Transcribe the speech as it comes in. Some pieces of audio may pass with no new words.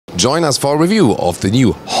Join us for a review of the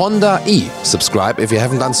new Honda E. Subscribe if you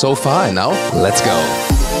haven't done so far, and now let's go!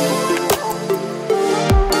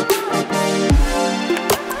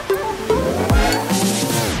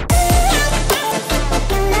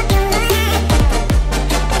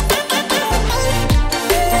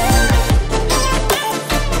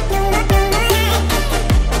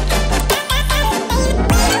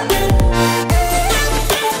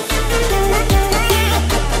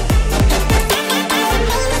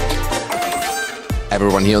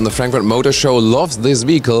 Everyone here on the Frankfurt Motor Show loves this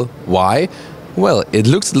vehicle. Why? Well, it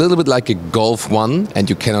looks a little bit like a Golf 1, and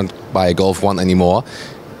you cannot buy a Golf 1 anymore.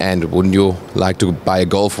 And wouldn't you like to buy a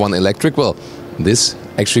Golf 1 electric? Well, this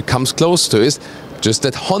actually comes close to it, just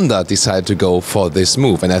that Honda decided to go for this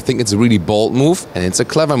move. And I think it's a really bold move, and it's a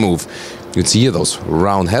clever move. You can see here those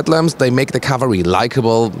round headlamps, they make the car very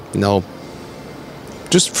likable,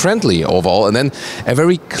 just friendly overall. And then a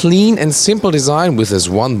very clean and simple design with this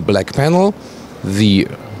one black panel. The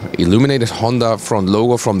illuminated Honda front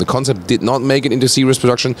logo from the concept did not make it into series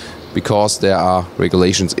production because there are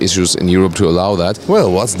regulations issues in Europe to allow that.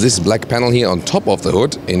 Well, what's this black panel here on top of the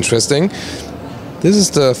hood? Interesting. This is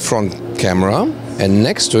the front camera, and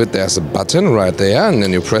next to it there's a button right there, and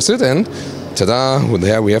then you press it and ta-da!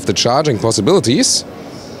 There we have the charging possibilities.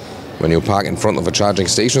 When you park in front of a charging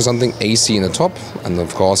station or something, AC in the top, and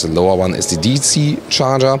of course the lower one is the DC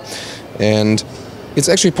charger. And it's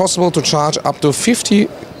actually possible to charge up to 50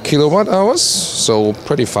 kilowatt hours, so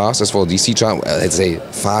pretty fast as for DC charge. Well, let's say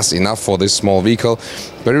fast enough for this small vehicle.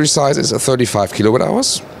 Battery size is 35 kilowatt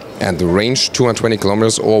hours, and the range 220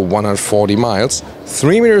 kilometers or 140 miles.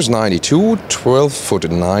 3 meters 92, 12 foot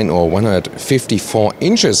 9 or 154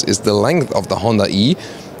 inches is the length of the Honda E.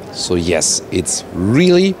 So yes, it's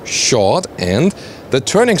really short, and the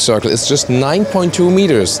turning circle is just 9.2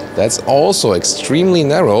 meters. That's also extremely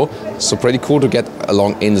narrow, so pretty cool to get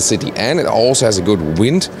along in the city. And it also has a good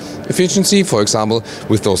wind efficiency, for example,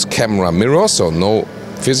 with those camera mirrors, so no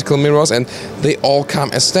physical mirrors, and they all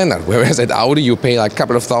come as standard. Whereas at Audi you pay like a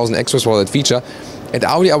couple of thousand extras for that feature. At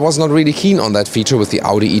Audi I was not really keen on that feature with the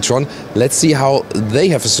Audi e-tron. Let's see how they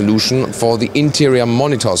have a solution for the interior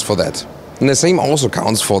monitors for that. And the same also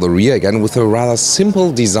counts for the rear, again with a rather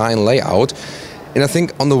simple design layout. And I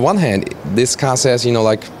think on the one hand, this car says,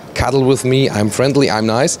 like, cuddle with me, I'm friendly, I'm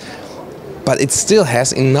nice. But it still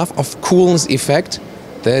has enough of coolness effect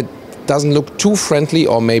that doesn't look too friendly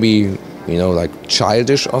or maybe, like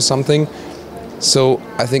childish or something. So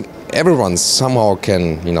I think everyone somehow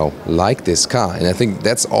can, like this car. And I think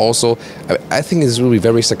that's also, I think this will be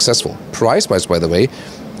very successful. Price-wise, by the way,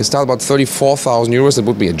 they start about 34,000 euros. It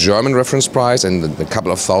would be a German reference price, and a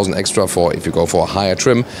couple of thousand extra for if you go for a higher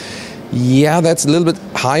trim. Yeah, that's a little bit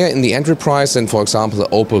higher in the entry price than, for example, the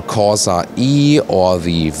Opel Corsa E or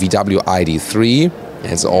the VW ID3.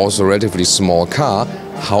 It's also a relatively small car.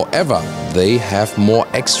 However, they have more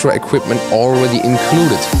extra equipment already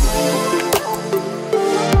included.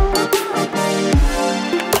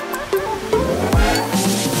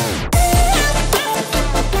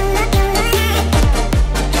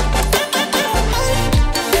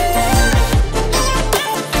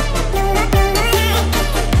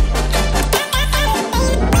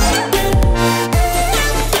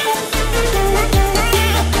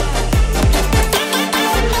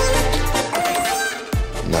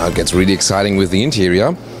 Now it gets really exciting with the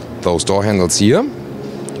interior. Those door handles here,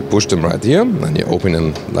 you push them right here, and you open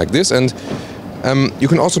them like this, and you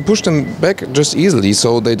can also push them back just easily,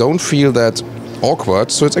 so they don't feel that awkward,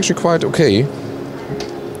 so it's actually quite okay.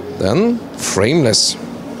 Then, frameless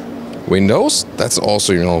windows, that's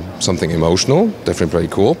also, something emotional, definitely pretty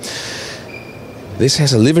cool. This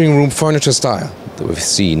has a living room furniture style. We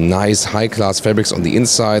see nice high-class fabrics on the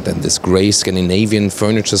inside, and this grey Scandinavian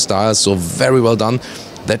furniture style, so very well done.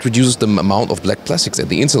 That reduces the amount of black plastics at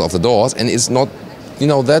the inside of the doors, and it's not,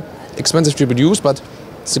 that expensive to produce, but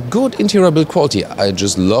it's a good interior build quality. I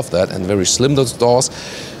just love that, and very slim those doors.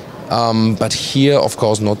 But here, of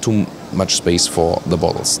course, not too much space for the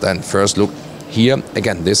bottles. Then first look here,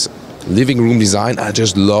 again, this living room design, I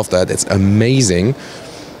just love that. It's amazing.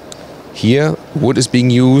 Here, wood is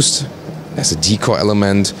being used as a decor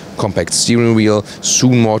element, compact steering wheel,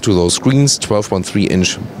 soon more to those screens,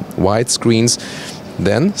 12.3-inch wide screens.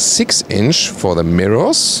 Then 6-inch for the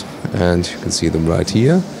mirrors, and you can see them right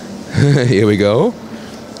here. Here we go.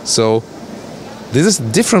 So this is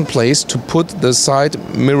a different place to put the side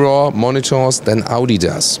mirror monitors than Audi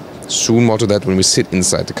does. Soon more to that when we sit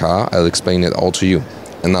inside the car. I'll explain it all to you.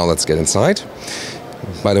 And now let's get inside.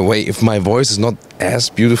 By the way, if my voice is not as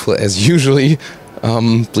beautiful as usually,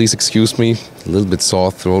 please excuse me. A little bit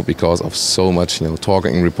sore throat because of so much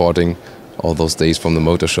talking and reporting all those days from the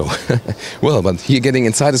motor show. Well, but here getting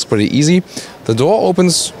inside is pretty easy. The door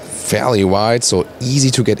opens fairly wide, so easy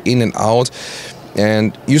to get in and out.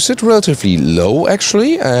 And you sit relatively low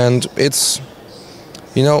actually, and it's,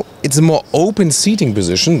 you know, it's a more open seating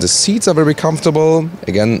position. The seats are very comfortable,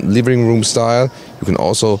 again, living room style. You can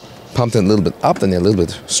also pump them a little bit up, then they're a little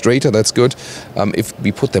bit straighter, that's good. If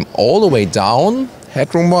we put them all the way down,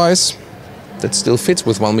 headroom-wise, that still fits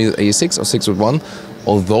with 1.86 or 6'1",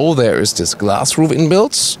 although there is this glass roof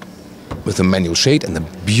inbuilt with a manual shade and a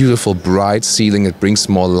beautiful bright ceiling that brings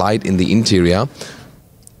more light in the interior.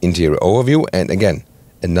 Interior overview, and again,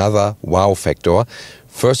 another wow factor.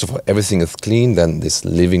 First of all, everything is clean, then this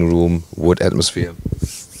living room, wood atmosphere,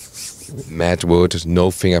 matte wood, no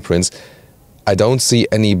fingerprints. I don't see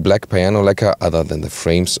any black piano lacquer other than the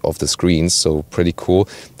frames of the screens, so pretty cool.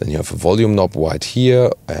 Then you have a volume knob right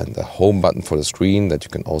here and a home button for the screen that you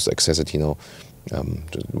can also access it, you know,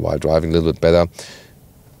 while driving a little bit better.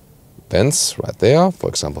 Vents right there, for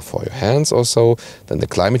example, for your hands or so. Then the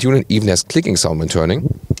climate unit even has clicking sound when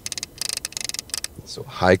turning. So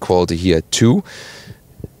high quality here too.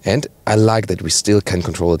 And I like that we still can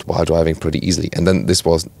control it while driving pretty easily. And then this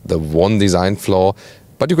was the one design flaw.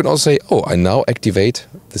 But you can also say, oh, I now activate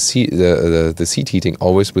the seat heating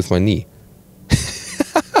always with my knee.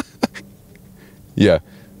 Yeah,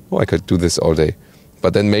 oh, I could do this all day.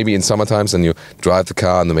 But then maybe in summer times, then you drive the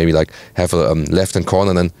car and then maybe like have a left-hand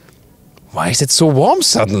corner and then, why is it so warm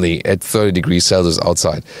suddenly at 30 degrees Celsius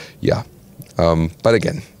outside? Yeah, but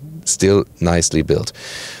again, still nicely built.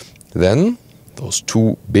 Then those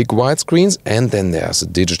two big widescreens, and then there's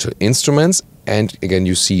digital instruments. And again,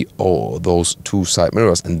 you see, oh, those two side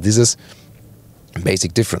mirrors. And this is a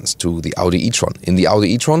basic difference to the Audi e-tron. In the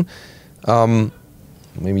Audi e-tron,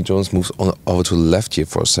 maybe Jonas moves on over to the left here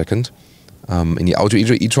for a second. In the Audi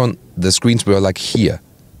e-tron, the screens were like here.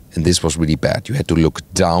 And this was really bad. You had to look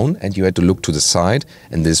down and you had to look to the side.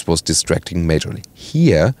 And this was distracting majorly.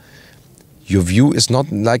 Here, your view is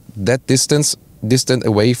not like that distant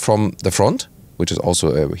away from the front, which is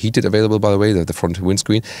also heated available, by the way, the front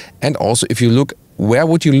windscreen. And also, if you look, where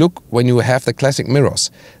would you look when you have the classic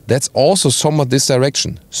mirrors? That's also somewhat this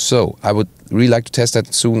direction. So I would really like to test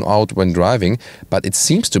that soon out when driving. But it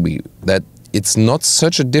seems to be that it's not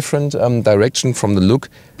such a different direction from the look.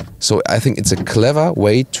 So I think it's a clever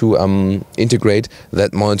way to integrate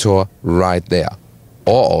that monitor right there.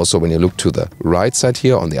 Or also when you look to the right side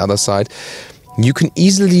here on the other side, you can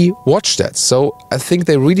easily watch that. So I think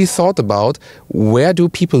they really thought about where do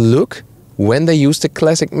people look when they use the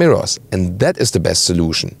classic mirrors. And that is the best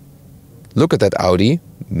solution. Look at that Audi,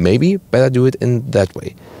 maybe better do it in that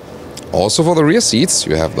way. Also for the rear seats,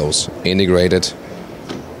 you have those integrated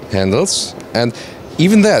handles. And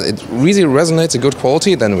even that, it really resonates a good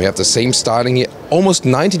quality. Then we have the same styling here, almost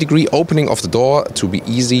 90-degree opening of the door to be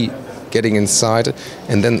easy getting inside.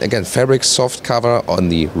 And then again, fabric soft cover on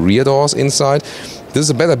the rear doors inside. This is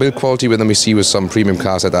a better build quality than we see with some premium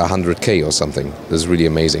cars that are 100K or something. This is really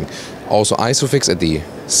amazing. Also ISOFIX at the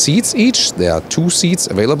seats each. There are 2 seats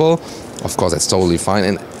available. Of course, that's totally fine.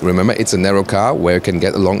 And remember, it's a narrow car where you can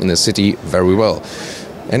get along in the city very well.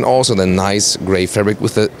 And also the nice grey fabric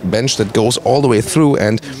with the bench that goes all the way through.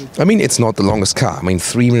 And I mean, it's not the longest car. I mean,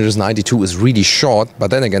 3.92 meters is really short.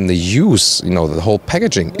 But then again, the use, you know, the whole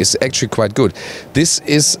packaging is actually quite good. This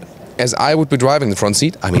is, as I would be driving the front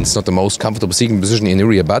seat, I mean, it's not the most comfortable seating position in the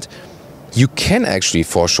rear, but you can actually,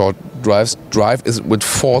 for short drives, drive with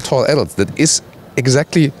 4 tall adults. That is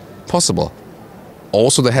exactly possible.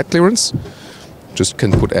 Also the head clearance, just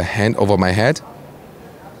can put a hand over my head.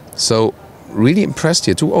 So really impressed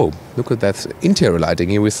here too. Oh, look at that interior lighting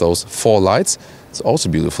here with those 4 lights. It's also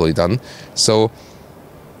beautifully done. So,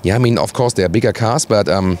 yeah, I mean, of course, they are bigger cars, but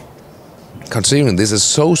considering this is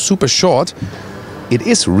so super short, it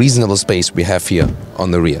is reasonable space we have here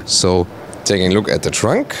on the rear. So, taking a look at the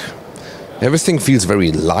trunk, everything feels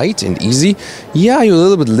very light and easy. Yeah, you're a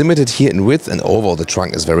little bit limited here in width, and overall the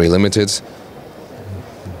trunk is very limited.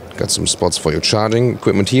 Got some spots for your charging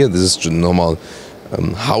equipment here. This is the normal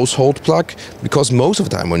household plug, because most of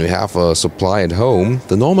the time when you have a supply at home,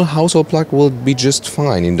 the normal household plug will be just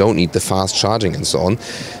fine. You don't need the fast charging and so on.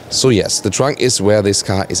 So yes, the trunk is where this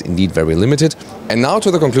car is indeed very limited. And now to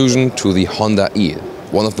the conclusion, to the Honda E.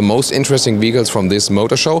 One of the most interesting vehicles from this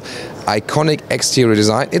motor show. Iconic exterior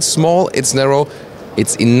design. It's small, it's narrow,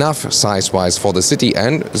 it's enough size-wise for the city,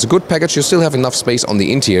 and it's a good package. You still have enough space on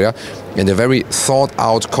the interior, and a very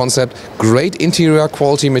thought-out concept. Great interior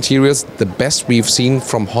quality materials, the best we've seen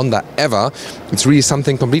from Honda ever. It's really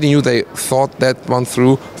something completely new. They thought that one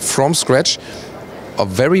through from scratch. a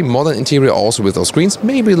very modern interior also with those screens.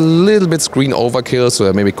 Maybe a little bit screen overkill, so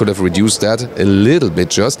I maybe could have reduced that a little bit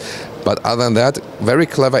just. But other than that, very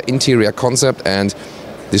clever interior concept, and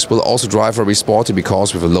this will also drive very sporty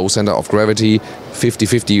because with a low center of gravity,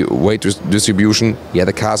 50-50 weight distribution. Yeah,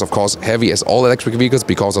 the car is of course heavy as all electric vehicles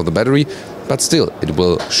because of the battery, but still it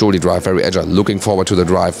will surely drive very agile. Looking forward to the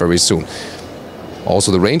drive very soon.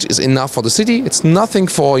 Also, the range is enough for the city. It's nothing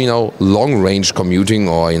for, long range commuting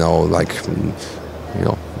or,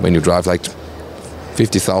 when you drive like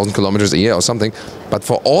 50,000 kilometers a year or something. But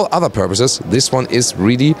for all other purposes, this one is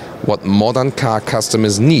really what modern car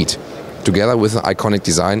customers need, together with an iconic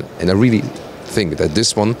design. And I really think that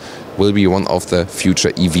this one will be one of the future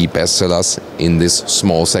EV bestsellers in this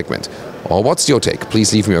small segment. Or what's your take?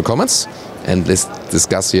 Please leave me your comments and let's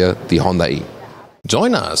discuss here the Honda E.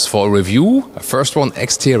 Join us for a review, a first one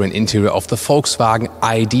exterior and interior of the Volkswagen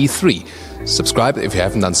ID.3. Subscribe if you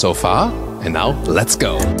haven't done so far, and now let's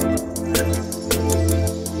go!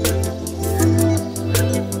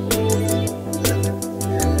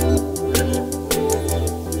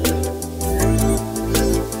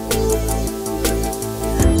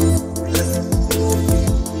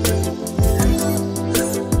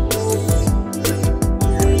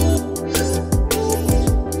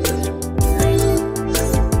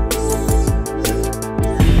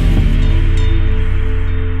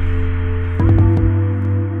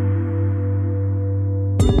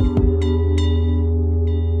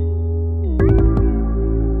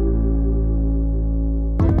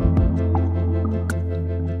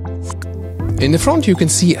 In the front you can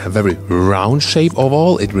see a very round shape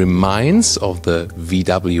overall. It reminds of the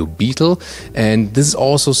VW Beetle, and this is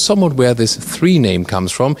also somewhat where this 3 name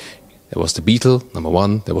comes from. There was the Beetle, number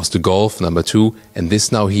 1, there was the Golf, number 2, and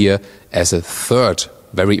this now here as a 3rd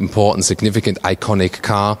very important, significant, iconic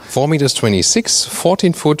car. 4 meters 26,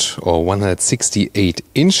 14 foot or 168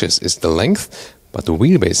 inches is the length, but the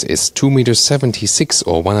wheelbase is 2 meters 76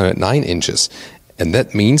 or 109 inches. And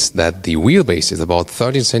that means that the wheelbase is about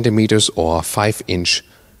 13 centimeters or 5 inch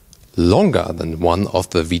longer than one of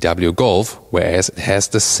the VW Golf, whereas it has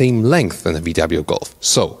the same length than the VW Golf.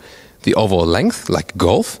 So, the overall length like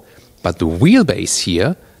Golf, but the wheelbase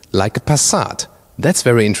here like a Passat. That's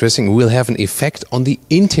very interesting. Will have an effect on the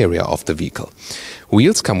interior of the vehicle.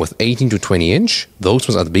 Wheels come with 18 to 20 inch. Those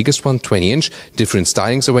ones are the biggest one, 20 inch. Different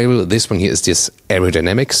stylings available. This one here is this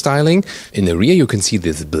aerodynamic styling. In the rear you can see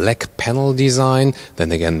this black panel design.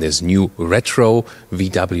 Then again this new retro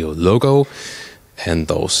VW logo. And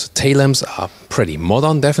those tail lamps are pretty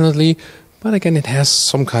modern, definitely. But again, it has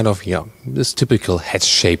some kind of, this typical head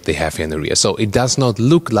shape they have here in the rear. So it does not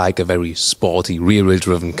look like a very sporty rear-wheel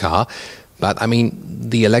driven car. But I mean,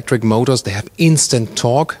 the electric motors, they have instant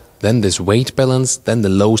torque, then this weight balance, then the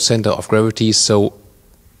low center of gravity. So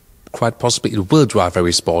quite possibly it will drive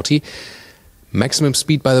very sporty. Maximum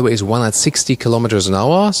speed, by the way, is 160 kilometers an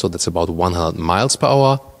hour. So that's about 100 miles per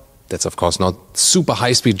hour. That's of course not super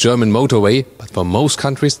high-speed German motorway, but for most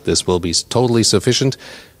countries this will be totally sufficient.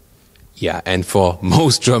 Yeah, and for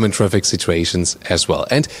most German traffic situations as well.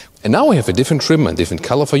 And now we have a different trim and different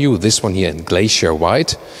color for you. This one here in glacier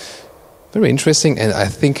white. Very interesting, and I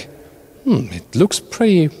think it looks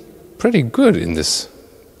pretty good in this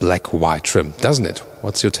black-white trim, doesn't it?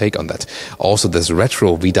 What's your take on that? Also, this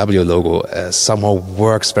retro VW logo somehow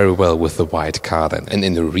works very well with the white car then. And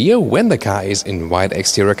in the rear, when the car is in white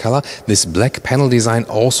exterior color, this black panel design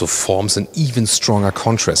also forms an even stronger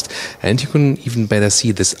contrast. And you can even better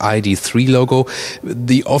see this ID.3 logo.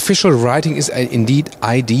 The official writing is indeed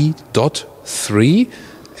ID.3.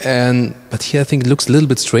 But here I think it looks a little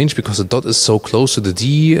bit strange because the dot is so close to the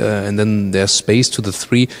D and then there's space to the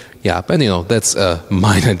 3. Yeah, but that's a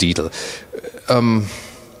minor detail.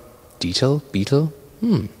 Beetle?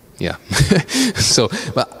 Yeah. So,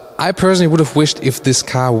 but I personally would have wished if this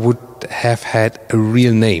car would have had a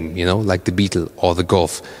real name, like the Beetle or the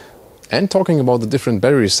Golf. And talking about the different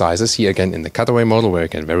battery sizes, here again in the cutaway model, where you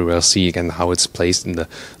can very well see again how it's placed in the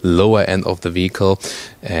lower end of the vehicle.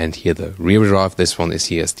 And here the rear drive, this one is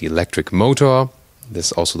here as the electric motor. This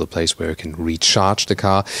is also the place where you can recharge the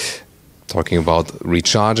car. Talking about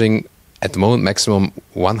recharging, at the moment maximum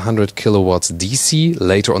 100 kilowatts DC.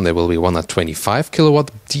 Later on there will be 125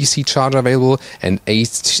 kilowatt DC charger available and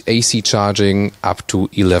AC charging up to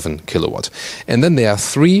 11 kilowatt. And then there are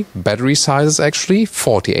 3 battery sizes actually,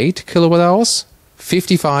 48 kilowatt hours,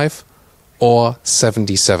 55 or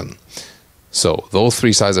 77. So those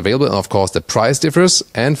 3 sizes available, and of course the price differs,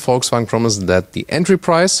 and Volkswagen promised that the entry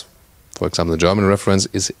price, for example the German reference,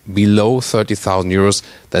 is below 30,000 euros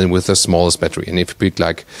than with the smallest battery. And if you pick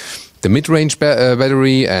like the mid-range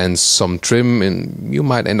battery and some trim, and you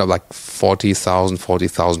might end up like 40,000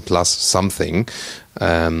 plus something.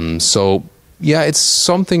 So yeah, it's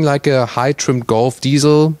something like a high-trimmed Golf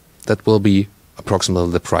diesel that will be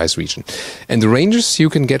approximately the price region. And the ranges you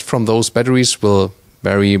can get from those batteries will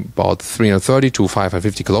vary about 330 to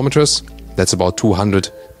 550 kilometers. That's about 200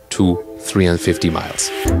 to 350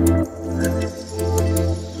 miles.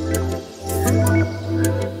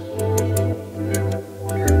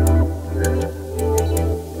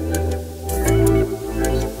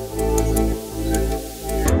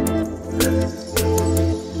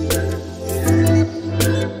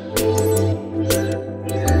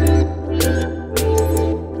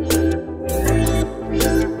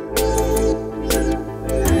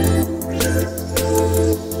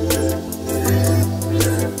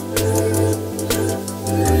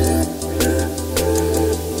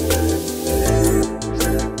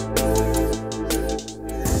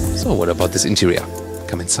 So what about this interior?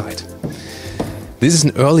 Come inside. This is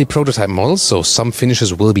an early prototype model, so some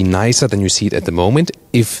finishes will be nicer than you see it at the moment.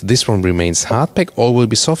 If this one remains hardpack or will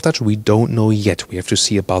be soft touch, we don't know yet. We have to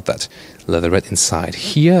see about that. Leatherette inside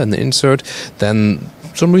here, an insert. Then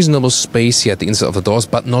some reasonable space here at the inside of the doors,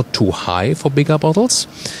 but not too high for bigger bottles.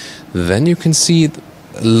 Then you can see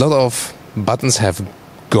a lot of buttons have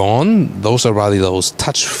gone. Those are rather those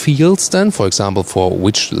touch fields then, for example, for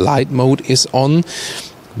which light mode is on.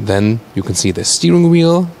 Then you can see the steering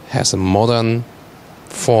wheel has a modern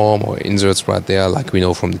form or inserts right there, like we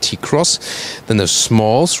know from the T-Cross. Then a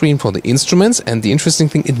small screen for the instruments, and the interesting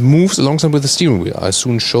thing, it moves alongside with the steering wheel. I'll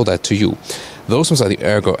soon show that to you. Those ones are the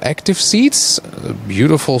Ergo Active seats,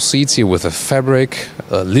 beautiful seats here with a fabric,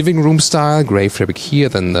 living room style, grey fabric here,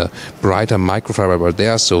 then the brighter microfiber right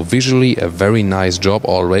there, so visually a very nice job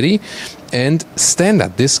already. And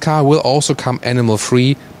standard, this car will also come animal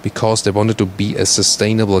free because they wanted to be a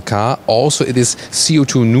sustainable car. Also, it is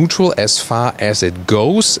CO2 neutral as far as it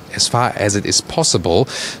goes, as far as it is possible.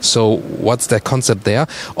 So what's the concept there?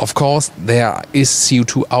 Of course, there is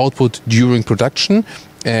CO2 output during production,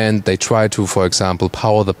 and they try to, for example,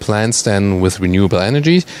 power the plants then with renewable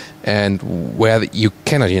energy. And where you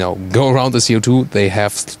cannot, go around the CO2, they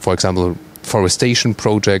have, for example, forestation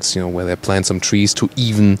projects, where they plant some trees to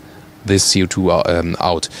even this CO2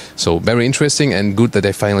 out. So very interesting and good that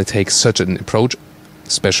they finally take such an approach,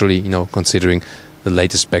 especially, considering the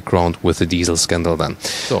latest background with the diesel scandal then.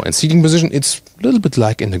 So, in seating position, it's a little bit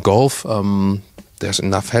like in the Golf. There's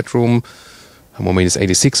enough headroom. Moment is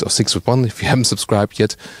 86 or 6'1" if you haven't subscribed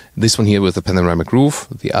yet. This one here with the panoramic roof.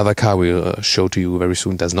 The other car we'll show to you very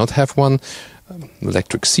soon does not have one.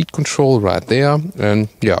 Electric seat control right there. And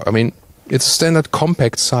yeah, it's a standard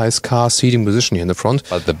compact size car seating position here in the front.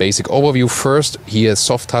 But the basic overview first, here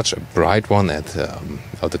soft touch, a bright one at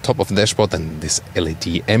the top of the dashboard, and this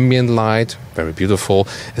LED ambient light, very beautiful.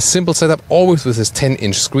 A simple setup, always with this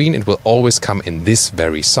 10-inch screen. It will always come in this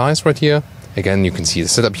very size right here. Again, you can see the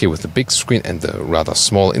setup here with the big screen and the rather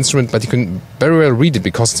small instrument, but you can very well read it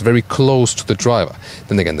because it's very close to the driver.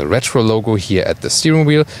 Then again, the retro logo here at the steering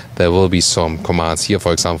wheel. There will be some commands here,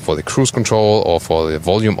 for example, for the cruise control or for the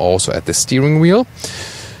volume also at the steering wheel.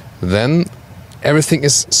 Then everything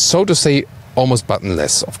is, so to say, almost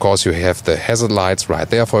buttonless. Of course, you have the hazard lights right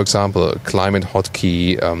there, for example, a climate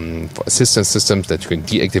hotkey, for assistance systems that you can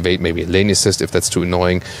deactivate, maybe a lane assist if that's too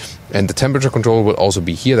annoying. And the temperature control will also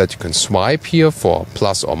be here, that you can swipe here for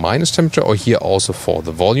plus or minus temperature, or here also for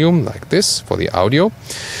the volume, like this, for the audio.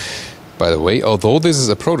 By the way, although this is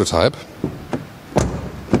a prototype,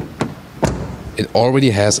 it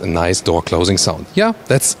already has a nice door closing sound. Yeah,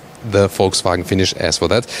 that's the Volkswagen finish. As for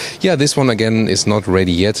that, yeah, this one again is not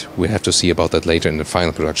ready yet. We have to see about that later in the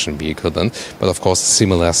final production vehicle then. But of course,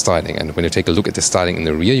 similar styling. And when you take a look at the styling in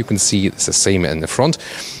the rear, you can see it's the same in the front.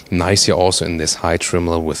 Nice here also in this high trim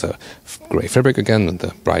level with a grey fabric again and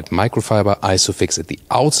the bright microfiber Isofix at the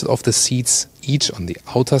outside of the seats, each on the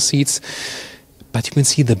outer seats. But you can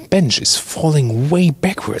see the bench is falling way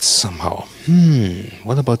backwards somehow.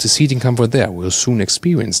 What about the seating comfort there? We'll soon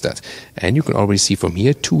experience that. And you can already see from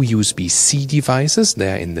here 2 USB-C devices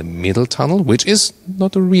there in the middle tunnel, which is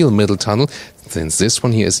not a real middle tunnel, since this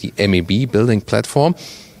one here is the MEB building platform.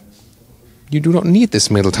 You do not need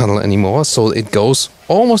this middle tunnel anymore, so it goes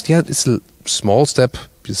almost, yeah, it's a small step.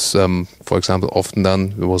 It's, for example, often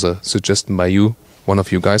done, it was a suggestion by you, one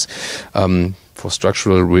of you guys, for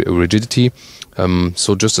structural rigidity.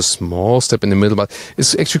 So just a small step in the middle, but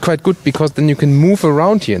it's actually quite good because then you can move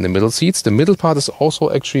around here in the middle seats. The middle part is also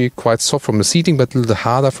actually quite soft from the seating, but a little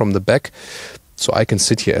harder from the back. So I can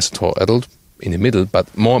sit here as a tall adult in the middle,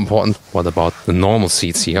 but more important, what about the normal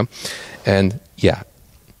seats here? And yeah,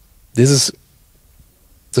 this is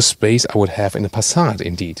the space I would have in a Passat,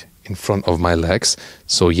 indeed, in front of my legs.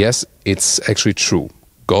 So yes, it's actually true.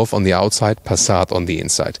 Golf on the outside, Passat on the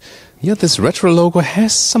inside. Yeah, this retro logo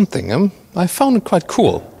has something. I found it quite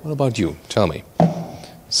cool. What about you? Tell me.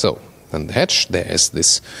 So, then the hatch, there is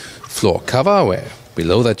this floor cover where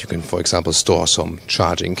below that you can, for example, store some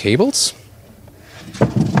charging cables.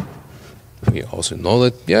 We also know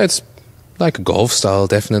that, yeah, it's like a Golf style,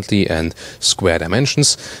 definitely, and square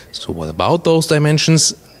dimensions. So what about those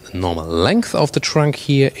dimensions? The normal length of the trunk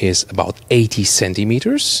here is about 80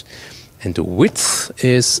 centimeters, and the width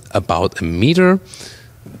is about 1 meter,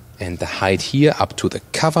 and the height here up to the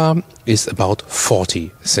cover is about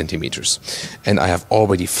 40 centimeters. And I have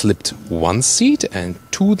already flipped one seat, and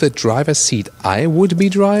to the driver's seat I would be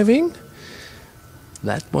driving.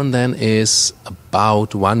 That one then is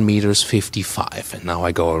about 1 meters 55. And now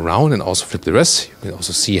I go around and also flip the rest. You can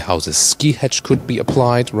also see how the ski hatch could be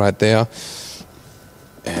applied right there.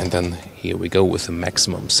 And then here we go with the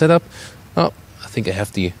maximum setup. Oh, I think I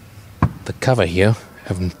have the cover here. I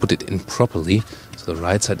haven't put it in properly. So the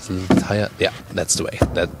right side is a little bit higher. Yeah, that's the way.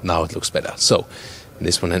 Now it looks better. So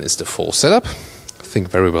this one then is the full setup. I think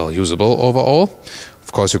very well usable overall.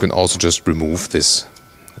 Of course, you can also just remove this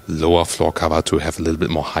lower floor cover to have a little bit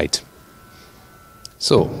more height.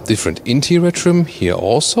 So, different interior trim here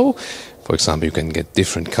also. For example, you can get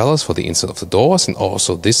different colors for the inside of the doors, and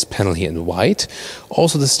also this panel here in white.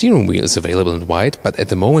 Also, the steering wheel is available in white, but at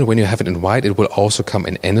the moment when you have it in white, it will also come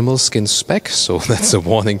in animal skin spec, so that's a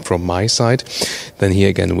warning from my side. Then here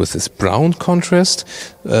again with this brown contrast,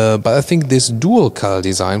 but I think this dual color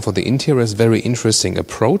design for the interior is very interesting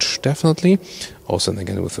approach, definitely. Also,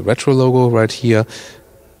 again with the retro logo right here.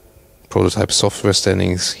 Prototype software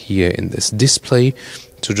standings here in this display.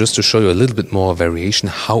 So just to show you a little bit more variation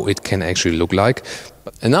how it can actually look like.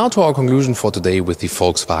 And now to our conclusion for today with the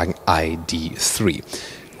Volkswagen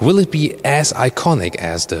ID.3. Will it be as iconic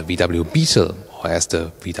as the VW Beetle or as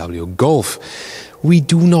the VW Golf? We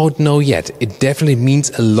do not know yet. It definitely means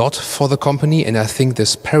a lot for the company, and I think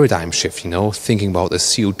this paradigm shift, thinking about a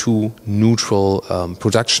CO2 neutral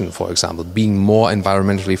production, for example, being more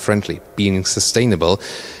environmentally friendly, being sustainable.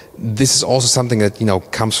 This is also something that,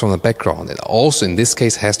 comes from the background. It also, in this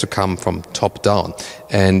case, has to come from top down.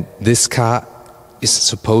 And this car is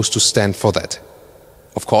supposed to stand for that.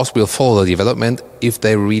 Of course, we'll follow the development if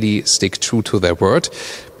they really stick true to their word,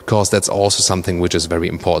 because that's also something which is very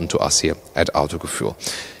important to us here at Autogefühl.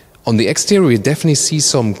 On the exterior, we definitely see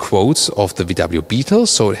some quotes of the VW Beetle,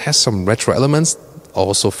 so it has some retro elements,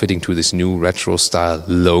 also fitting to this new retro style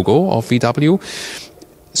logo of VW.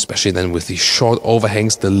 Especially then with the short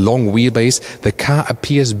overhangs, the long wheelbase, the car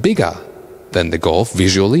appears bigger than the Golf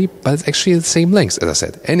visually, but it's actually the same length, as I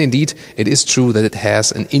said. And indeed, it is true that it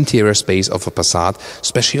has an interior space of a Passat,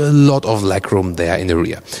 especially a lot of legroom there in the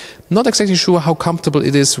rear. Not exactly sure how comfortable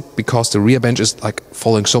it is, because the rear bench is like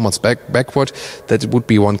falling so much backward that it would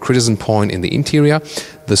be one criticism point in the interior.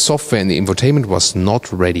 The software in the infotainment was not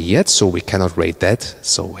ready yet, so we cannot rate that.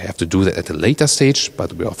 So we have to do that at a later stage,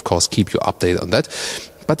 but we'll of course keep you updated on that.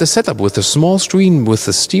 But the setup with the small screen, with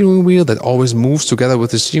the steering wheel that always moves together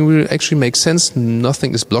with the steering wheel actually makes sense.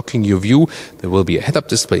 Nothing is blocking your view. There will be a head-up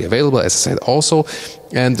display available, as I said also.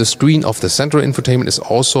 And the screen of the central infotainment is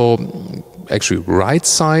also actually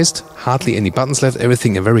right-sized. Hardly any buttons left.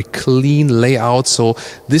 Everything a very clean layout. So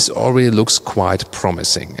this already looks quite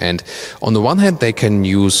promising. And on the one hand, they can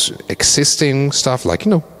use existing stuff like,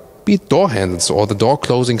 be it door handles or the door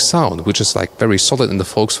closing sound, which is like very solid in the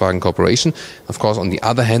Volkswagen Corporation. Of course, on the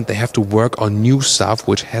other hand, they have to work on new stuff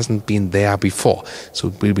which hasn't been there before. So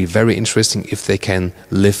it will be very interesting if they can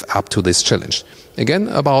live up to this challenge. Again,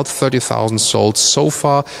 about 30,000 sold so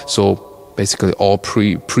far. So basically all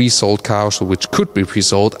pre-sold cars, which could be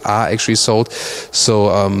pre-sold, are actually sold.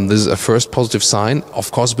 So this is a first positive sign.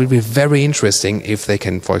 Of course, it will be very interesting if they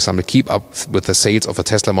can, for example, keep up with the sales of a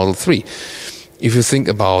Tesla Model 3. If you think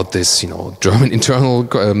about this, German internal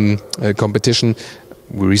competition,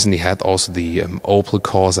 we recently had also the Opel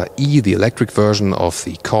Corsa E, the electric version of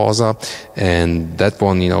the Corsa, and that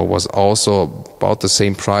one, was also about the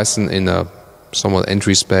same price in a somewhat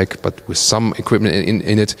entry spec, but with some equipment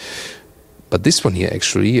in it. But this one here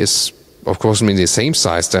actually is, of course, the same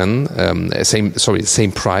size then, the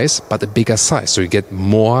same price, but a bigger size. So you get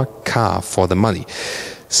more car for the money.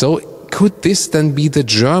 So could this then be the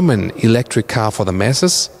German electric car for the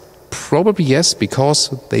masses? Probably yes, because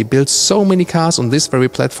they build so many cars on this very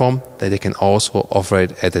platform that they can also offer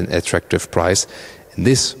it at an attractive price. And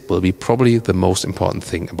this will be probably the most important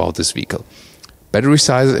thing about this vehicle. Battery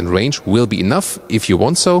sizes and range will be enough if you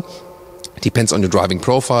want so. Depends on your driving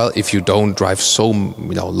profile. If you don't drive so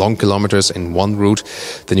long kilometers in one route,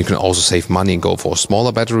 then you can also save money and go for a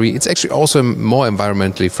smaller battery. It's actually also more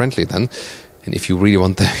environmentally friendly then. And if you really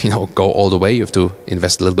want to go all the way, you have to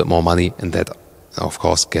invest a little bit more money, and that of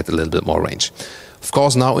course get a little bit more range. Of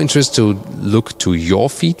course, now interest to look to your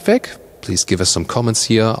feedback. Please give us some comments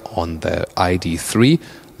here on the ID3.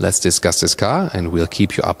 Let's discuss this car, and we'll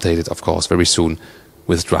keep you updated, of course, very soon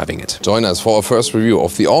with driving it. Join us for our first review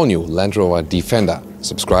of the all-new Land Rover Defender.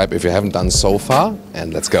 Subscribe if you haven't done so far,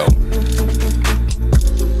 and let's go.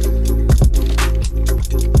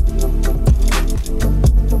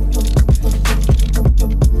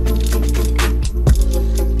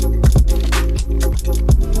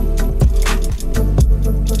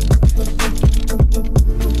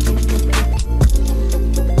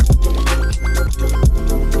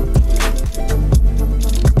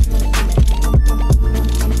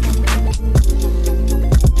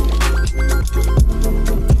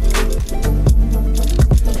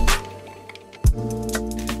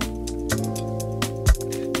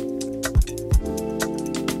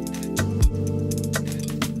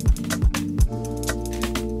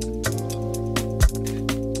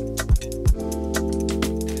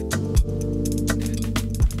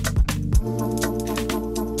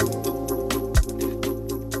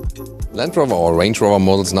 Land Rover or Range Rover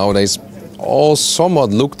models nowadays all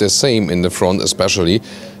somewhat look the same in the front especially,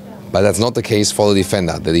 but that's not the case for the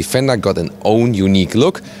Defender. The Defender got an own unique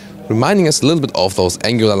look, reminding us a little bit of those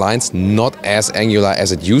angular lines, not as angular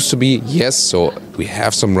as it used to be. Yes, so we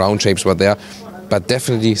have some round shapes right there, but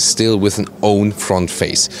definitely still with an own front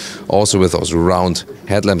face. Also with those round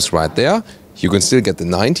headlamps right there. You can still get the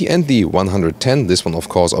 90 and the 110. This one, of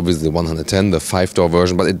course, obviously the 110, the 5-door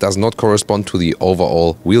version, but it does not correspond to the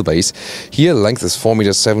overall wheelbase. Here, length is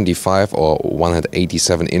 4.75 m or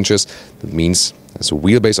 187 inches. That means there's a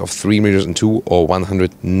wheelbase of 3.02 m or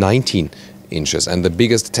 119 inches. And the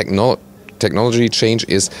biggest technology change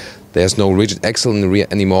is there's no rigid axle in the rear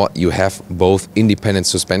anymore. You have both independent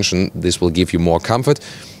suspension. This will give you more comfort.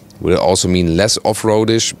 Will also mean less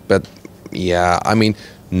off-roadish, but yeah, I mean,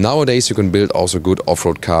 nowadays you can build also good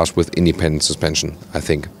off-road cars with independent suspension. I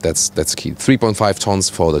think that's key. 3.5 tons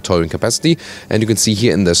for the towing capacity, and you can see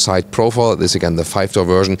here in the side profile, this again the 5-door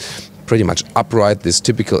version, pretty much upright, this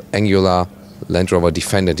typical angular Land Rover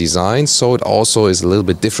Defender design, so it also is a little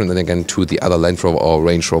bit different than again to the other Land Rover or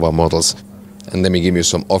Range Rover models. And let me give you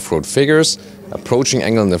some off-road figures. Approaching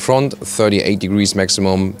angle in the front, 38 degrees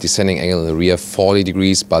maximum. Descending angle in the rear, 40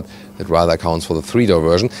 degrees, but that rather accounts for the 3-door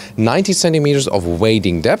version. 90 centimeters of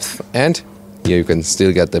wading depth, and here you can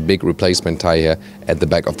still get the big replacement tire here at the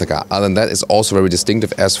back of the car. Other than that, it's also very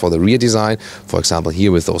distinctive as for the rear design. For example,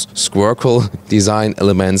 here with those squircle design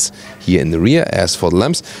elements here in the rear as for the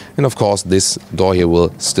lamps. And of course, this door here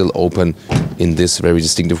will still open in this very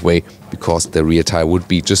distinctive way because the rear tire would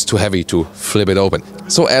be just too heavy to flip it open.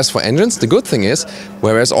 So as for engines, the good thing is,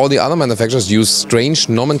 whereas all the other manufacturers use strange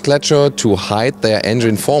nomenclature to hide their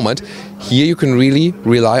engine format, here you can really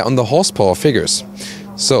rely on the horsepower figures.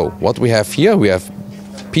 So what we have here, we have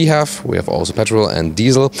PHEV, we have also petrol and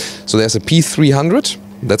diesel. So there's a P300,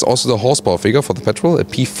 that's also the horsepower figure for the petrol, a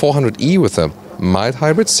P400e with a mild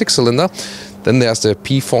hybrid 6-cylinder. Then there's the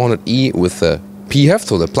P400e with the PHEV,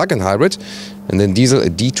 so the plug-in hybrid, and then diesel a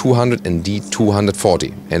D200 and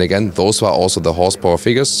D240. And again, those are also the horsepower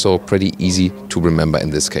figures, so pretty easy to remember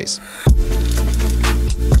in this case.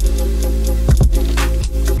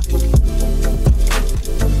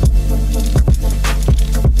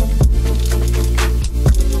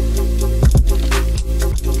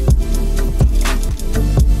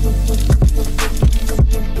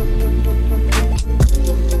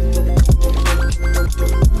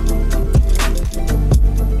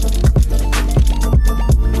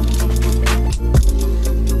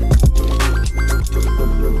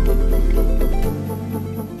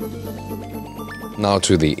 Now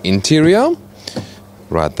to the interior,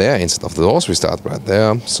 right there, instead of the doors, we start right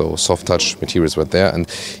there. So soft touch materials right there, and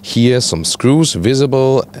here some screws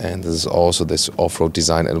visible, and this is also this off-road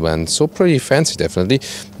design element. So pretty fancy, definitely.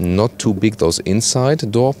 Not too big, those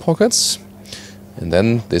inside door pockets. And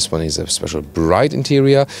then this one is a special bright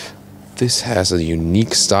interior. This has a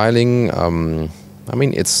unique styling. I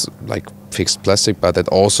mean, it's like fixed plastic, but that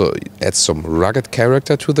also adds some rugged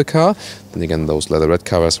character to the car. Then again, those leatherette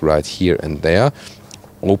covers right here and there.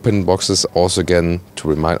 Open boxes also again to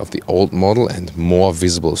remind of the old model, and more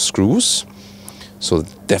visible screws. So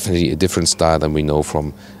definitely a different style than we know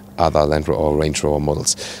from other Land Rover or Range Rover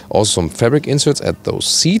models. Also some fabric inserts at those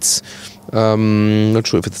seats. Not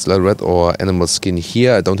sure if it's leatherette or animal skin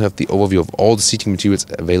here. I don't have the overview of all the seating materials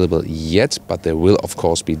available yet, but there will of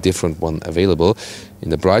course be different one available. In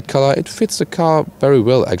the bright color, it fits the car very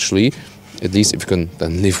well actually, at least if you can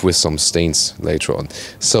then live with some stains later on.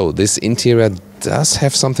 So this interior does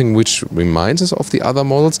have something which reminds us of the other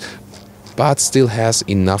models, but still has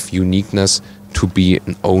enough uniqueness to be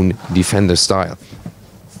an own Defender style.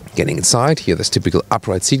 Getting inside, here there's typical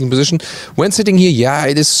upright seating position. When sitting here, yeah,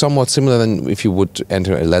 it is somewhat similar than if you would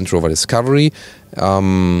enter a Land Rover Discovery.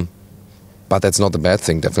 But that's not a bad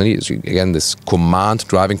thing, definitely. Again, this command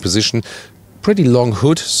driving position, pretty long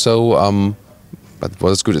hood, so but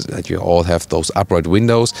what is good is that you all have those upright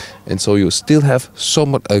windows, and so you still have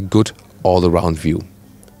somewhat a good all-around view.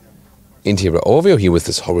 Interior overview here with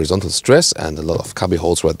this horizontal stress and a lot of cubby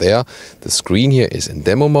holes right there. The screen here is in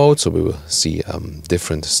demo mode, so we will see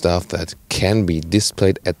different stuff that can be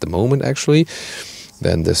displayed at the moment actually.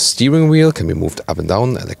 Then the steering wheel can be moved up and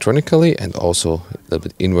down electronically, and also a little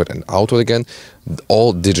bit inward and outward again.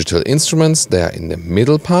 All digital instruments, they are in the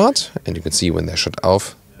middle part, and you can see when they're shut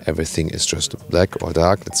off, everything is just black or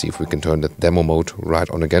dark. Let's see if we can turn the demo mode right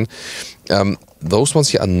on again. Those ones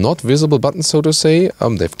here are not visible buttons, so to say.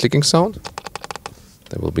 They have clicking sound.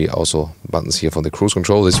 There will be also buttons here for the cruise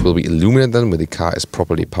control. This will be illuminated then when the car is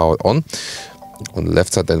properly powered on. On the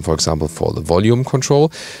left side then, for example, for the volume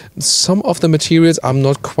control. Some of the materials I'm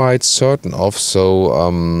not quite certain of,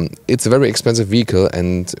 so it's a very expensive vehicle,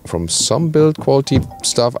 and from some build quality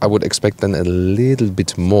stuff I would expect then a little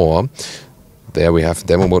bit more. There we have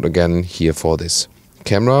demo mode again here for this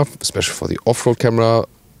camera, especially for the off-road camera,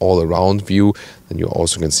 all-around view. Then you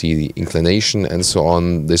also can see the inclination and so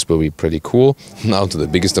on. This will be pretty cool. Now to the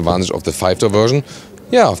biggest advantage of the 5-door version.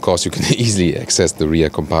 Yeah, of course, you can easily access the rear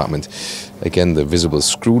compartment. Again, the visible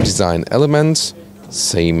screw design element.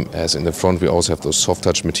 Same as in the front, we also have those soft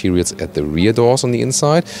touch materials at the rear doors on the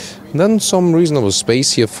inside. And then some reasonable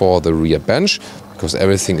space here for the rear bench, because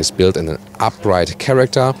everything is built in an upright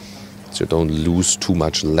character, so you don't lose too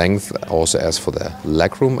much length, also as for the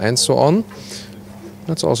legroom and so on.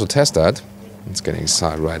 Let's also test that. It's getting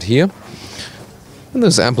inside right here. And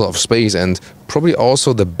there's ample of space, and probably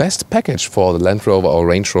also the best package for the Land Rover or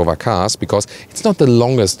Range Rover cars, because it's not the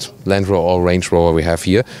longest Land Rover or Range Rover we have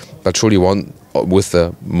here, but surely one with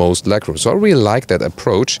the most legroom. So I really like that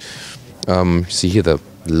approach. See here the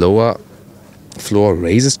lower floor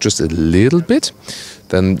raises just a little bit.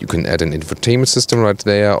 Then you can add an infotainment system right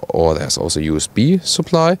there, or there's also USB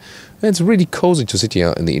supply. And it's really cozy to sit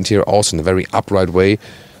here in the interior, also in a very upright way.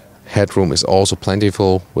 Headroom is also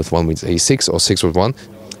plentiful with 1.6 or 6.1.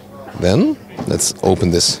 Then let's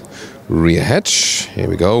open this rear hatch. Here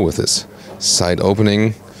we go with this side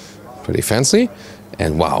opening, pretty fancy.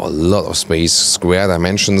 And wow, a lot of space, square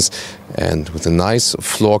dimensions, and with a nice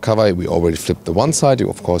floor cover. We already flipped the one side.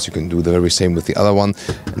 Of course, you can do the very same with the other one.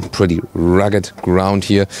 And pretty rugged ground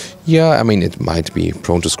here. Yeah, I mean, it might be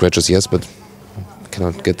prone to scratches, yes, but I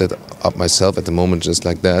cannot get that up myself at the moment just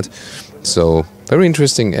like that. So, very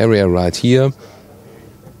interesting area right here.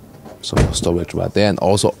 So storage right there, and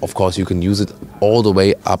also of course you can use it all the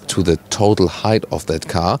way up to the total height of that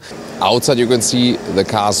car. Outside you can see the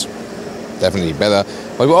car's definitely better,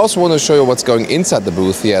 but we also want to show you what's going inside the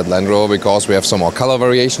booth here at Land Rover, because we have some more color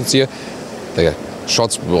variations here. The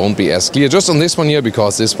shots won't be as clear just on this one here,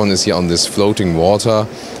 because this one is here on this floating water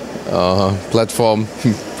platform.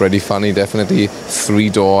 Pretty funny, definitely.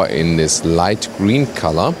 3-door in this light green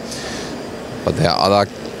color, but there are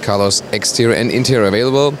other colors, exterior and interior,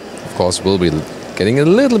 available. Of course, we'll be getting a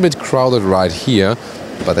little bit crowded right here,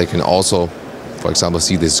 but I can also, for example,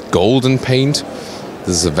 see this golden paint.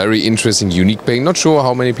 This is a very interesting, unique paint. Not sure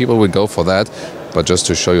how many people will go for that, but just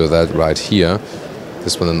to show you that right here.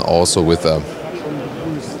 This one then also with a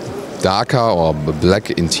darker or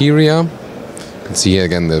black interior. You can see here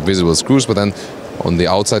again the visible screws, but then on the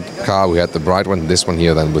outside car we had the bright one. This one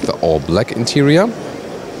here then with the all black interior.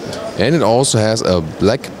 And it also has a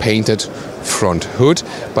black painted front hood,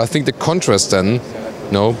 but I think the contrast then,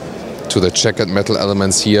 to the checkered metal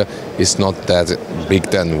elements here is not that big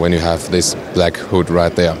then when you have this black hood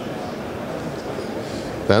right there.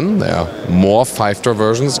 Then there are more 5-door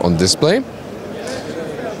versions on display.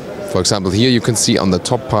 For example, here you can see on the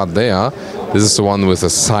top part there, this is the one with a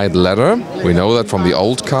side ladder. We know that from the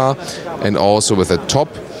old car, and also with a top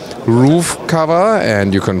roof cover,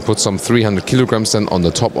 and you can put some 300 kilograms then on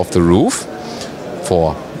the top of the roof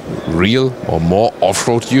for real or more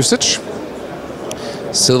off-road usage.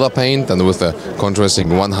 Silver paint, and with a contrasting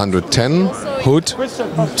 110 hood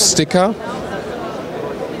sticker.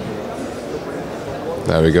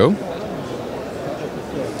 There we go.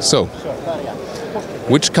 So,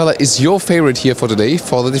 which color is your favorite here for today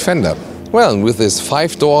for the Defender? Well, with this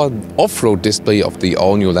 5-door off-road display of the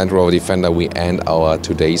all-new Land Rover Defender, we end our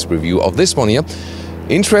today's review of this one here.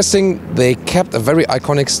 Interesting, they kept a very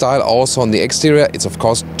iconic style also on the exterior. It's of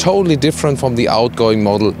course totally different from the outgoing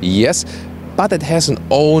model, yes, but it has an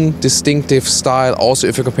own distinctive style also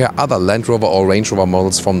if you compare other Land Rover or Range Rover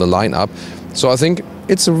models from the lineup. So I think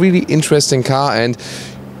it's a really interesting car and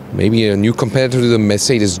maybe a new competitor to the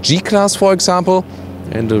Mercedes G-Class, for example.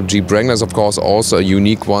 And the Jeep Wrangler is of course also a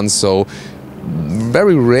unique one, so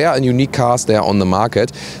very rare and unique cars there on the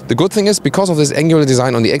market. The good thing is, because of this angular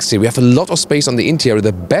design on the exterior, we have a lot of space on the interior.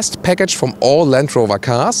 The best package from all Land Rover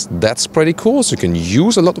cars. That's pretty cool, so you can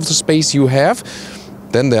use a lot of the space you have.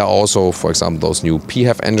 Then there are also, for example, those new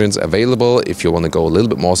PHEV engines available if you want to go a little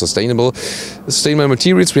bit more sustainable. Sustainable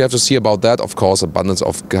materials, we have to see about that. Of course, abundance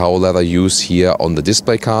of cow leather use here on the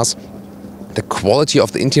display cars. The quality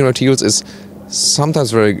of the interior materials is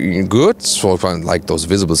sometimes very good, so like those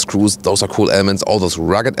visible screws, those are cool elements, all those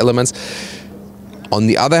rugged elements. On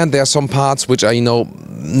the other hand, there are some parts which are,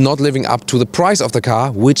 not living up to the price of the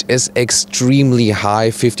car, which is extremely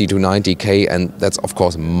high, 50 to 90k, and that's of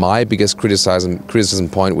course my biggest criticism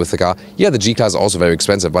point with the car. Yeah, the G-Class is also very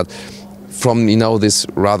expensive, but from this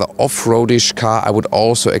rather off-roadish car, I would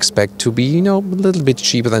also expect to be a little bit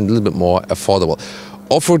cheaper and a little bit more affordable.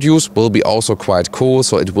 Off-road use will be also quite cool,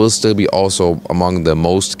 so it will still be also among the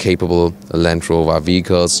most capable Land Rover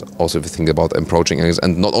vehicles, also if you think about approaching areas,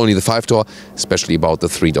 and not only the 5-door, especially about the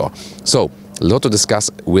 3-door. So, a lot to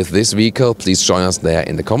discuss with this vehicle. Please join us there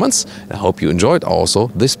in the comments. I hope you enjoyed also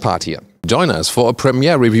this part here. Join us for a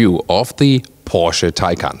premiere review of the Porsche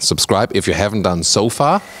Taycan. Subscribe if you haven't done so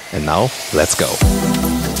far, and now let's go.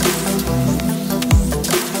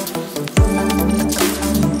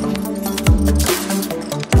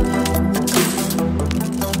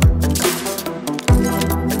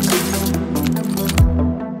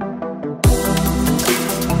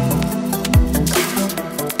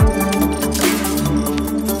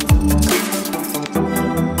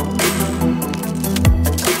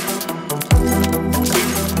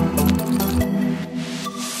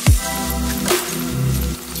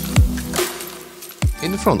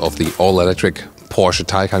 In front of the all-electric Porsche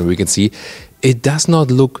Taycan, we can see it does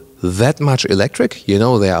not look that much electric. There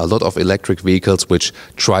are a lot of electric vehicles which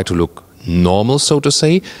try to look normal, so to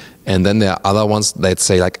say, and then there are other ones that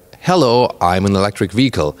say like, hello, I'm an electric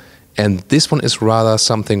vehicle. And this one is rather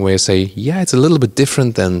something where you say, yeah, it's a little bit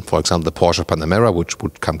different than, for example, the Porsche Panamera, which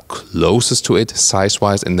would come closest to it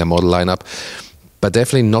size-wise in their model lineup, but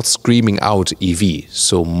definitely not screaming out EV.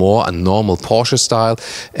 So more a normal Porsche style,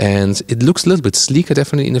 and it looks a little bit sleeker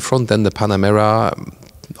definitely in the front than the Panamera.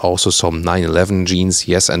 Also some 911 genes,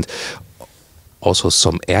 yes, and also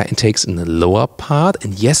some air intakes in the lower part.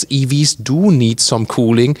 And yes, EVs do need some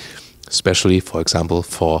cooling, especially, for example,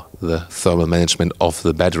 for the thermal management of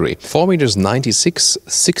the battery. 4.96 m,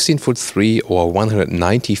 16'3", or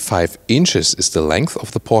 195 inches is the length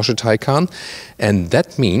of the Porsche Taycan, and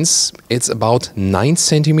that means it's about 9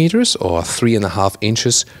 centimeters or 3.5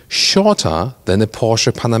 inches shorter than the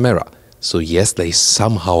Porsche Panamera. So yes, they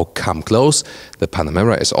somehow come close. The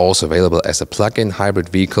Panamera is also available as a plug-in hybrid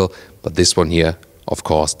vehicle, but this one here, of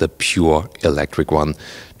course, the pure electric one.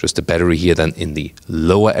 Just the battery here then in the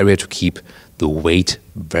lower area to keep the weight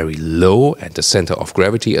very low and the center of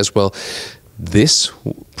gravity as well. This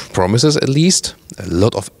promises at least a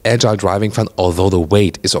lot of agile driving fun, although the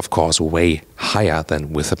weight is of course way higher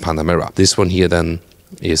than with the Panamera. This one here then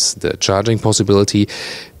is the charging possibility.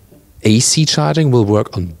 AC charging will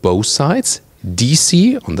work on both sides.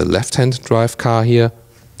 DC on the left-hand drive car here,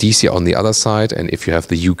 DC on the other side, and if you have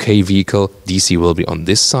the UK vehicle, DC will be on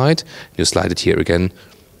this side. You slide it here again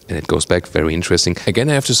and it goes back. Very interesting. Again,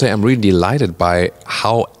 I have to say I'm really delighted by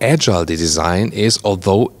how agile the design is,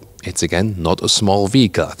 although it's again not a small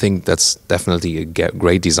vehicle. I think that's definitely a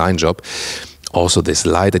great design job. Also this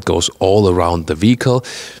light that goes all around the vehicle.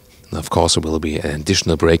 And of course there will be an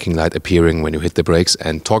additional braking light appearing when you hit the brakes.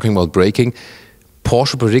 And talking about braking,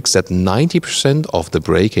 Porsche predicts that 90% of the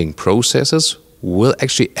braking processes will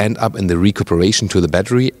actually end up in the recuperation to the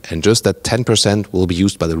battery, and just that 10% will be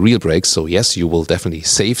used by the real brakes. So yes, you will definitely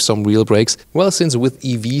save some real brakes. Well, since with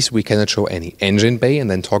EVs we cannot show any engine bay and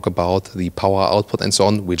then talk about the power output and so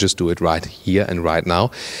on, we just do it right here and right now.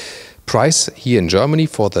 Price here in Germany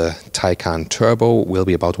for the Taycan Turbo will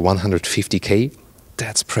be about 150k.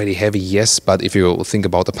 That's pretty heavy, yes, but if you think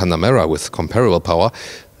about the Panamera with comparable power,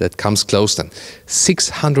 that comes close then.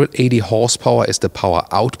 680 horsepower is the power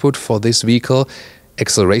output for this vehicle.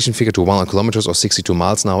 Acceleration figure to 100 kilometers or 62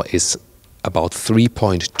 miles now is about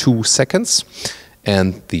 3.2 seconds.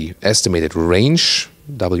 And the estimated range,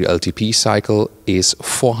 WLTP cycle, is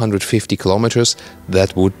 450 kilometers.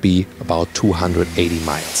 That would be about 280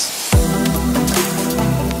 miles.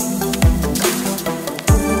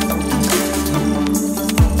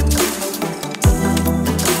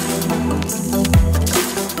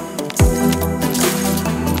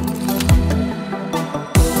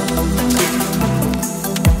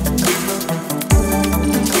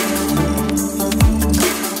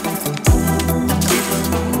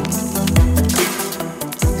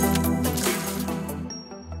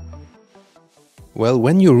 Well,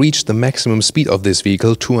 when you reach the maximum speed of this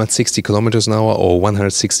vehicle, 260 kilometers an hour or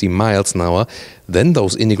 160 miles an hour, then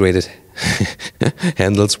those integrated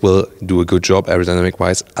handles will do a good job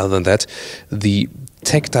aerodynamic-wise. Other than that, the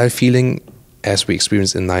tactile feeling, as we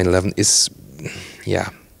experienced in 911, is,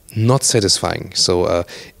 not satisfying. So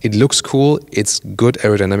it looks cool, it's good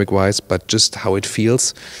aerodynamic-wise, but just how it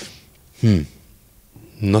feels,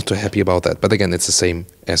 not too happy about that. But again, it's the same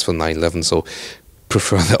as for 911, so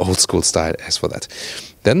prefer the old school style as for that.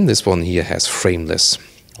 Then this one here has frameless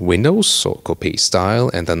windows, so coupé style,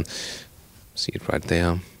 and then see it right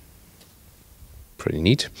there, pretty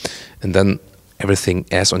neat. And then everything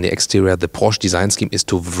as on the exterior, the Porsche design scheme is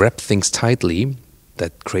to wrap things tightly.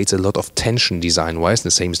 That creates a lot of tension design-wise.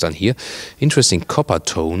 The same is done here. Interesting copper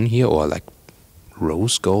tone here, or like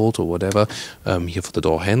rose gold or whatever, here for the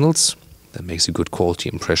door handles. That makes a good quality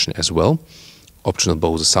impression as well. Optional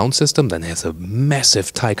Bose sound system, then has a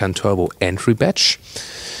massive Taycan Turbo entry badge.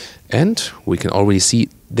 And we can already see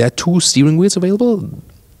there are two steering wheels available.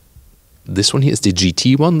 This one here is the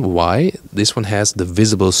GT one. Why? This one has the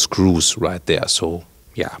visible screws right there. So,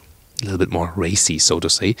 yeah, a little bit more racy, so to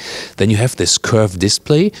say. Then you have this curved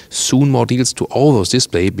display. Soon more details to all those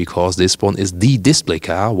display, because this one is the display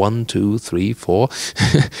car. 1, 2, 3, 4.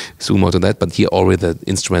 Soon more to that. But here already the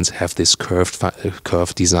instruments have this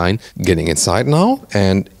curved design. Getting inside now,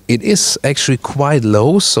 and it is actually quite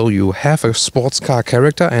low. So you have a sports car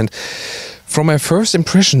character. And from my first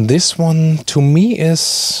impression, this one to me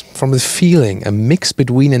is, from the feeling, a mix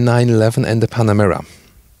between a 911 and the Panamera.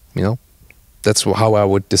 You know? That's how I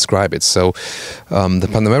would describe it. So the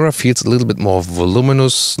Panamera feels a little bit more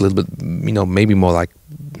voluminous, a little bit, maybe more like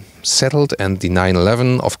settled. And the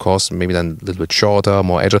 911, of course, maybe then a little bit shorter,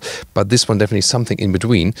 more agile. But this one definitely something in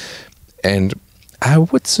between. And I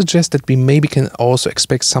would suggest that we maybe can also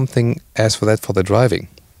expect something as for that for the driving.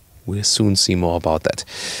 We'll soon see more about that.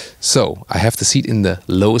 So I have the seat in the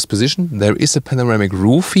lowest position. There is a panoramic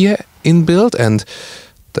roof here inbuilt, and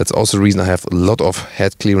that's also the reason I have a lot of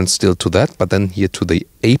head clearance still to that. But then here to the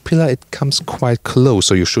A-pillar, it comes quite close,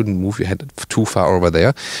 so you shouldn't move your head too far over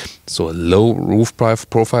there. So a low roof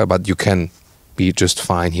profile, but you can be just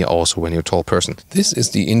fine here also when you're a tall person. This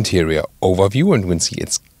is the interior overview, and you can see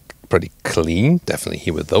it's pretty clean. Definitely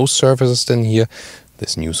here with those surfaces then here.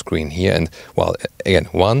 This new screen here, and well, again,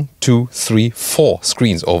 1, 2, 3, 4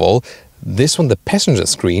 screens overall. This one, the passenger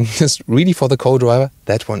screen, is really for the co-driver.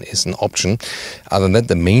 That one is an option. Other than that,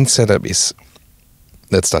 the main setup is,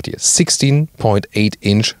 let's start here,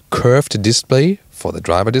 16.8-inch curved display for the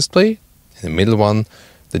driver display. In the middle one,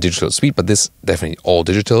 the digital speed, but this definitely all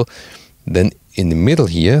digital. Then in the middle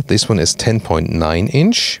here, this one is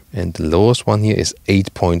 10.9-inch, and the lowest one here is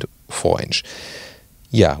 8.4-inch.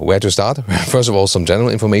 Yeah, where to start? First of all, some general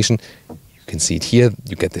information. You can see it here.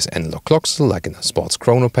 You get this analog clock still, like in a sports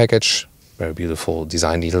chrono package. Very beautiful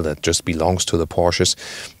design detail that just belongs to the Porsches.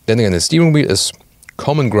 Then again, the steering wheel is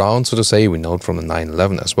common ground, so to say. We know it from the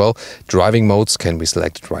 911 as well. Driving modes can be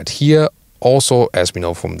selected right here. Also, as we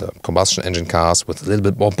know from the combustion engine cars, with a little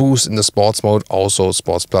bit more boost in the sports mode. Also,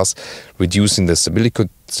 Sports Plus, reducing the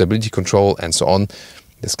stability control and so on.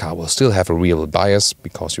 This car will still have a rear bias,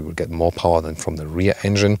 because you will get more power than from the rear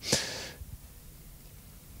engine.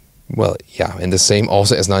 Well, yeah, and the same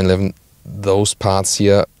also as 911, those parts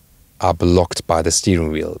here are blocked by the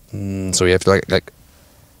steering wheel. So you have to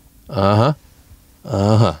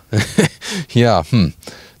yeah,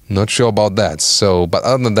 not sure about that. So, but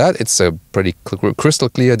other than that, it's a pretty crystal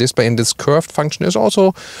clear display, and this curved function is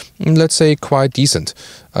also, let's say, quite decent.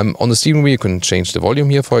 On the steering wheel, you can change the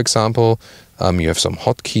volume here, for example. You have some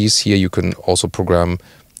hotkeys here you can also program,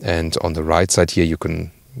 and on the right side here you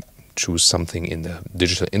can choose something in the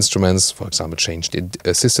digital instruments, for example, change the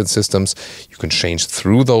assistance systems. You can change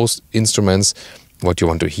through those instruments. what you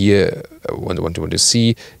want to hear, what you want to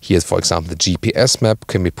see. Here's, for example, the GPS map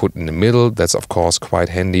can be put in the middle. That's of course quite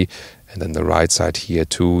handy. And then the right side here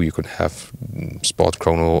too, you can have sport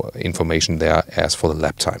chrono information there as for the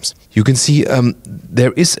lap times. You can see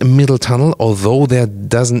there is a middle tunnel, although there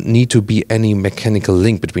doesn't need to be any mechanical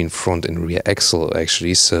link between front and rear axle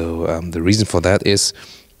actually. So the reason for that is,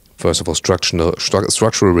 first of all,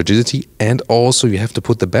 structural rigidity, and also you have to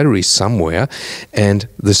put the battery somewhere, and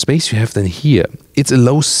the space you have then here, it's a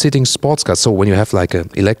low-sitting sports car. So when you have like an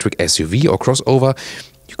electric SUV or crossover,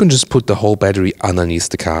 you can just put the whole battery underneath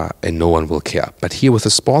the car and no one will care. But here with a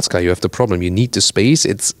sports car, you have the problem. You need the space.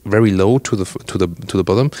 It's very low to the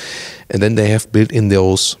bottom, and then they have built in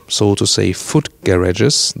those, so to say, foot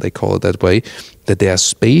garages. They call it that way. That there's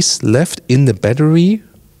space left in the battery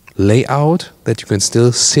layout that you can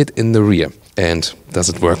still sit in the rear. And does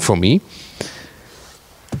it work for me?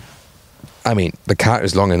 I mean, the car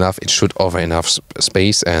is long enough. It should offer enough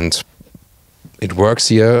space, and it works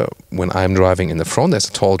here when I'm driving in the front as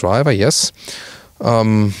a tall driver, yes.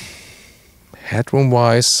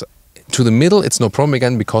 Headroom-wise, to the middle, it's no problem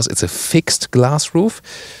again because it's a fixed glass roof.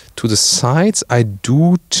 To the sides, I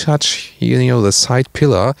do touch here, you know, the side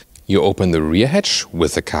pillar. You open the rear hatch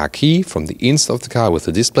with the car key from the inside of the car with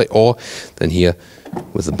the display, or then here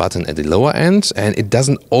with the button at the lower end. And it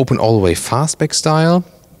doesn't open all the way fastback style,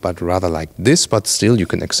 but rather like this, but still you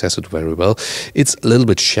can access it very well. It's a little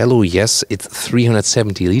bit shallow, yes, it's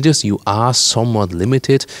 370 liters. You are somewhat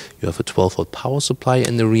limited. You have a 12-volt power supply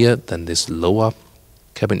in the rear, then this lower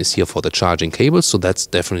cabin is here for the charging cables, so that's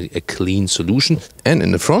definitely a clean solution. And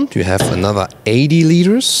in the front you have another 80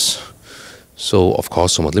 liters. So of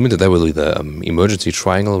course somewhat limited. There will be the emergency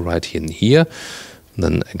triangle right here and here. And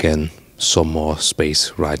then again, some more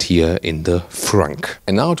space right here in the frunk.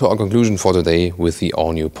 And now to our conclusion for today with the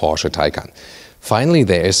all-new Porsche Taycan. Finally,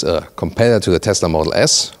 there is a competitor to the Tesla Model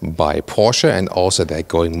S by Porsche, and also they're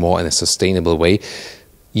going more in a sustainable way.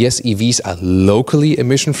 Yes, EVs are locally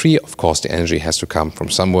emission-free. Of course, the energy has to come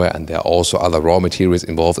from somewhere, and there are also other raw materials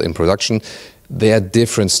involved in production. There are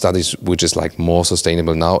different studies which is like more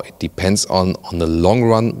sustainable now. It depends on the long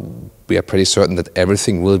run. We are pretty certain that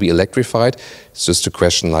everything will be electrified. It's just a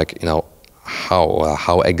question like, you know,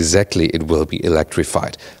 how exactly it will be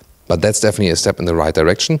electrified. But that's definitely a step in the right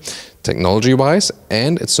direction, technology-wise,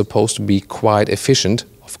 and it's supposed to be quite efficient.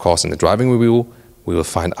 Of course, in the driving review, we will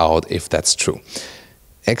find out if that's true.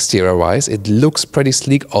 Exterior-wise, it looks pretty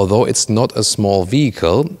sleek, although it's not a small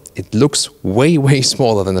vehicle. It looks way, way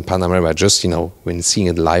smaller than the Panamera, just, you know, when seeing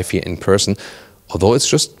it live here in person, although it's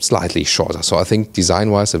just slightly shorter. So I think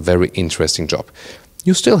design-wise, a very interesting job.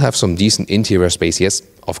 You still have some decent interior space, yes.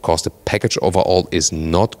 Of course, the package overall is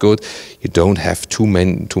not good. You don't have too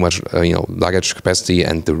much luggage capacity,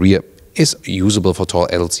 and the rear is usable for tall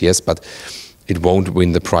adults, yes, but it won't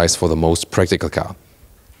win the prize for the most practical car.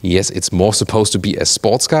 Yes, it's more supposed to be a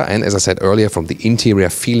sports car, and as I said earlier, from the interior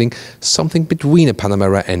feeling, something between a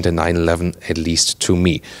Panamera and a 911, at least to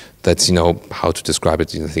me. That's, you know, how to describe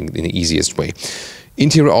it, I think, in the easiest way.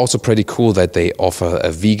 Interior also pretty cool that they offer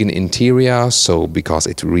a vegan interior, so because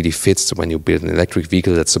it really fits when you build an electric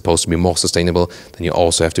vehicle that's supposed to be more sustainable, then you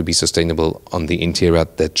also have to be sustainable on the interior.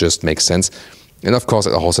 That just makes sense. And of course,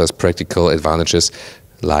 it also has practical advantages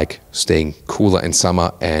like staying cooler in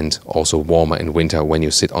summer and also warmer in winter when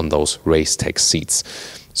you sit on those race tech seats.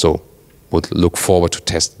 So would look forward to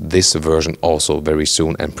test this version also very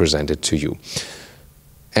soon and present it to you.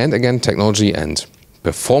 And again, technology and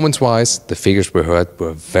performance-wise, the figures we heard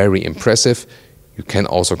were very impressive. You can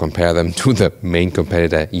also compare them to the main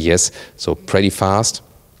competitor, yes, so pretty fast.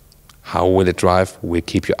 How will it drive? We'll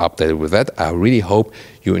keep you updated with that. I really hope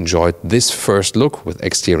you enjoyed this first look with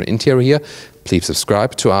exterior and interior here. Please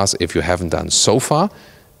subscribe to us if you haven't done so far.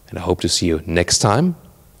 And I hope to see you next time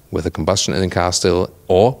with a combustion engine car still,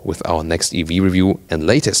 or with our next EV review and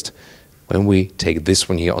latest when we take this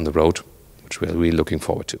one here on the road, which we're really looking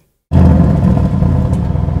forward to.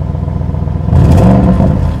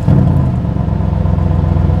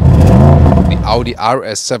 Audi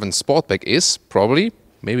RS7 Sportback is probably,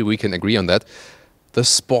 maybe we can agree on that, the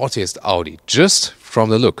sportiest Audi, just from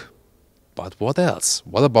the look. But what else?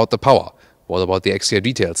 What about the power? What about the exterior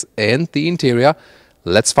details and the interior?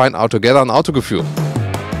 Let's find out together on Autogefühl.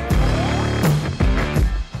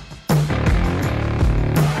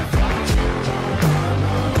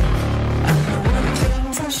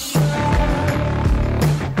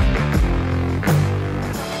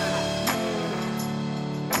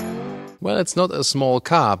 Well, it's not a small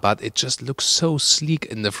car, but it just looks so sleek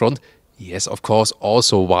in the front. Yes, of course,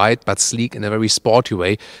 also wide but sleek in a very sporty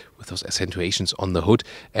way with those accentuations on the hood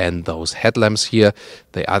and those headlamps here.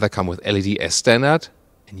 They either come with LED as standard,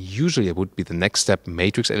 and usually it would be the next step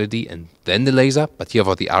matrix LED and then the laser, but here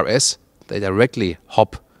for the RS they directly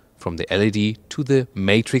hop from the LED to the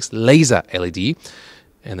matrix laser LED.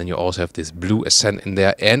 And then you also have this blue accent in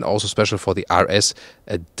there, and also special for the RS,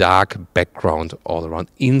 a dark background all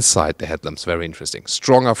around inside the headlamps. Very interesting.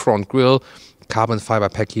 Stronger front grille, carbon fiber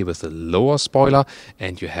pack here with a lower spoiler,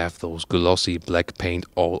 and you have those glossy black paint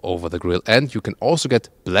all over the grille. And you can also get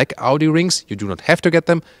black Audi rings. You do not have to get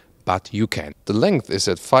them, but you can. The length is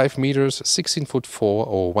at 5 meters, 16 foot 4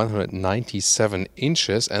 or 197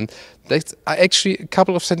 inches, and that's actually a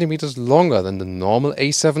couple of centimeters longer than the normal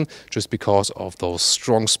A7, just because of those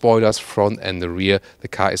strong spoilers front and the rear. The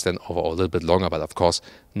car is then overall a little bit longer, but of course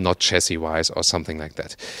not chassis wise or something like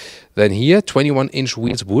that. Then here 21-inch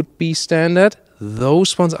wheels would be standard.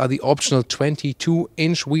 Those ones are the optional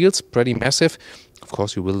 22-inch wheels, pretty massive. Of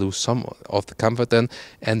course, you will lose some of the comfort then.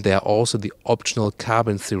 And there are also the optional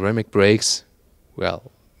carbon ceramic brakes.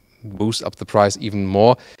 Well, boost up the price even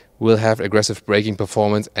more. Will have aggressive braking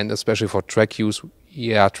performance, and especially for track use.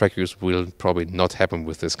 Yeah, track use will probably not happen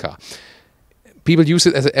with this car. People use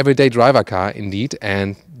it as an everyday driver car indeed.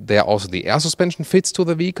 And there also the air suspension fits to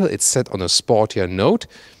the vehicle. It's set on a sportier note,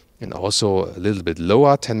 and also a little bit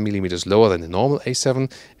lower, 10 millimeters lower than the normal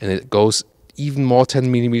A7. And it goes even more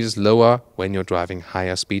 10 millimeters lower when you're driving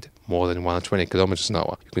higher speed, more than 120 kilometers an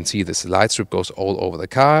hour. You can see this light strip goes all over the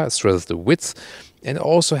car, stretches the width, and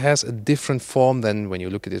also has a different form than when you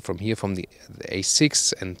look at it from here, from the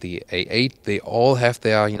A6 and the A8. They all have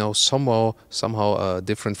their, somehow a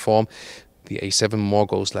different form. The A7 more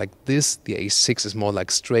goes like this, the A6 is more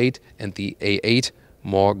like straight, and the A8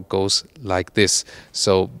 more goes like this.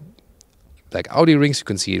 So, like Audi rings, you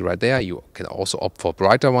can see it right there. You can also opt for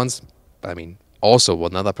brighter ones. I mean, also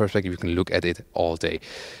another perspective, you can look at it all day.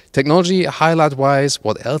 Technology highlight wise,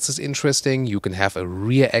 what else is interesting? You can have a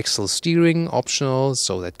rear axle steering optional,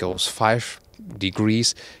 so that goes 5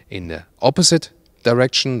 degrees in the opposite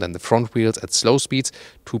direction than the front wheels at slow speeds,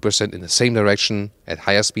 2% in the same direction at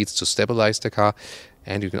higher speeds to stabilize the car.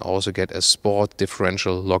 And you can also get a sport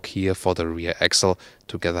differential lock here for the rear axle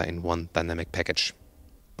together in one dynamic package.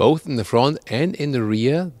 Both in the front and in the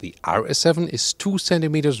rear, the RS7 is 2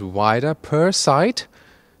 centimeters wider per side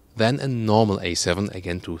than a normal A7,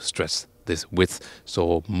 again to stress this width.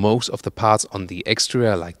 So most of the parts on the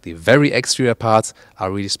exterior, like the very exterior parts, are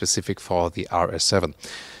really specific for the RS7.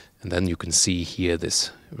 And then you can see here this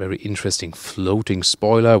very interesting floating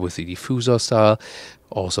spoiler with the diffuser style,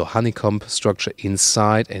 also honeycomb structure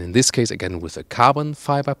inside, and in this case again with a carbon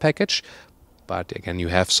fiber package. But again, you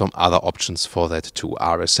have some other options for that too.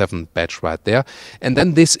 RS7 badge right there. And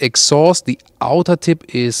then this exhaust, the outer tip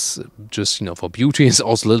is just, for beauty. It's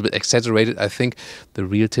also a little bit exaggerated. I think the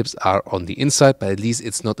real tips are on the inside, but at least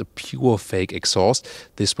it's not a pure fake exhaust.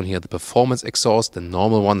 This one here, the performance exhaust, the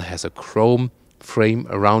normal one has a chrome frame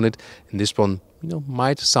around it. And this one,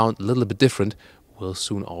 might sound a little bit different. We'll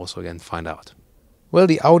soon also again find out. Well,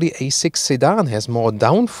 the Audi A6 sedan has more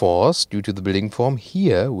downforce due to the building form.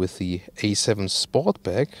 Here, with the A7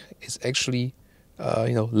 Sportback, it's actually,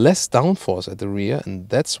 less downforce at the rear, and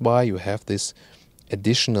that's why you have this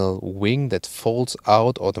additional wing that folds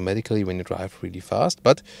out automatically when you drive really fast.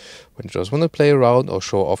 But when you just want to play around or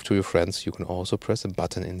show off to your friends, you can also press a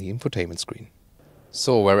button in the infotainment screen.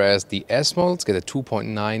 So, whereas the S models get a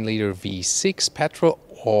 2.9 liter V6 petrol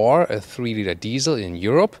or a 3 liter diesel in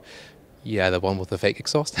Europe, yeah, the one with the fake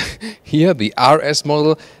exhaust. Here, the RS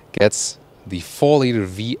model gets the 4-liter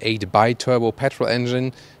V8 bi-turbo petrol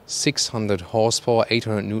engine, 600 horsepower,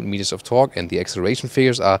 800 newton meters of torque, and the acceleration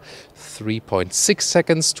figures are 3.6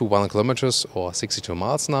 seconds to 100 kilometers or 62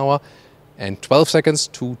 miles an hour, and 12 seconds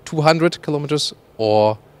to 200 kilometers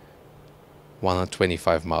or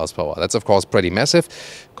 125 miles per hour. That's of course pretty massive.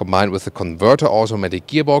 Combined with the converter automatic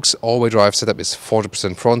gearbox, all-wheel drive setup is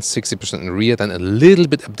 40% front, 60% in rear, then a little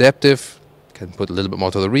bit adaptive. Can put a little bit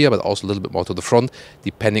more to the rear, but also a little bit more to the front,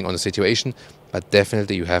 depending on the situation. But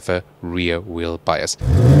definitely you have a rear wheel bias.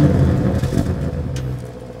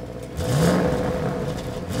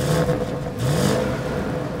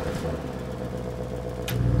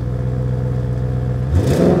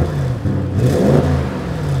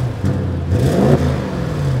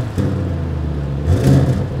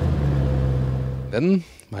 Then,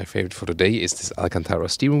 my favorite for today is this Alcantara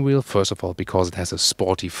steering wheel. First of all, because it has a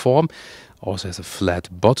sporty form, also has a flat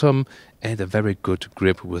bottom and a very good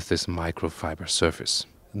grip with this microfiber surface.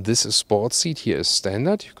 This sport seat here is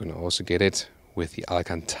standard. You can also get it with the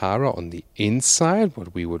Alcantara on the inside,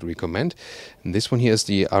 what we would recommend. And this one here is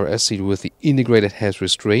the RS seat with the integrated head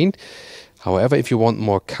restraint. However, if you want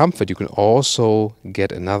more comfort, you can also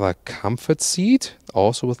get another comfort seat,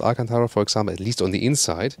 also with Alcantara, for example, at least on the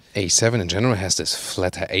inside. A7 in general has this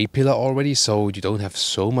flatter A-pillar already, so you don't have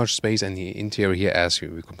so much space in the interior here as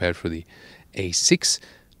you compare to the A6.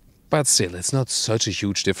 But still, it's not such a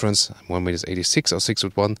huge difference. 1m86 or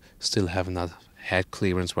 6'1", still have enough head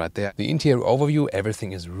clearance right there. The interior overview,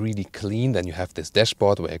 everything is really clean. Then you have this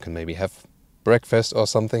dashboard where you can maybe have breakfast or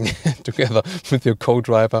something together with your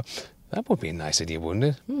co-driver. That would be a nice idea, wouldn't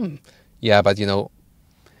it? Yeah, but you know,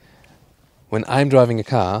 when I'm driving a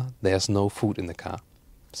car, there's no food in the car.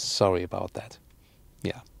 Sorry about that.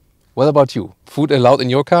 Yeah. What about you? Food allowed in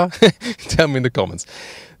your car? Tell me in the comments.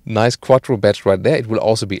 Nice quattro badge right there. It will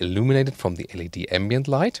also be illuminated from the LED ambient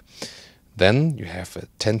light. Then you have a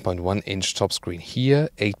 10.1-inch top screen here,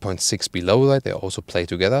 8.6 below that. They also play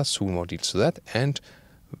together. Soon more details to that. And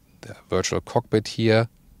the virtual cockpit here,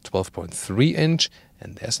 12.3-inch.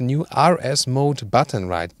 And there's a new RS mode button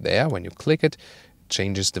right there. When you click it, it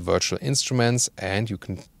changes the virtual instruments and you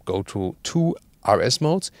can go to 2 RS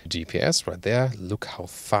modes. GPS right there. Look how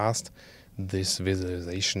fast this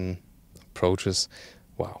visualization approaches.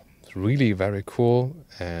 Wow, it's really very cool.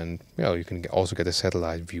 And you can also get a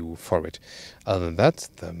satellite view for it. Other than that,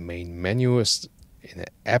 the main menu is in an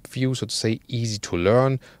app view, so to say, easy to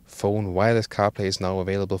learn. Phone wireless CarPlay is now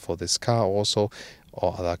available for this car also,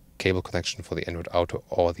 or other cable connection for the Android Auto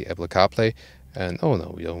or the Apple CarPlay. And oh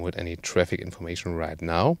no, we don't want any traffic information right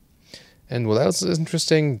now. And what else is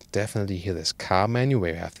interesting? Definitely here this car menu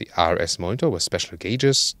where you have the RS monitor with special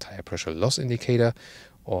gauges, tire pressure loss indicator,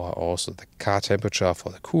 or also the car temperature for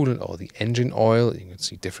the coolant or the engine oil. You can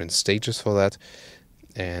see different stages for that.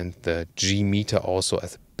 And the G meter also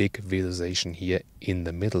as a big visualization here in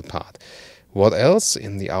the middle part. What else?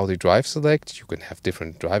 In the Audi Drive Select, you can have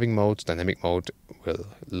different driving modes. Dynamic mode will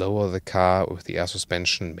lower the car with the air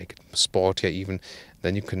suspension, make it sportier even.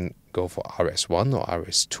 Then you can go for RS1 or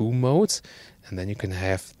RS2 modes. And then you can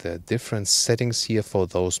have the different settings here for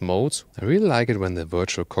those modes. I really like it when the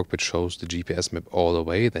virtual cockpit shows the GPS map all the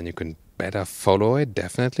way. Then you can better follow it,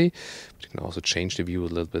 definitely. But you can also change the view a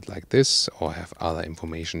little bit like this or have other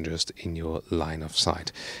information just in your line of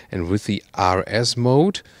sight. And with the RS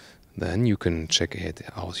mode, then you can check it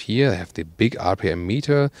out here. I have the big RPM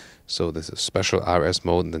meter. So this is special RS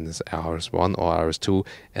mode, and then this RS1 or RS2.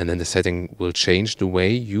 And then the setting will change the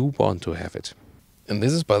way you want to have it. And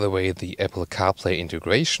this is, by the way, the Apple CarPlay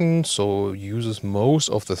integration, so uses most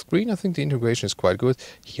of the screen. I think the integration is quite good.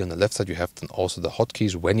 Here on the left side you have then also the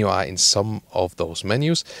hotkeys when you are in some of those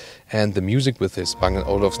menus. And the music with this Bang &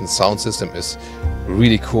 Olufsen sound system is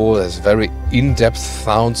really cool. It's very in-depth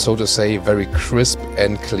sound, so to say, very crisp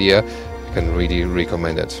and clear. I can really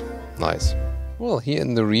recommend it. Nice. Well, here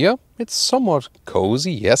in the rear, it's somewhat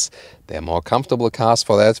cozy, yes. They're more comfortable cars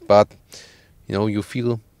for that, but you know, you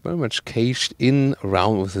feel very much caged in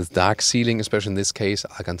around with this dark ceiling, especially in this case,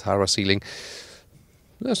 Alcantara ceiling.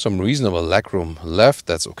 There's some reasonable legroom left,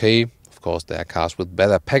 that's okay. Of course, there are cars with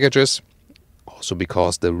better packages. Also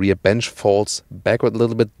because the rear bench falls backward a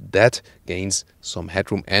little bit, that gains some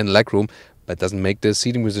headroom and legroom, but doesn't make the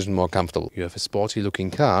seating position more comfortable. You have a sporty looking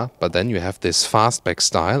car, but then you have this fastback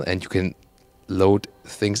style and you can load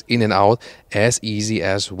things in and out as easy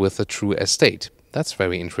as with a true estate. That's a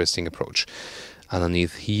very interesting approach.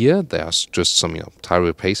 Underneath here, there's just some tire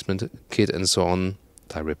replacement kit and so on,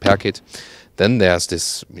 tire repair kit. Then there's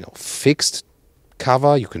this fixed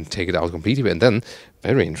cover. You can take it out completely, and then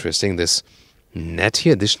very interesting, this net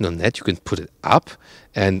here, additional net. You can put it up,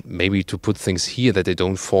 and maybe to put things here that they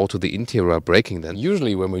don't fall to the interior breaking. Then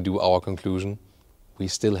usually when we do our conclusion, we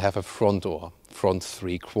still have a front or front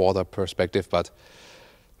 3/4 perspective, but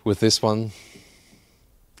with this one,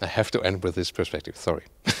 I have to end with this perspective, sorry.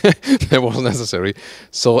 That wasn't necessary.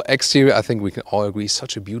 So exterior, I think we can all agree,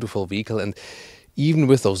 such a beautiful vehicle. And even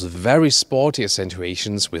with those very sporty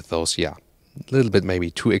accentuations, with those, a little bit maybe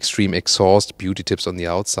too extreme exhaust, beauty tips on the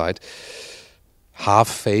outside, half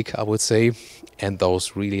fake, I would say, and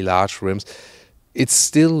those really large rims, it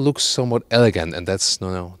still looks somewhat elegant. And that's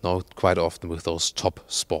not quite often with those top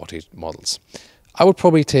sporty models. I would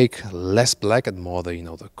probably take less black and more the,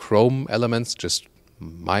 the chrome elements, just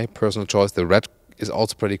my personal choice. The red is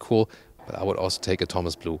also pretty cool, but I would also take a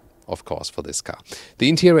Thomas Blue, of course, for this car. The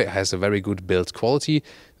interior has a very good build quality.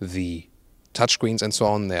 The touchscreens and so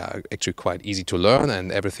on, they are actually quite easy to learn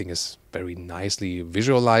and everything is very nicely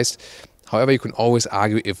visualized. However, you can always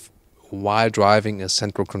argue if while driving a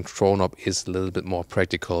central control knob is a little bit more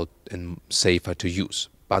practical and safer to use.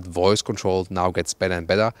 But voice control now gets better and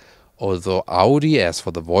better. although Audi, as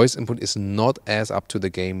for the voice input, is not as up to the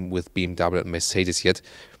game with BMW and Mercedes yet.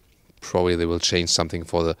 Probably they will change something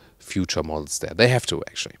for the future models there. They have to,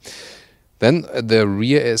 actually. Then the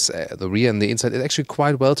rear and the inside is actually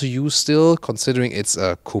quite well to use still, considering it's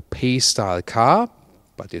a coupe style car,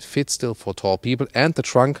 but it fits still for tall people. And the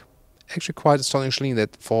trunk, actually quite astonishingly,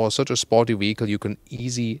 that for such a sporty vehicle you can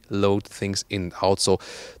easily load things in and out. So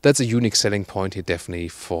that's a unique selling point here, definitely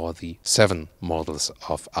for the 7 models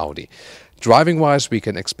of Audi. Driving wise, we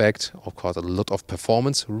can expect, of course, a lot of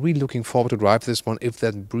performance. Really looking forward to drive this one if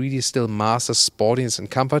that really still masters sportiness and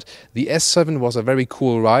comfort. The S7 was a very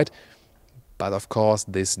cool ride. But of course,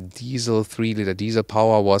 this diesel, 3-liter diesel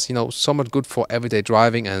power was, somewhat good for everyday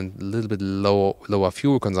driving and a little bit lower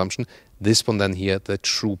fuel consumption. This one then here, the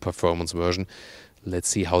true performance version. Let's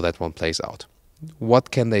see how that one plays out.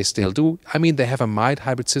 What can they still do? I mean, they have a mild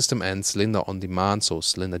hybrid system and cylinder on demand, so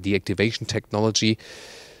cylinder deactivation technology.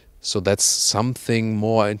 So that's something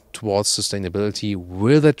more towards sustainability.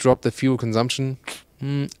 Will that drop the fuel consumption?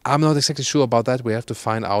 I'm not exactly sure about that. We have to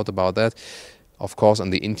find out about that. Of course, on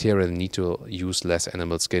the interior, they need to use less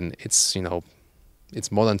animal skin. It's,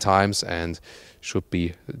 it's modern times and should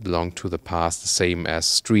belong to the past, the same as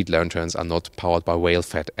street lanterns are not powered by whale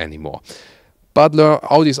fat anymore. But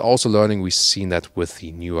Audi is also learning. We've seen that with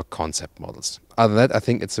the newer concept models. Other than that, I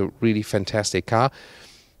think it's a really fantastic car.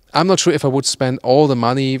 I'm not sure if I would spend all the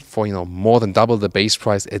money for, more than double the base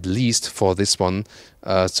price at least for this one.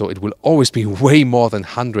 So it will always be way more than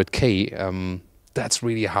 100K. That's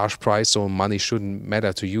really a harsh price, so money shouldn't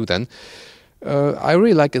matter to you then. I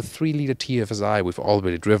really like a 3-liter TFSI. We've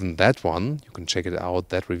already driven that one. You can check it out,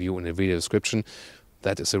 that review in the video description.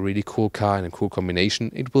 That is a really cool car and a cool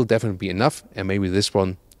combination. It will definitely be enough, and maybe this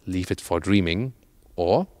one, leave it for dreaming.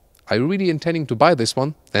 Or, are you really intending to buy this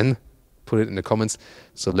one? Then put it in the comments.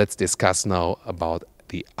 So let's discuss now about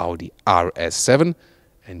the Audi RS7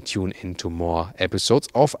 and tune into more episodes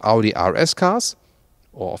of Audi RS cars.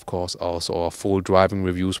 Or, of course, also our full driving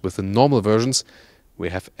reviews with the normal versions. We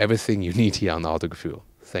have everything you need here on Autogefühl.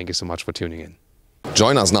 Thank you so much for tuning in.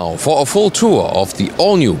 Join us now for a full tour of the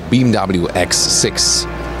all-new BMW X6.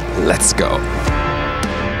 Let's go!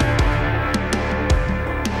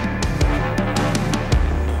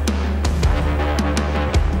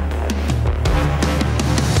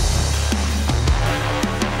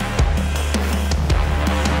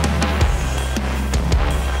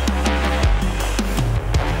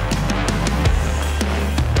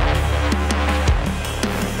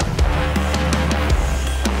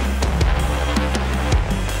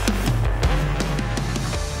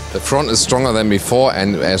 The front is stronger than before,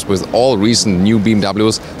 and as with all recent new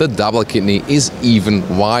BMWs, the double kidney is even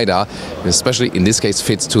wider, especially in this case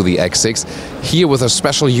fits to the X6. Here with a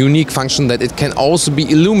special unique function that it can also be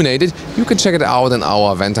illuminated. You can check it out in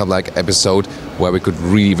our Venta Black episode where we could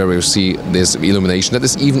really very see this illumination that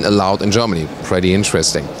is even allowed in Germany. Pretty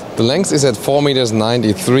interesting. The length is at 4.93 meters,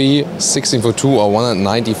 16'2" or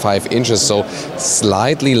 195 inches, so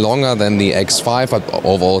slightly longer than the X5, but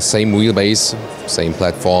overall same wheelbase, same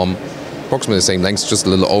platform, approximately the same length, just a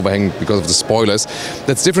little overhang because of the spoilers.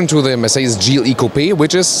 That's different to the Mercedes GLE Coupé,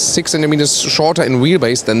 which is 6 centimeters shorter in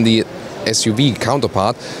wheelbase than the SUV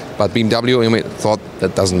counterpart, but BMW thought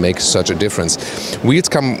that doesn't make such a difference. Wheels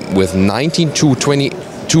come with 19 to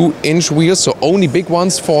 22-inch wheels, so only big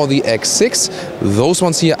ones for the X6. Those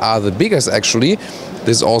ones here are the biggest actually.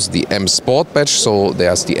 This is also the M Sport badge, so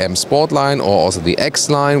there's the M Sport line or also the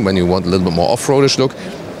X line when you want a little bit more off-roadish look.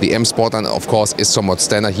 The M Sport line, of course, is somewhat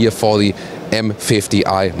standard here for the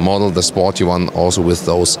M50i model, the sporty one, also with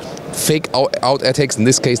those fake out airtags. In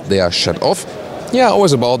this case, they are shut off. Yeah,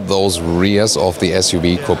 always about those rears of the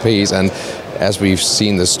SUV coupes, and as we've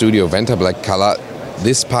seen the Studio Venta Black color,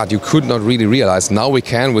 this part you could not really realize. Now we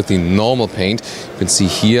can with the normal paint. You can see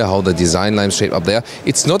here how the design lines shape up there.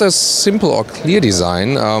 It's not a simple or clear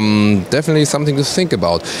design, definitely something to think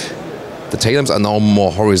about. The tail lamps are now more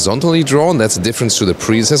horizontally drawn. That's a difference to the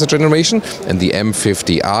predecessor generation. And the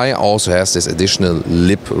M50i also has this additional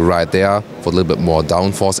lip right there for a little bit more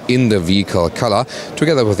downforce in the vehicle color,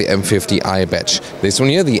 together with the M50i badge. This one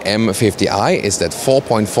here, the M50i, is that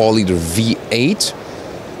 4.4-liter V8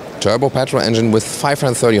 turbo petrol engine with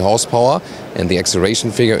 530 horsepower, and the acceleration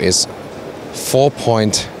figure is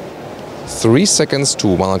 4.3 seconds to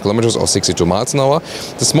 100 kilometers or 62 miles an hour.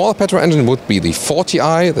 The smaller petrol engine would be the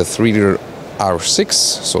 40i, the 3-liter R6,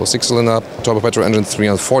 so 6-cylinder turbo petrol engine,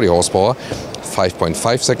 340 horsepower,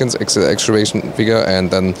 5.5 seconds acceleration figure,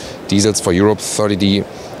 and then diesels for Europe, 30D,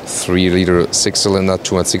 3-liter 6-cylinder,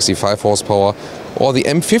 265 horsepower, or the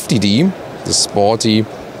M50D, the sporty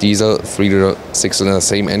diesel, 3-liter, 6-cylinder,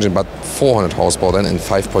 same engine, but 400 horsepower then and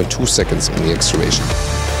 5.2 seconds in the acceleration.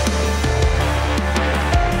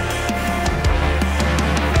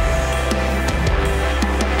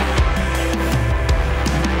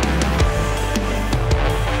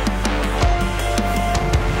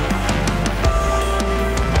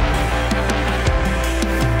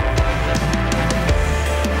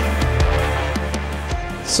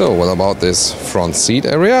 So, what about this front seat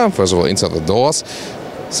area? First of all, inside the doors,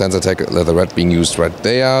 SensorTech leatherette being used right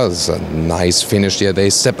there. It's a nice finish here. They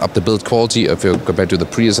stepped up the build quality if you compare to the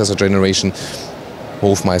predecessor generation.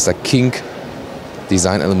 Hofmeister kink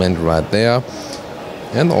design element right there.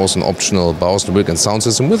 And also an optional Bowers & Wilkins sound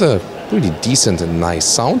system with a really decent and nice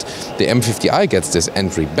sound. The M50i gets this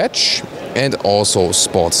entry badge and also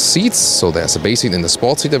sports seats. So there's a basic and a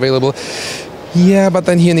sports seat available. Yeah, but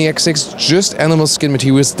then here in the X6, just animal skin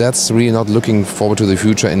materials, that's really not looking forward to the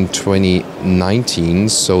future in 2019.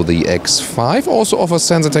 So the X5 also offers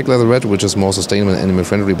SensorTech leatherette, which is more sustainable and animal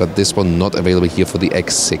friendly, but this one not available here for the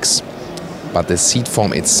X6. But the seat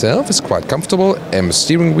form itself is quite comfortable. M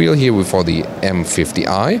steering wheel here for the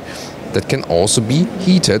M50i. That can also be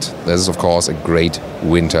heated. This is of course a great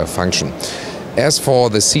winter function. As for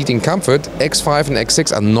the seating comfort, X5 and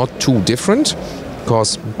X6 are not too different,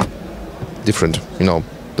 because different, you know,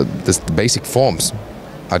 the basic forms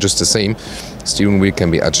are just the same. Steering wheel can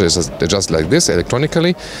be adjusted like this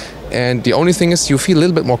electronically, and the only thing is you feel a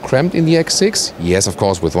little bit more cramped in the X6. Yes, of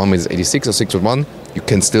course, with 1.86 or 6'1", you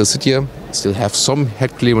can still sit here, still have some head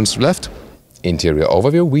clearance left. Interior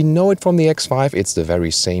overview, we know it from the X5, it's the very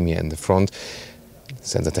same here in the front.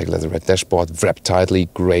 SensorTech leatherette dashboard, wrapped tightly,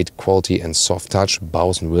 great quality and soft touch.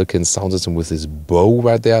 Bowers & Wilkins sound system with this bow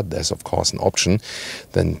right there. There's of course an option.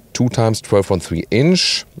 Then 2x 12.3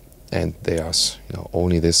 inch, and there's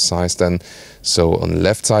only this size then. So on the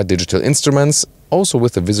left side, digital instruments, also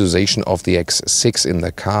with the visualization of the X6 in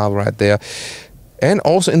the car right there. And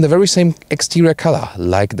also in the very same exterior color,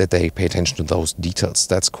 like that they pay attention to those details.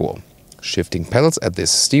 That's cool. Shifting pedals at this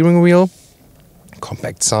steering wheel.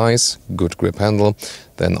 Compact size, good grip handle.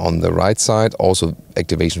 Then on the right side, also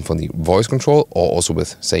activation for the voice control, or also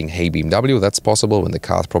with saying "Hey BMW," that's possible when the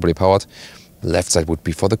car is properly powered. Left side would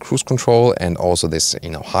be for the cruise control, and also this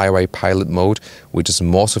highway pilot mode, which is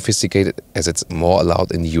more sophisticated as it's more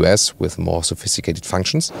allowed in the US with more sophisticated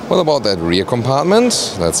functions. What about that rear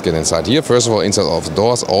compartment? Let's get inside here. First of all, inside of the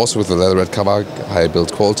doors, also with the leatherette cover, high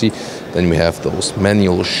build quality. Then we have those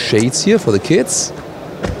manual shades here for the kids.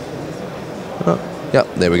 Yeah,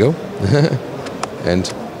 there we go.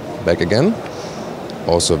 And back again.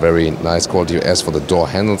 Also very nice quality as for the door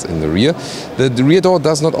handles in the rear. The rear door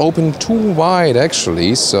does not open too wide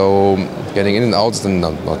actually, so getting in and out is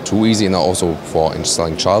not too easy, and also for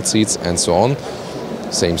installing child seats and so on.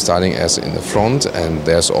 Same styling as in the front, and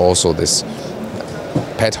there's also this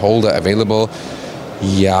pet holder available.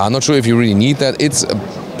 Yeah, I'm not sure if you really need that. It's a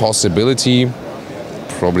possibility.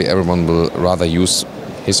 Probably everyone will rather use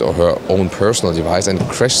his or her own personal device, and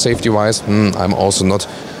crash safety wise, I'm also not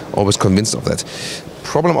always convinced of that.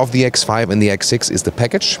 Problem of the X5 and the X6 is the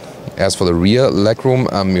package. As for the rear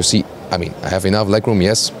legroom, you see, I have enough legroom,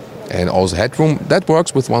 yes, and also headroom. That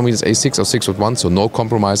works with 1.86 or 6'1", so no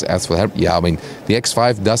compromise as for head. Yeah, the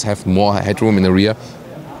X5 does have more headroom in the rear,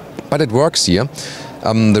 but it works here.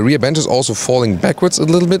 The rear bench is also falling backwards a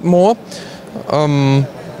little bit more.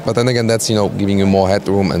 But then again, that's giving you more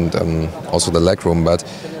headroom and also the legroom. But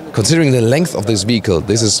considering the length of this vehicle,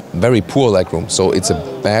 this is very poor legroom, so it's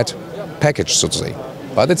a bad package, so to say.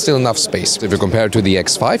 But it's still enough space. If you compare it to the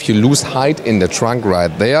X5, you lose height in the trunk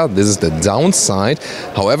right there. This is the downside.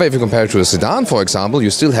 However, if you compare it to a sedan, for example, you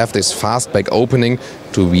still have this fastback opening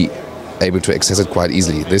to be able to access it quite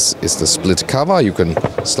easily. This is the split cover. You can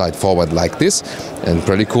slide forward like this, and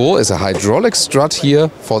pretty cool is a hydraulic strut here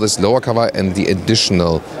for this lower cover and the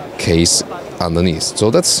additional case underneath.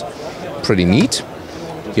 So that's pretty neat.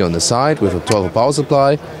 Here on the side with a 12-volt power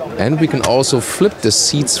supply, and we can also flip the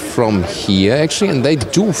seats from here actually, and they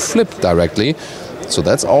do flip directly, so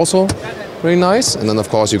that's also very nice. And then of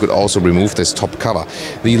course you could also remove this top cover.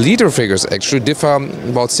 The liter figures actually differ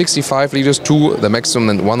about 65 liters to the maximum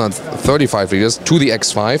and 135 liters to the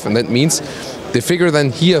X5, and that means the figure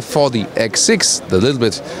then here for the X6, the little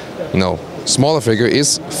bit smaller figure,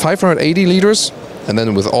 is 580 liters, and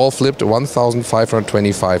then with all flipped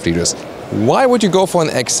 1,525 liters. Why would you go for an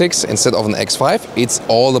X6 instead of an X5? It's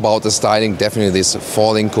all about the styling, definitely this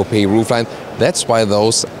falling coupe roofline. That's why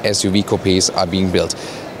those SUV coupes are being built.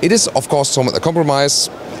 It is of course somewhat a compromise,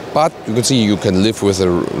 but you can see you can live with a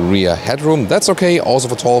rear headroom. That's okay, also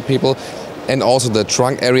for tall people. and also the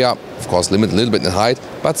trunk area, of course, limited a little bit in height,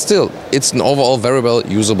 but still, it's an overall very well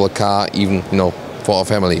usable car, even, you know, for our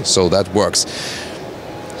family, so that works.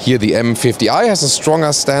 Here the M50i has a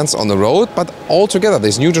stronger stance on the road, but altogether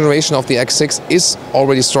this new generation of the X6 is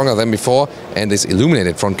already stronger than before, and this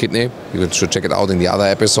illuminated front kidney, you should check it out in the other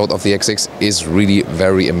episode of the X6, is really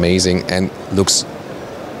very amazing and looks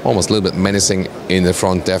almost a little bit menacing in the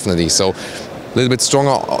front, definitely. So a little bit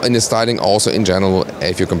stronger in the styling also in general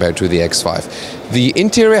if you compare it to the X5. The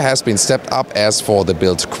interior has been stepped up as for the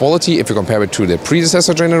build quality if you compare it to the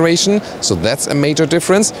predecessor generation, so that's a major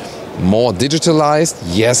difference. More digitalized,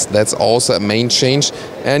 yes, that's also a main change,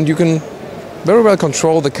 and you can very well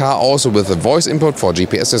control the car also with the voice input for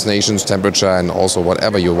GPS destinations, temperature, and also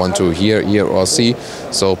whatever you want to hear or see.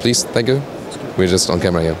 So please, thank you. We're just on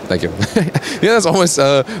camera here. Thank you. Yeah, that's always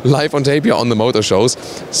live on tape here on the motor shows.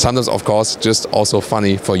 Sometimes, of course, just also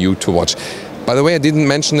funny for you to watch. By the way, I didn't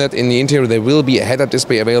mention that in the interior there will be a head-up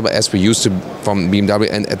display available as we used to from BMW,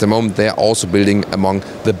 and at the moment they're also building among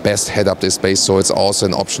the best head-up displays, so it's also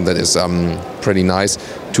an option that is pretty nice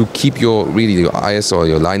to keep your eyes or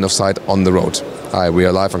your line of sight on the road. Hi, we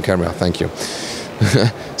are live on camera. Thank you.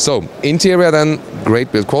 So, interior then,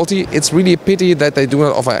 great build quality. It's really a pity that they do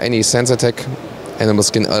not offer any sensor tech animal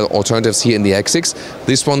skin alternatives here in the X6.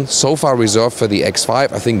 This one so far reserved for the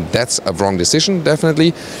X5. I think that's a wrong decision,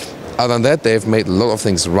 definitely. Other than that, they've made a lot of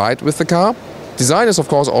things right with the car. Design is of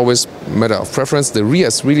course always a matter of preference. The rear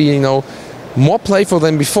is really, you know, more playful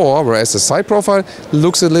than before, whereas the side profile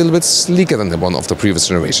looks a little bit sleeker than the one of the previous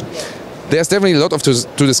generation. There's definitely a lot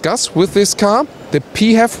to discuss with this car. The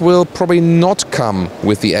PHEV will probably not come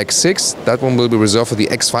with the X6. That one will be reserved for the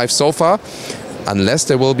X5 so far, unless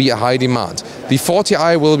there will be a high demand. The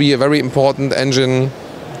 40i will be a very important engine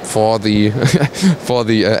for the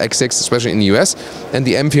X6, especially in the US, and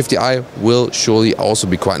the M50i will surely also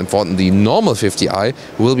be quite important. The normal 50i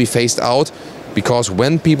will be phased out because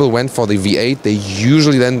when people went for the V8, they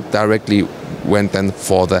usually then directly went then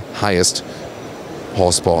for the highest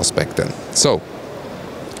horsepower spec then. So,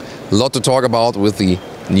 a lot to talk about with the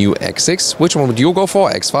new X6. Which one would you go for?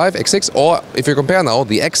 X5, X6, or if you compare now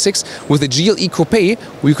the X6 with the GLE Coupé,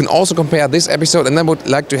 we can also compare this episode, and I would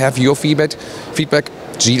like to have your feedback.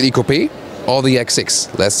 GLE Coupé or the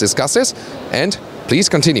X6? Let's discuss this, and please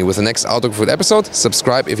continue with the next Autogefühl episode.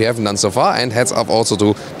 Subscribe if you haven't done so far, and heads up also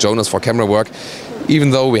to Jonas for camera work,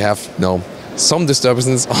 even though we have some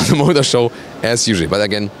disturbances on the motor show as usual. But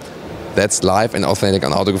again, that's live and authentic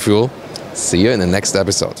on Autogefühl. See you in the next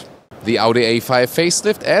episode. The Audi A5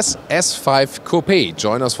 facelift as S5 Coupé.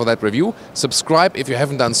 Join us for that review. Subscribe if you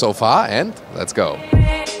haven't done so far, and let's go.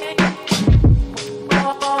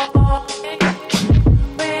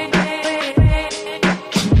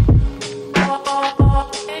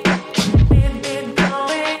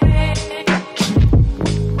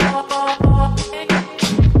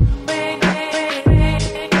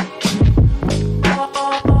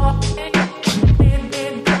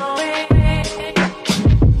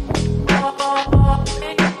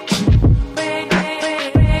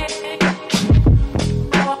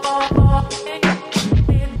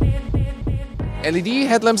 LED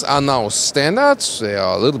headlamps are now standard. They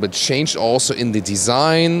are a little bit changed also in the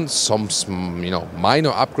design. Some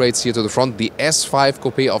minor upgrades here to the front. The S5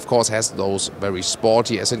 Coupé, of course, has those very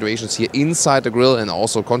sporty accentuations here inside the grille and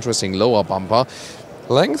also contrasting lower bumper.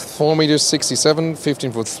 Length 4 meters 67,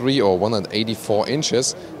 15'3" or 184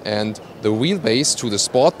 inches, and the wheelbase to the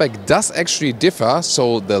Sportback does actually differ.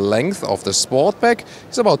 So the length of the Sportback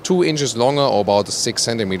is about 2 inches longer or about 6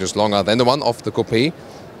 centimeters longer than the one of the Coupé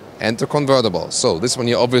and the convertible. So this one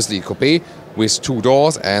here, obviously Coupé with 2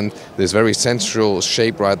 doors and this very central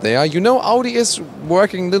shape right there. You know, Audi is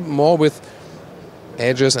working a little more with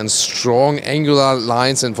edges and strong angular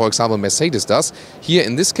lines than, for example, Mercedes does. Here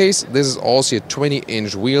in this case, this is also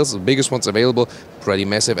 20-inch wheels, the biggest ones available, pretty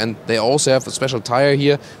massive, and they also have a special tire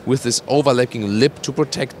here with this overlapping lip to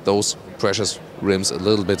protect those precious rims a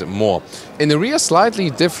little bit more. In the rear,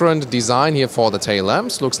 slightly different design here for the tail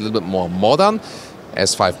lamps, looks a little bit more modern.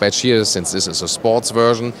 S5 badge here, since this is a sports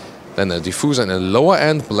version. Then a diffuser in the lower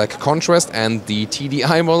end, black contrast, and the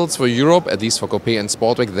TDI models for Europe, at least for Coupé and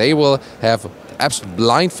Sportback, they will have absolute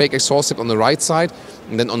blind fake exhaust tip on the right side,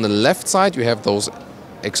 and then on the left side you have those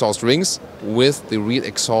exhaust rings with the real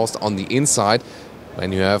exhaust on the inside.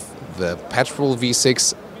 When you have the petrol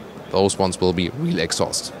V6, those ones will be real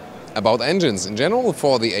exhaust. About engines in general,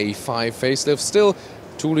 for the A5 facelift, still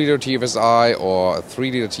 2-liter TFSI or a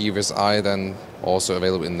 3-liter TFSI, then also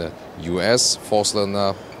available in the US,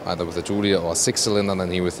 4-cylinder, either with a 2-liter or 6-cylinder,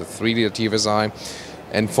 then here with the 3-liter TFSI.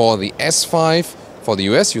 And for the S5, For the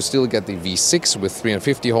US, you still get the V6 with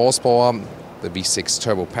 350 horsepower, the V6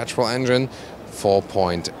 turbo petrol engine.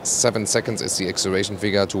 4.7 seconds is the acceleration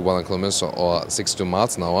figure to 1 km or 62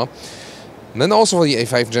 miles an hour. And then also for the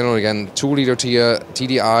A5 in general, again, 2-liter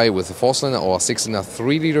TDI with a 4-cylinder or 6-cylinder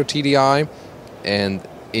 3-liter TDI. And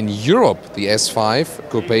in Europe, the S5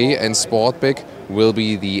 Coupé and Sportback will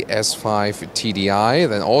be the S5 TDI,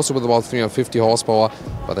 then also with about 350 horsepower,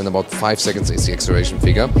 but then about 5 seconds is the acceleration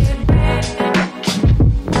figure.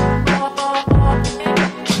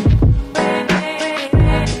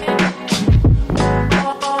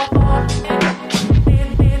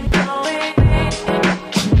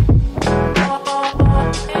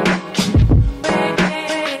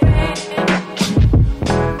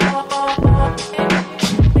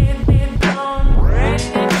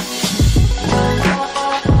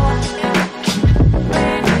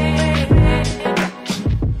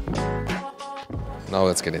 Now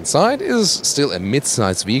let's get inside. It is still a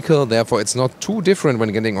mid-sized vehicle, therefore it's not too different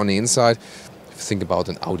when getting on the inside. If you think about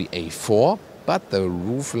an Audi A4, but the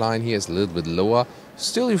roof line here is a little bit lower.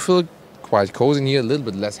 Still you feel quite cozy in here, a little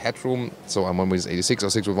bit less headroom. So I'm on with 86 or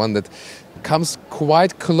 6.1 that comes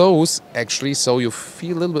quite close actually, so you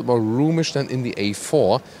feel a little bit more roomish than in the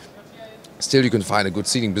A4. Still you can find a good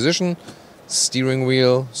seating position. Steering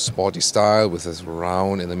wheel, sporty style with this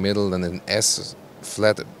round in the middle and an S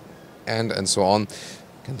flat and so on. You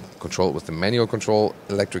can control it with the manual control,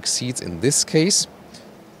 electric seats in this case.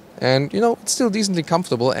 And you know, it's still decently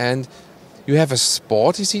comfortable, and you have a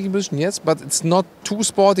sporty seating position, yes, but it's not too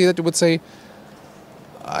sporty that you would say,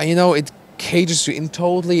 you know, it cages you in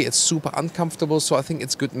totally, it's super uncomfortable, so I think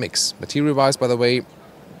it's good mix. Material-wise, by the way,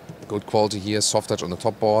 good quality here, soft touch on the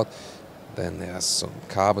top board. Then there's some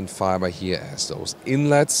carbon fiber here as those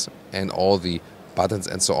inlets and all the buttons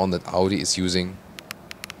and so on that Audi is using.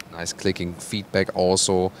 Nice clicking feedback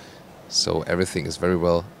also, so everything is very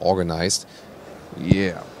well organized.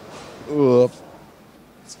 Yeah.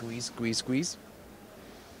 Squeeze, squeeze, squeeze.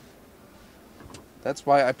 That's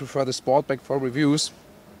why I prefer the Sportback for reviews.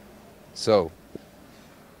 So,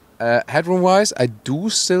 headroom-wise, I do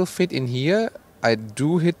still fit in here. I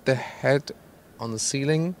do hit the head on the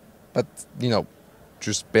ceiling, but you know,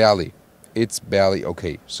 just barely. It's barely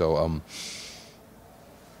okay. So,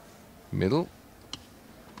 middle.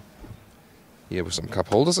 Here with some cup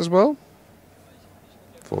holders as well.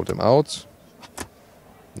 Fold them out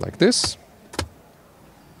like this.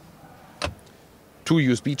 2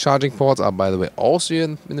 USB charging ports are, by the way, also here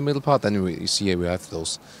in the middle part. Then you see here we have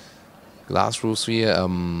those glass roofs here.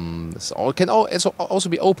 This can also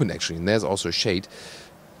be open actually, and there's also a shade.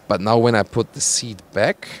 But now when I put the seat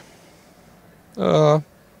back,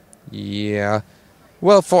 yeah,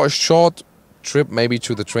 well, for a short trip, maybe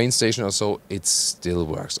to the train station or so, it still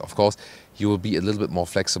works. Of course, you will be a little bit more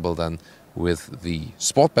flexible than with the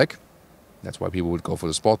Sportback. That's why people would go for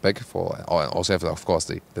the Sportback. Also have, of course,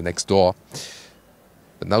 the next door.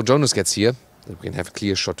 But now Jonas gets here, that we can have a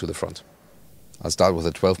clear shot to the front. I'll start with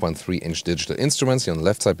the 12.3-inch digital instruments here on the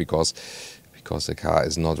left side because the car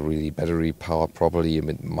is not really battery powered properly.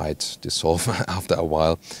 It might dissolve after a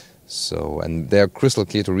while. So, and they're crystal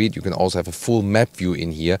clear to read. You can also have a full map view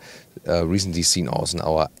in here, recently seen also in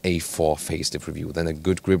our A4 facelift review. Then a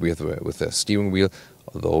good grip with the steering wheel,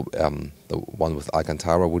 although the one with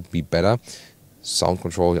Alcantara would be better. Sound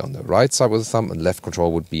control on the right side with the thumb, and left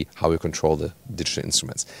control would be how you control the digital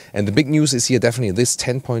instruments. And the big news is here definitely this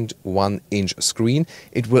 10.1-inch screen.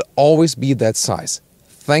 It will always be that size.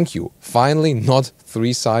 Thank you. Finally, not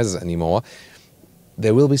 3 sizes anymore.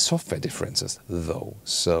 There will be software differences though,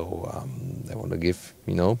 so I want to give,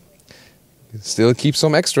 you know, still keep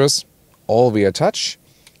some extras. All via touch.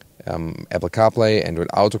 Apple CarPlay, Android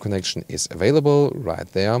Auto connection is available right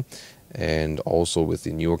there. And also with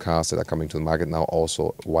the newer cars that are coming to the market now,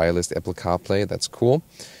 also wireless Apple CarPlay, that's cool.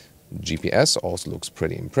 GPS also looks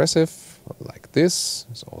pretty impressive, like this.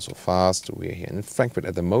 It's also fast. We're here in Frankfurt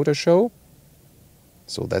at the Motor Show.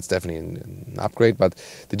 So that's definitely an upgrade, but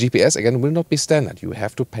the GPS again will not be standard. You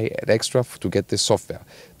have to pay extra to get this software.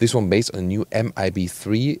 This one based on a new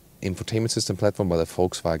MIB3 infotainment system platform by the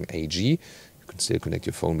Volkswagen AG. You can still connect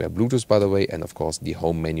your phone via Bluetooth, by the way, and of course the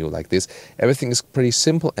home menu like this. Everything is pretty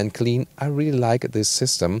simple and clean. I really like this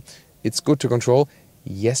system. It's good to control.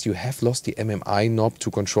 Yes, you have lost the MMI knob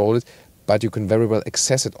to control it, but you can very well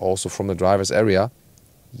access it also from the driver's area.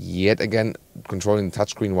 Yet again, controlling the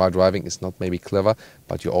touchscreen while driving is not maybe clever,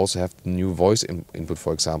 but you also have the new voice input,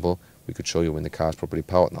 for example. We could show you when the car is properly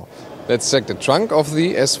powered now. Let's check the trunk of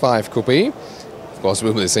the S5 Coupé. Of course, it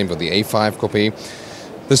will be the same for the A5 Coupé.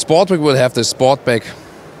 The Sportback will have the Sportback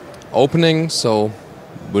opening, so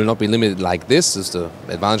will not be limited like this. This is the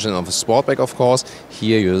advantage of a Sportback, of course.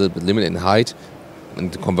 Here you're a little bit limited in height,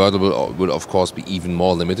 and the convertible will of course be even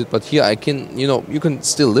more limited. But here I can, you can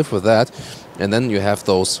still live with that. And then you have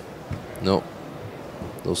those,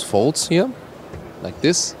 those folds here, like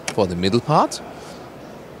this for the middle part.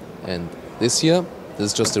 And this here,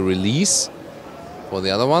 this is just a release for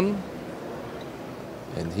the other one.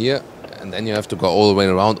 And here, and then you have to go all the way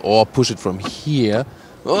around or push it from here.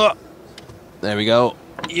 Oh, there we go.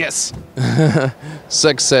 Yes.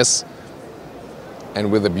 Success.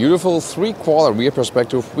 And with a beautiful 3/4 rear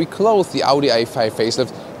perspective, we close the Audi A5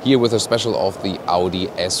 facelift here with a special of the Audi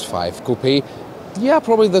S5 Coupé. Yeah,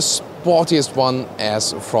 probably the sportiest one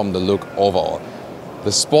as from the look overall.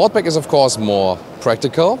 The Sportback is of course more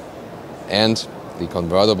practical, and the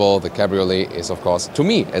convertible, the cabriolet, is of course, to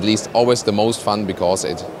me at least, always the most fun because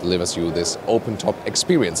it delivers you this open-top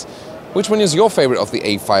experience. Which one is your favorite of the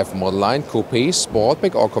A5 model line? Coupé,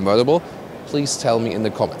 Sportback or convertible? Please tell me in the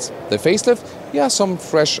comments. The facelift, yeah, some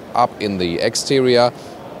fresh up in the exterior.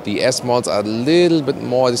 The S models are a little bit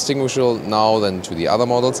more distinguishable now than to the other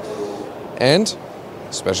models. And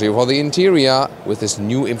especially for the interior, with this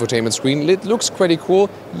new infotainment screen, it looks pretty cool.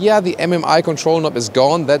 Yeah, the MMI control knob is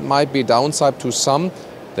gone. That might be a downside to some.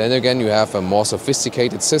 Then again, you have a more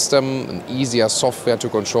sophisticated system, an easier software to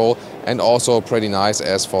control, and also pretty nice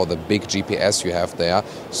as for the big GPS you have there.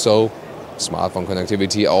 So smartphone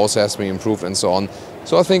connectivity also has been improved and so on.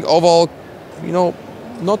 So I think overall,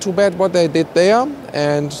 not too bad what they did there,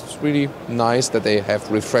 and it's really nice that they have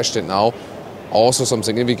refreshed it now. Also some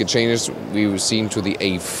significant changes we've seen to the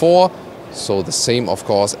A4. So the same, of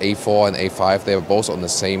course, A4 and A5, they are both on the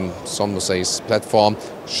same, some would say, platform,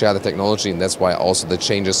 share the technology, and that's why also the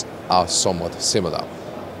changes are somewhat similar.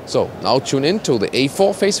 So now tune in to the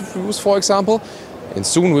A4 facelift reviews, for example, and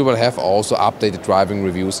soon we will have also updated driving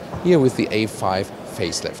reviews here with the A5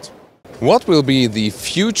 facelift. What will be the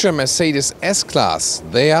future Mercedes S-Class?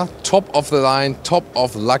 Their top of the line, top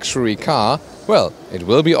of luxury car? Well, it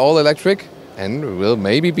will be all electric and will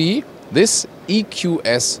maybe be this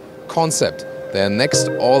EQS concept, their next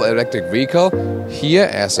all-electric vehicle, here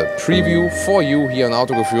as a preview for you here on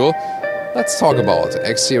Autogefühl. Let's talk about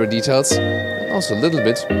exterior details and also a little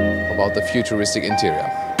bit about the futuristic interior.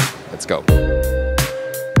 Let's go.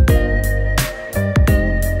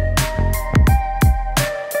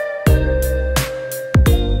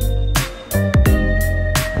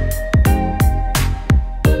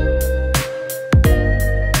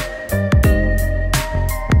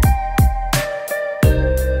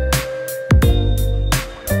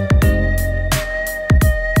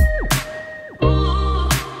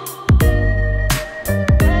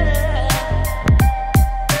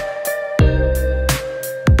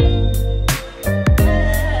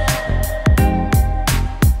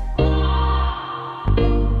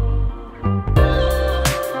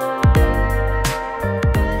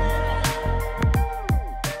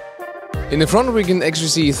 In the front we can actually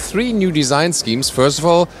see 3 new design schemes. First of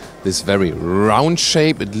all, this very round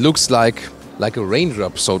shape, it looks like a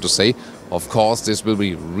raindrop, so to say. Of course, this will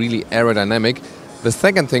be really aerodynamic. The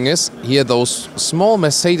second thing is, here those small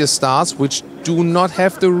Mercedes stars which do not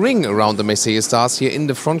have the ring around the Mercedes stars here in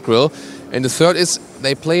the front grille. And the third is,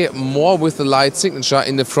 they play more with the light signature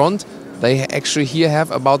in the front. They actually here have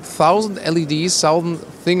about 1,000 LEDs, 1,000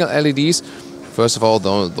 single LEDs. First of all,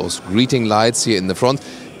 those greeting lights here in the front.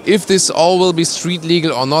 If this all will be street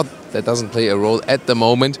legal or not, that doesn't play a role at the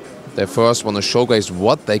moment. They first want to showcase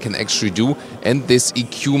what they can actually do. And this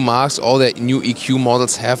EQ masks, all their new EQ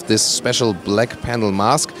models have this special black panel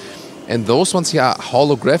mask. And those ones here are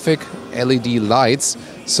holographic LED lights.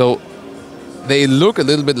 So they look a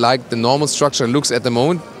little bit like the normal structure looks at the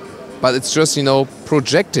moment. But it's just,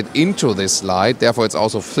 projected into this light. Therefore, it's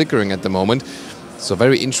also flickering at the moment. So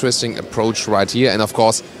very interesting approach right here. And of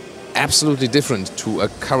course, absolutely different to a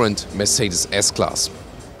current Mercedes S-Class.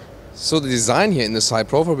 So the design here in the side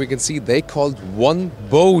profile, we can see they called one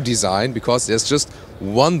bow design because there's just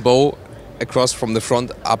one bow across from the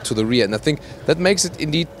front up to the rear. And I think that makes it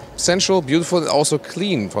indeed sensual, beautiful, and also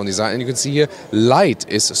clean from design. And you can see here, light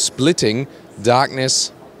is splitting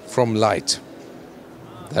darkness from light.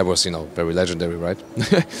 That was, very legendary, right?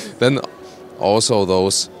 Then also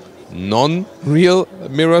those non-real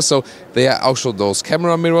mirrors, so they are also those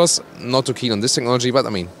camera mirrors. Not too keen on this technology, but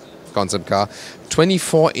concept car.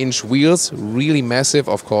 24-inch wheels, really massive,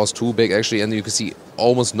 of course, too big actually, and you can see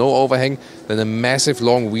almost no overhang. Then a massive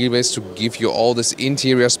long wheelbase to give you all this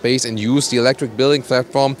interior space and use the electric building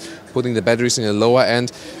platform, putting the batteries in the lower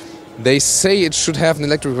end. They say it should have an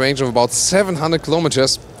electric range of about 700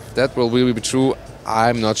 kilometers. That will really be true.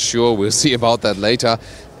 I'm not sure. We'll see about that later.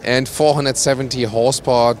 and 470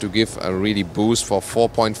 horsepower to give a really boost for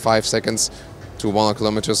 4.5 seconds to 100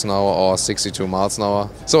 kilometers an hour or 62 miles an hour.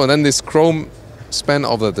 So, and then this chrome span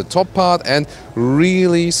over the top part and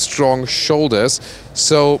really strong shoulders.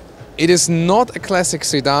 So it is not a classic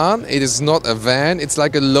sedan, it is not a van, it's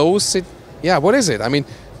like a low sit. Yeah, what is it? I mean,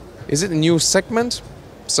 is it a new segment?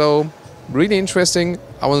 So really interesting.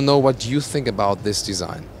 I want to know what you think about this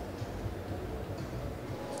design.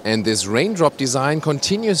 And this raindrop design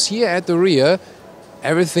continues here at the rear.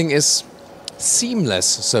 Everything is seamless,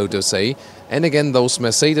 so to say. And again, those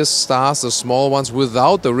Mercedes stars, the small ones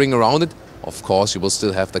without the ring around it. Of course, you will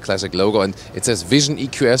still have the classic logo, and it says Vision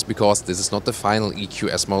EQS because this is not the final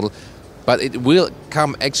EQS model. But it will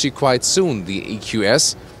come actually quite soon, the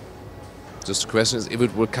EQS. Just the question is if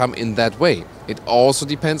it will come in that way. It also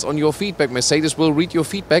depends on your feedback. Mercedes will read your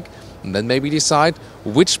feedback and then maybe decide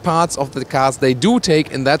which parts of the cars they do take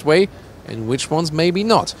in that way and which ones maybe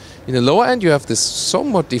not. In the lower end you have this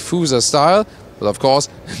somewhat diffuser style, but of course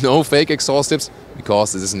no fake exhaust tips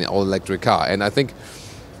because this is an all-electric car. And I think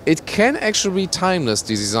it can actually be timeless,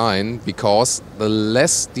 the design, because the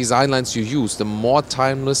less design lines you use, the more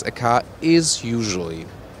timeless a car is usually.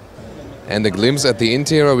 And a glimpse at the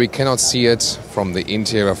interior, we cannot see it from the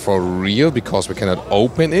interior for real because we cannot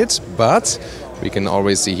open it, but we can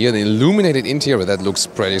always see here the illuminated interior. That looks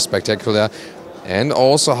pretty spectacular. And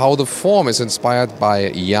also how the form is inspired by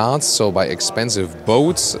yachts, so by expensive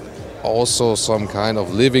boats. Also some kind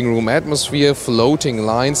of living room atmosphere, floating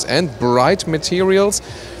lines and bright materials.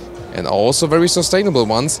 And also very sustainable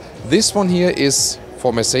ones. This one here is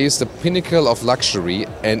for Mercedes the pinnacle of luxury,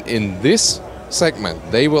 and in this segment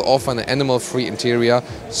they will offer an animal-free interior.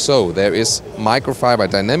 So there is microfiber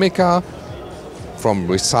Dynamica from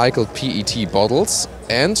recycled PET bottles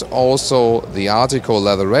and also the Artico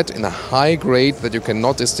leatherette in a high grade that you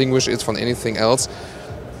cannot distinguish it from anything else.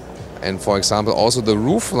 And for example also the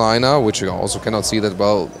roof liner, which you also cannot see that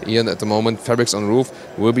well here at the moment, fabrics on roof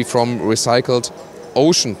will be from recycled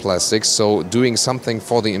ocean plastics, so doing something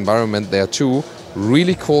for the environment there too.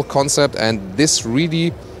 Really cool concept, and this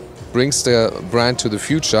really brings the brand to the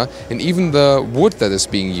future. And even the wood that is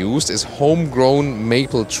being used is homegrown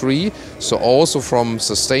maple tree, so also from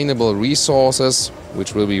sustainable resources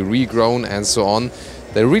which will be regrown and so on.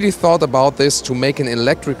 They really thought about this to make an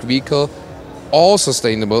electric vehicle all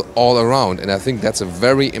sustainable all around, and I think that's a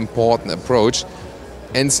very important approach.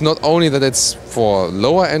 And it's not only that it's for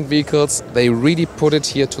lower end vehicles, they really put it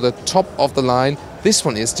here to the top of the line. This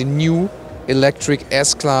one is the new electric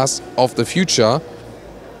S-Class of the future.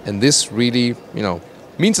 And this really, you know,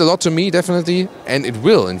 means a lot to me, definitely. And it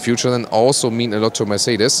will in future then also mean a lot to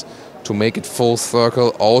Mercedes to make it full circle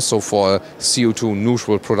also for a CO2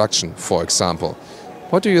 neutral production, for example.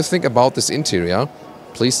 What do you think about this interior?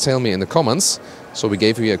 Please tell me in the comments. So we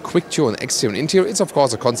gave you a quick tour on exterior and interior. It's of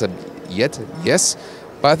course a concept yet, yes.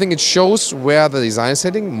 But I think it shows where the design is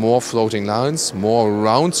heading. More floating lines, more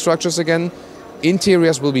round structures again.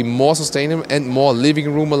 Interiors will be more sustainable and more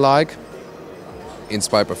living room alike.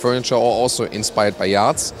 Inspired by furniture or also inspired by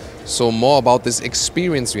yachts. So more about this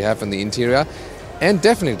experience we have in the interior. And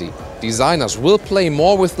definitely, designers will play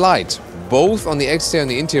more with light, both on the exterior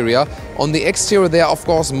and the interior. On the exterior there are of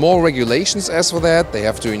course more regulations as for that. They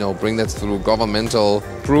have to, you know, bring that through governmental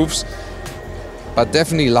proofs. But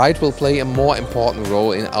definitely light will play a more important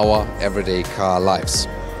role in our everyday car lives.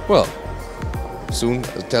 Well, soon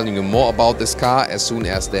telling you more about this car as soon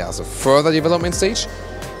as there's a further development stage.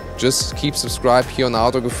 Just keep subscribed here on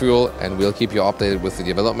Autogefühl and we'll keep you updated with the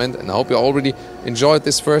development, and I hope you already enjoyed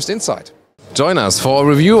this first insight. Join us for a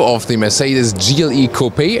review of the Mercedes GLE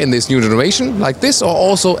Coupé in this new generation, like this, or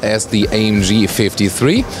also as the AMG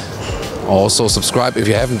 53. Also subscribe if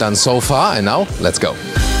you haven't done so far, and now let's go.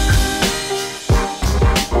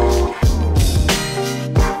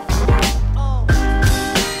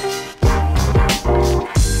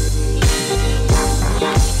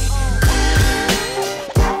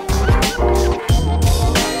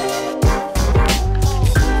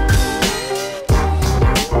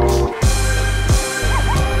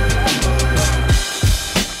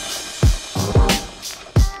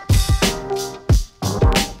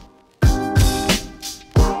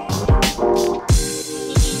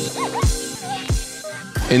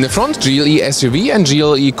 In the front, GLE SUV and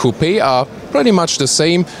GLE Coupé are pretty much the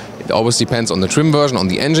same. It always depends on the trim version, on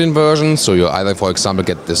the engine version. So you either, for example,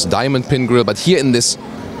 get this diamond pin grille, but here in this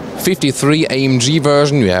 53 AMG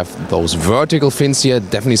version. You have those vertical fins here,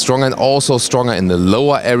 definitely stronger, and also stronger in the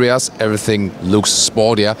lower areas. Everything looks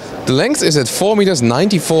sportier. The length is at 4 meters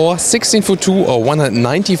 94, 16 foot 2 or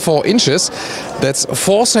 194 inches. That's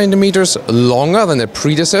 4 centimeters longer than the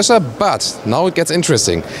predecessor, but now it gets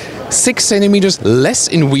interesting. 6 centimeters less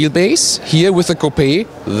in wheelbase here with the Coupé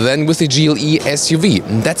than with the GLE SUV.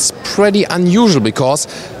 And that's pretty unusual because,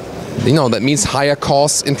 you know, that means higher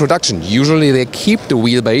costs in production. Usually they keep the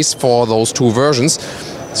wheelbase for those two versions.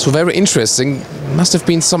 So very interesting. Must have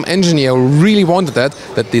been some engineer who really wanted that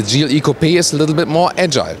the GLE Coupé is a little bit more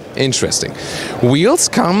agile. Interesting. Wheels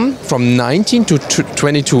come from 19 to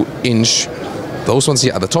 22 inch. Those ones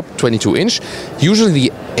here are the top, 22 inch. Usually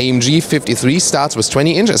the AMG 53 starts with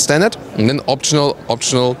 20 inch as standard, and then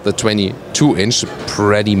optional the 22 inch,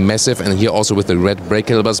 pretty massive. And here also with the red brake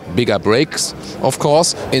calipers, bigger brakes, of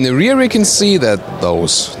course. In the rear, we can see that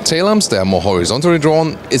those tail lamps, they are more horizontally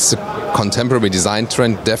drawn. It's a contemporary design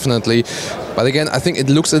trend, definitely. But again, I think it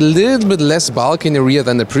looks a little bit less bulky in the rear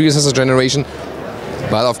than the predecessor generation.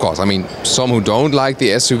 But of course, I mean, some who don't like the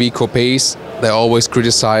SUV coupés, they always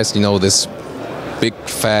criticize, you know, this big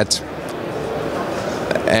fat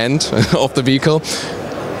end of the vehicle.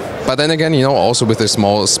 But then again, you know, also with the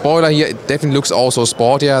small spoiler here, it definitely looks also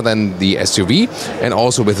sportier than the SUV, and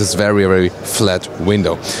also with this very, very flat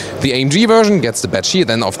window. The AMG version gets the badge here,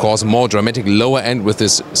 then of course more dramatic lower end with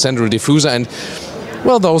this central diffuser, and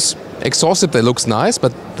well, those exhaust tips, they looks nice,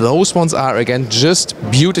 but those ones are again just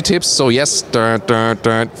beauty tips. So yes,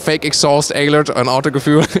 fake exhaust alert on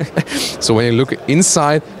Autogefühl. So when you look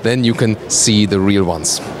inside, then you can see the real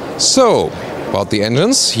ones. So about the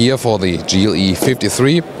engines here for the GLE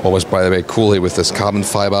 53, always by the way cool here with this carbon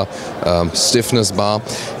fiber stiffness bar.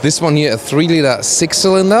 This one here, a 3-liter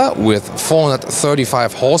 6-cylinder with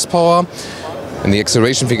 435 horsepower. And the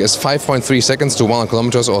acceleration figure is 5.3 seconds to 100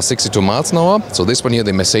 kilometers or 62 miles an hour. So this one here,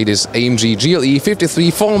 the Mercedes AMG GLE 53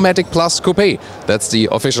 4MATIC Plus Coupé. That's the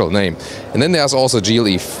official name. And then there's also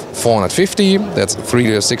GLE 450. That's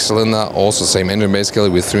 3-liter 6-cylinder, also same engine basically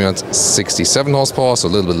with 367 horsepower, so a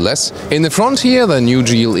little bit less. In the front here, the new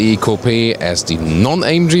GLE Coupé as the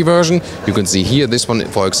non-AMG version. You can see here, this one,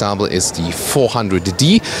 for example, is the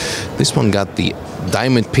 400D. This one got the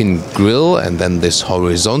diamond pin grille and then this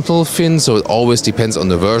horizontal fin, so it always depends on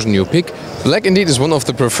the version you pick. Black indeed is one of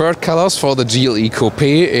the preferred colors for the GLE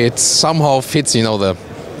Coupé. It somehow fits, you know, the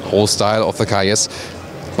whole style of the car, yes.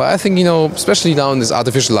 But I think, you know, especially now in this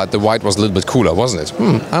artificial light, the white was a little bit cooler, wasn't it?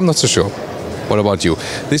 I'm not so sure. What about you?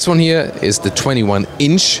 This one here is the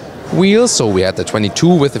 21-inch wheel, so we had the 22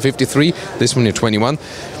 with the 53, this one here 21.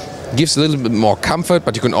 Gives a little bit more comfort,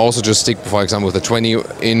 but you can also just stick, for example, with a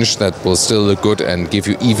 20-inch that will still look good and give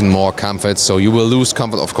you even more comfort. So you will lose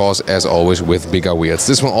comfort, of course, as always, with bigger wheels.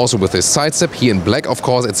 This one also with this side step here in black, of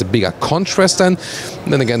course, it's a bigger contrast then.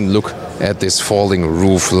 And then again, look at this folding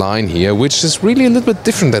roof line here, which is really a little bit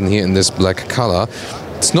different than here in this black color.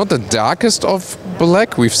 It's not the darkest of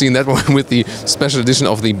black. We've seen that one with the special edition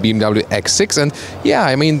of the BMW X6. And yeah,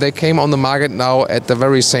 I mean, they came on the market now at the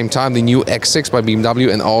very same time, the new X6 by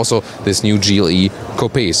BMW and also this new GLE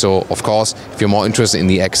Coupé. So, of course, if you're more interested in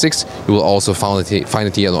the X6, you will also find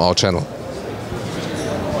it here on our channel.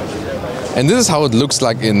 And this is how it looks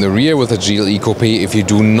like in the rear with the GLE Coupé if you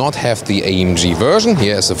do not have the AMG version.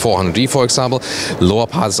 Here is the 400D, for example. Lower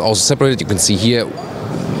part is also separated. You can see here,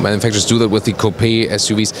 manufacturers do that with the Coupé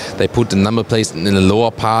SUVs. They put the number plate in the lower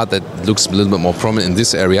part that looks a little bit more prominent in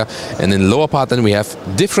this area. And in the lower part, then we have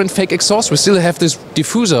different fake exhaust. We still have this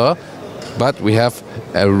diffuser, but we have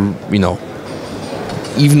a, you know,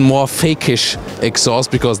 even more fake-ish exhaust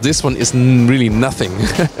because this one is really nothing.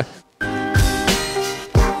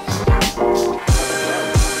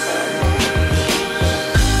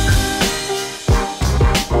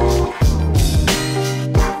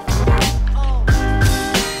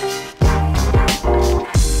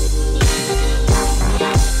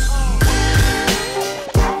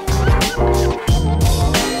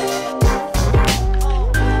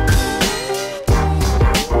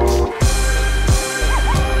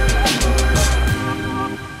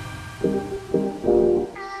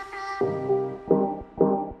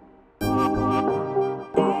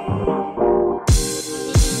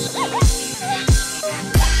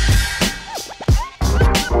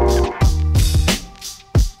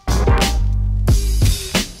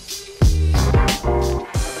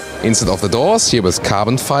 Instead of the doors, here with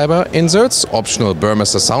carbon fiber inserts, optional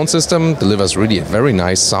Burmester sound system, delivers really a very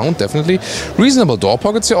nice sound, definitely. Reasonable door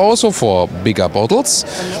pockets here also for bigger bottles.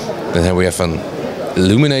 Then here we have an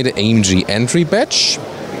illuminated AMG entry badge.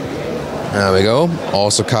 There we go.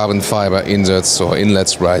 Also carbon fiber inserts or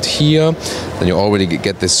inlets right here. Then you already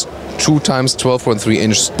get this 2x 12.3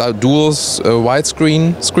 inch dual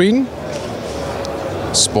widescreen screen.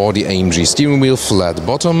 Sporty AMG steering wheel, flat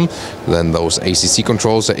bottom. Then those ACC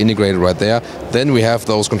controls are integrated right there. Then we have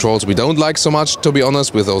those controls we don't like so much, to be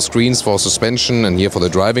honest, with those screens for suspension and here for the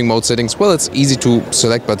driving mode settings. Well, it's easy to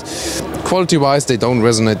select, but quality-wise, they don't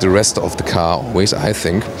resonate the rest of the car always, I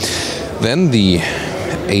think. Then the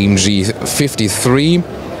AMG 53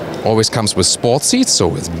 always comes with sport seats, so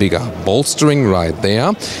with bigger bolstering right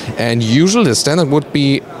there. And usually the standard would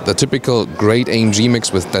be the typical great AMG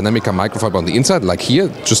mix with Dynamica microfiber on the inside, like here,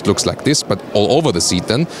 it just looks like this, but all over the seat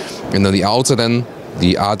then. And then the outside then,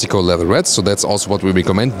 the Artico leatherette, so that's also what we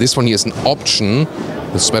recommend. This one here is an option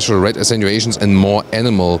with special red attenuations and more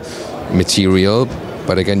animal material.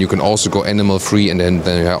 But again, you can also go animal free and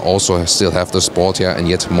then you also still have the sport here and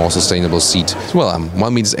yet more sustainable seat. Well, I'm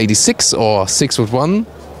 1m86 or 6'1".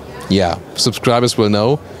 Yeah, subscribers will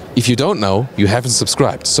know. If you don't know, you haven't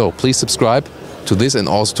subscribed. So please subscribe to this and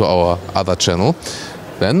also to our other channel.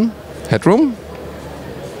 Then headroom.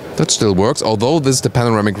 That still works, although this is the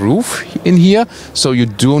panoramic roof in here, so you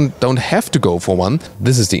don't have to go for one.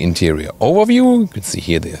 This is the interior overview. You can see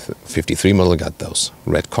here the 53 model got those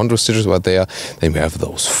red contour stitches right there. Then we have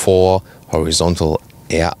those 4 horizontal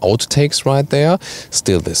air outtakes right there.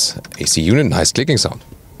 Still this AC unit, nice clicking sound.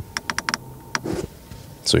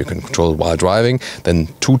 So you can control it while driving. Then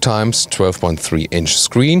 2x 12.3 inch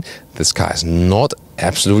screen. This car is not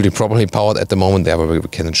absolutely properly powered at the moment, therefore we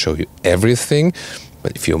cannot show you everything.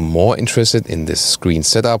 But if you're more interested in this screen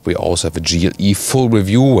setup, we also have a GLE full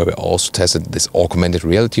review where we also tested this augmented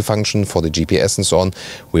reality function for the GPS and so on.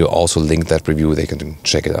 We will also link that review, they can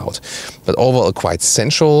check it out. But overall, a quite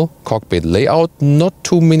sensual cockpit layout, not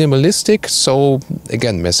too minimalistic. So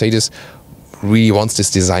again, Mercedes really wants this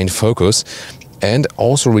design focus. And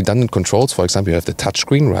also redundant controls. For example, you have the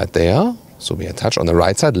touchscreen right there. So we have touch on the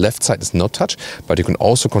right side. Left side is not touch, but you can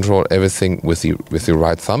also control everything with your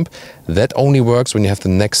right thumb. That only works when you have the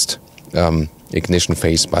next ignition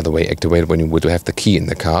phase, by the way, activated when you would have the key in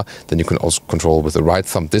the car. Then you can also control with the right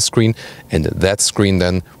thumb this screen and that screen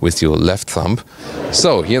then with your left thumb.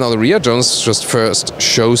 So here now the rear. Jonas just first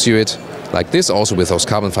shows you it like this, also with those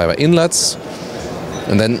carbon fiber inlets.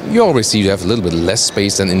 And then you already see you have a little bit less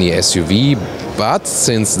space than in the SUV, but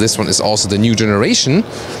since this one is also the new generation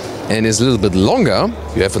and is a little bit longer,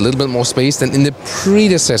 you have a little bit more space than in the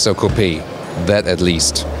predecessor Coupé. That at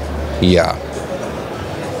least. Yeah.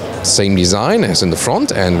 Same design as in the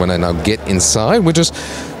front, and when I now get inside, which is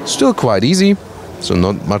still quite easy, so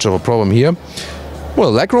not much of a problem here.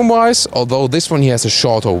 Well, legroom wise, although this one here has a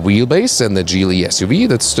shorter wheelbase than the GLE SUV,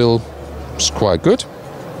 that's still quite good.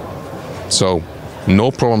 So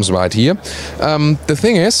no problems right here. The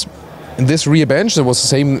thing is, this rear bench, that was the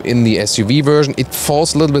same in the SUV version, it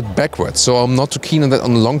falls a little bit backwards. So I'm not too keen on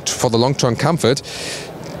that for the long-term comfort.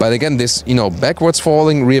 But again, this backwards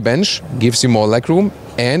falling rear bench gives you more legroom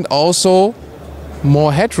and also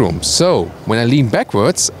more headroom. So when I lean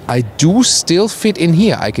backwards, I do still fit in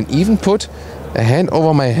here. I can even put a hand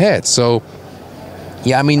over my head. So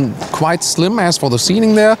yeah, I mean, quite slim as for the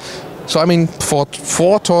seating there. So I mean, for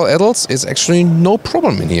 4 tall adults, it's actually no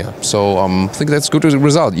problem in here. So I think that's good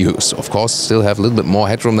result. You, of course, still have a little bit more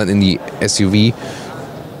headroom than in the SUV.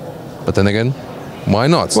 But then again, why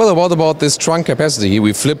not? Well, what about this trunk capacity?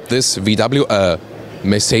 We flipped this VW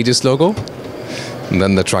Mercedes logo. And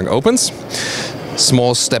then the trunk opens.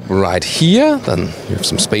 Small step right here. Then you have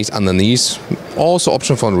some space underneath. Also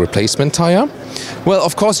option for a replacement tire. Well,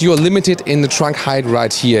 of course, you are limited in the trunk height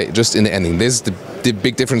right here, just in the ending. This is the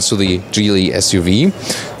big difference to the GLE SUV.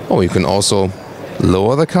 Oh, you can also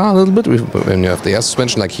lower the car a little bit when you have the air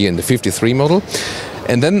suspension, like here in the 53 model.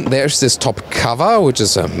 And then there's this top cover, which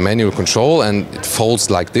is a manual control, and it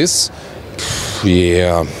folds like this.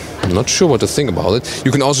 Yeah, I'm not sure what to think about it.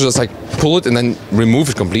 You can also just like pull it and then remove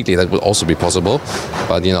it completely. That will also be possible.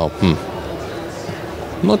 But you know,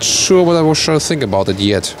 not sure what I should think about it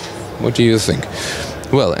yet. What do you think?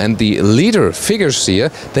 Well, and the leader figures here,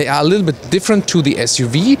 they are a little bit different to the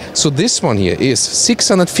SUV. So this one here is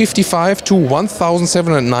 655 to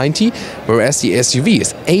 1,790, whereas the SUV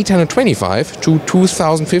is 825 to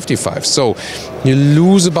 2,055. So you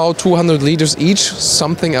lose about 200 liters each,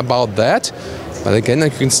 something about that. But again, you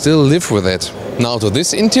can still live with it. Now to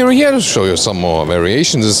this interior here, to show you some more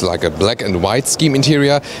variations. This is like a black and white scheme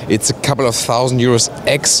interior. It's a couple of €1,000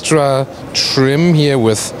 extra trim here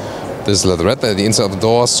with this leatherette at the inside of the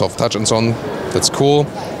door, soft touch and so on. That's cool.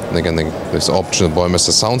 And again, this optional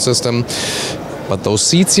Boymaster sound system. But those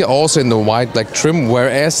seats here also in the white black trim,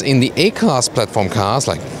 whereas in the A-Class platform cars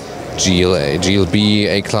like GLA, GLB,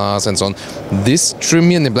 A-Class and so on. This trim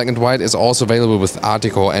here in the black and white is also available with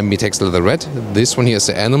Arctic or Ambitex Leather Red. This one here is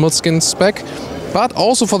the animal skin spec. But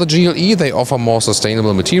also for the GLE, they offer more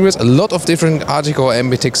sustainable materials. A lot of different Arctic or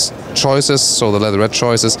Ambitex choices, so the leather red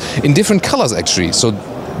choices, in different colors actually. So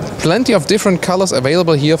plenty of different colors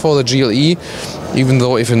available here for the GLE, even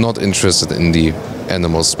though if you're not interested in the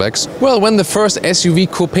animal specs. Well, when the first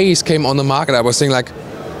SUV coupes came on the market, I was thinking like,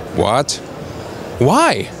 what?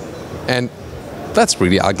 Why? And that's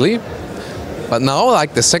really ugly. But now,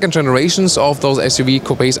 like the second generations of those SUV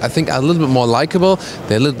coupes, I think are a little bit more likable.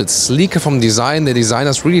 They're a little bit sleeker from design. The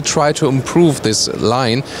designers really try to improve this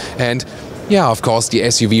line. And yeah, of course, the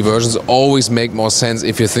SUV versions always make more sense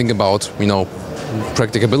if you think about, you know,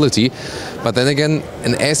 practicability. But then again,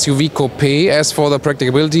 an SUV coupe, as for the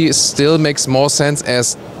practicability, still makes more sense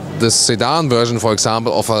as the sedan version, for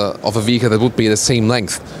example, of a vehicle that would be the same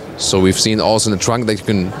length. So we've seen also in the trunk that you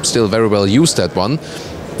can still very well use that one.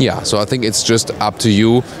 Yeah, so I think it's just up to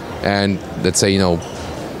you, and let's say, you know,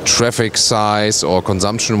 traffic size or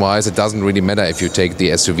consumption wise, it doesn't really matter if you take the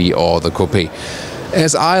SUV or the coupe.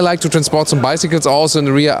 As I like to transport some bicycles also in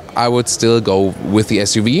the rear, I would still go with the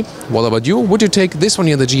SUV. What about you? Would you take this one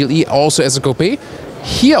here, the GLE, also as a coupe?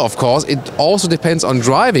 Here, of course, it also depends on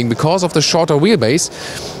driving because of the shorter wheelbase.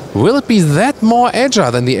 Will it be that more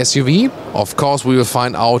agile than the SUV? Of course, we will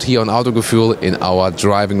find out here on Autogefühl in our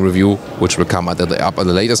driving review, which will come up at a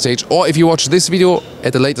later stage. Or if you watch this video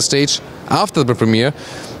at a later stage after the premiere,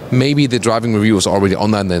 maybe the driving review is already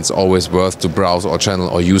online, then it's always worth to browse our channel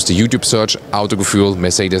or use the YouTube search Autogefühl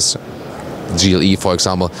Mercedes GLE, for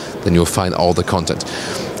example, then you'll find all the content.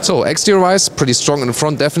 So exterior-wise, pretty strong in the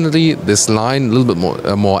front, definitely. This line a little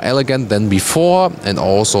bit more elegant than before, and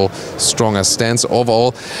also stronger stance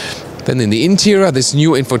overall. Then in the interior, this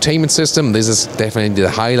new infotainment system, this is definitely the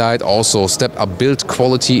highlight. Also step up build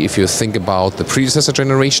quality if you think about the predecessor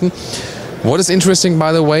generation. What is interesting,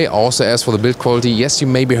 by the way, also as for the build quality, yes, you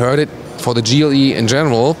maybe heard it, for the GLE in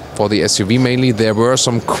general, for the SUV mainly, there were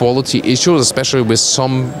some quality issues, especially with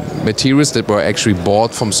some materials that were actually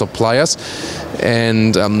bought from suppliers.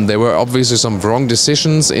 And there were obviously some wrong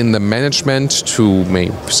decisions in the management to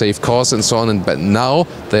maybe save costs and so on. But now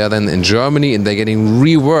they are then in Germany and they're getting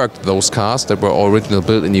reworked, those cars that were originally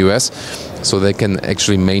built in the US, so they can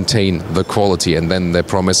actually maintain the quality, and then they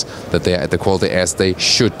promise that they are at the quality as they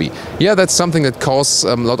should be. Yeah, that's something that costs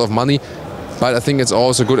a lot of money, but I think it's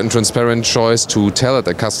also a good and transparent choice to tell it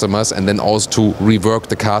to customers and then also to rework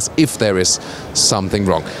the cars if there is something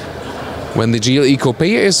wrong. When the GLE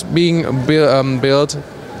Coupé is being built,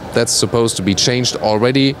 that's supposed to be changed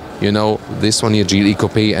already. You know, this one here, GLE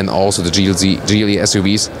Coupé, and also the GLE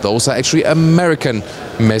SUVs, those are actually American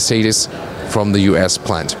Mercedes from the US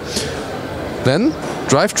plant. Then,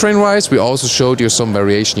 drivetrain-wise, we also showed you some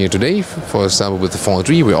variation here today. For example, with the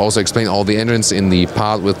 403, we also explained all the engines in the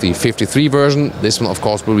part with the 53 version. This one, of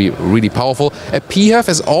course, will be really powerful. A PHEV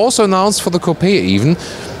is also announced for the Coupé even,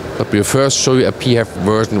 but we'll first show you a PHEV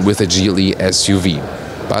version with a GLE SUV.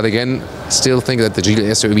 But again, still think that the GLE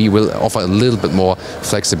SUV will offer a little bit more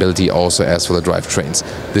flexibility also as for the drivetrains.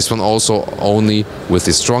 This one also only with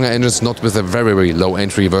the stronger engines, not with a very, very low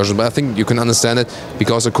entry version, but I think you can understand it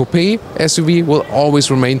because a coupe SUV will always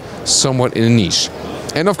remain somewhat in a niche.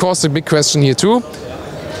 And of course the big question here too,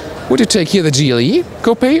 would you take here the GLE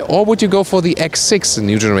Coupé or would you go for the X6, the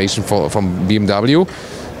new generation from BMW?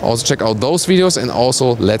 Also check out those videos and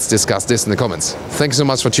also let's discuss this in the comments. Thank you so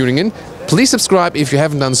much for tuning in. Please subscribe if you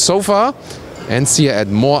haven't done so far, and see you at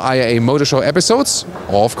more IAA Motor Show episodes,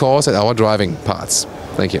 or of course at our driving parts.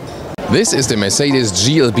 Thank you. This is the Mercedes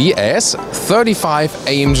GLB S35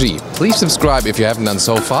 AMG. Please subscribe if you haven't done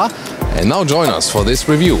so far, and now join us for this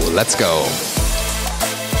review. Let's go.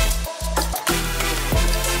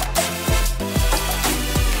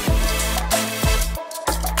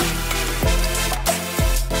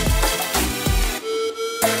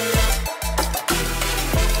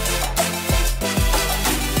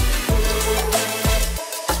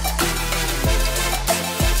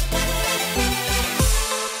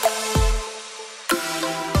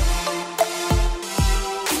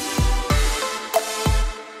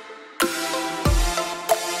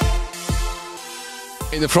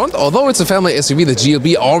 In the front, although it's a family SUV, the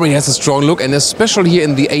GLB already has a strong look, and especially here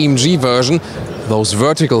in the AMG version, those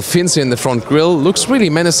vertical fins here in the front grille looks really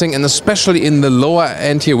menacing, and especially in the lower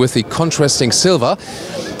end here with the contrasting silver.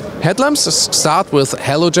 Headlamps start with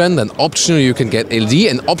halogen, then optional you can get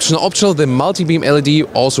LED, and optional the multi-beam LED,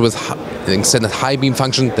 also with extended high beam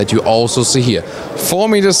function that you also see here. 4.63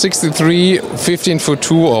 meters,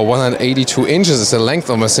 15'2" or 182 inches is the length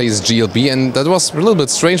of Mercedes GLB, and that was a little bit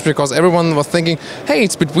strange because everyone was thinking, hey,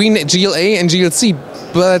 it's between GLA and GLC,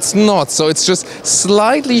 but it's not. So it's just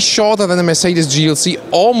slightly shorter than the Mercedes GLC,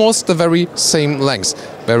 almost the very same length.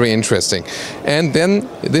 Very interesting. And then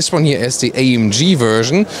this one here is the AMG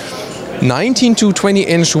version. 19 to 20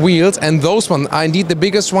 inch wheels, and those ones are indeed the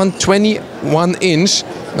biggest one, 21 inch.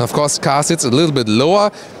 And of course, car sits a little bit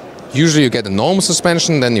lower. Usually you get a normal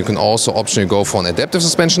suspension, then you can also optionally go for an adaptive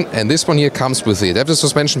suspension. And this one here comes with the adaptive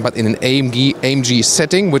suspension, but in an AMG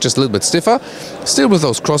setting, which is a little bit stiffer. Still with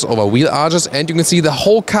those crossover wheel arches, and you can see the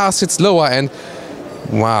whole car sits lower. And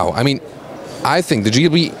wow, I mean, I think the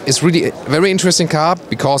GLB is really a very interesting car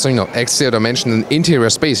because, you know, exterior dimension and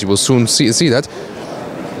interior space, you will soon see that.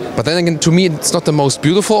 But then again, to me, it's not the most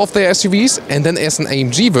beautiful of their SUVs. And then as an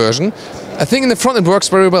AMG version, I think in the front it works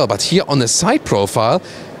very well. But here on the side profile,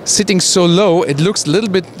 sitting so low, it looks a little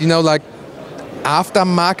bit, you know, like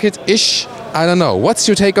aftermarket-ish. I don't know. What's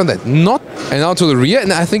your take on that? Not. And now to the rear.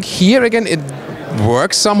 And I think here again, it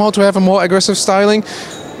works somehow to have a more aggressive styling.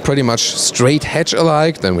 Pretty much straight hatch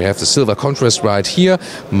alike. Then we have the silver contrast right here.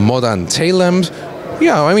 Modern tail lamp.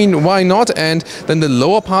 Yeah, I mean, why not? And then the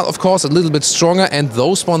lower part, of course, a little bit stronger, and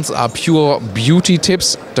those ones are pure beauty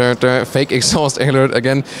tips. Fake exhaust alert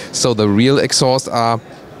again. So the real exhaust are,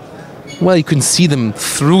 well, you can see them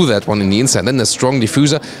through that one in the inside. Then the strong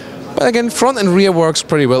diffuser. But again, front and rear works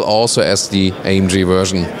pretty well also as the AMG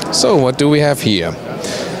version. So what do we have here?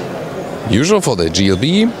 Usual for the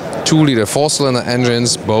GLB, 2-liter 4-cylinder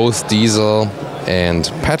engines, both diesel and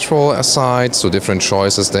petrol aside, so different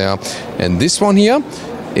choices there. And this one here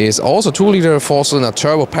is also 2-liter 4-cylinder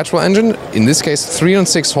turbo petrol engine, in this case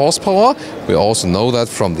 306 horsepower. We also know that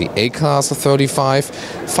from the A-Class 35.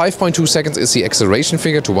 5.2 seconds is the acceleration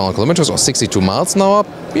figure to 100 kilometers or 62 miles an hour.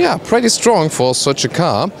 Yeah, pretty strong for such a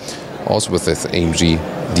car. Also with this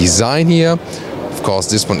AMG design here. Of course,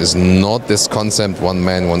 this one is not this concept, one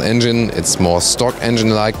man, one engine. It's more stock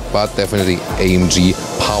engine-like, but definitely AMG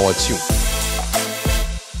power tune.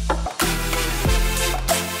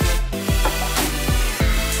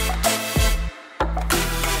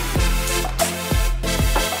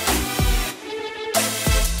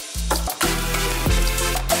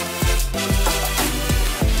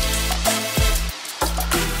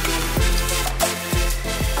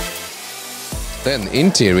 Then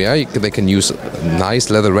interior, they can use nice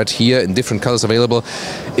leather red here in different colors available.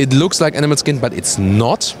 It looks like animal skin, but it's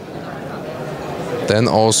not. Then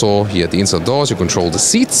also here at the inside doors, you control the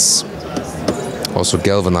seats. Also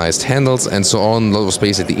galvanized handles and so on, a lot of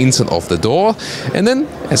space at the inside of the door. And then,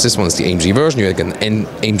 as this one is the AMG version, you get an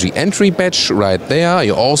AMG entry badge right there.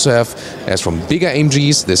 You also have, as from bigger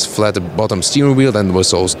AMGs, this flat bottom steering wheel. Then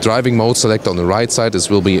with those driving mode selector on the right side, this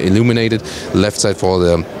will be illuminated. Left side for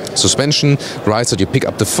the suspension, right side you pick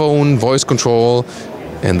up the phone, voice control,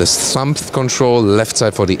 and the thumb control. Left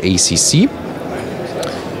side for the ACC.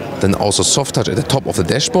 Then also soft touch at the top of the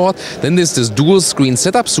dashboard. Then there's this dual screen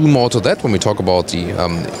setup, soon more to that when we talk about the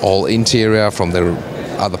all interior from the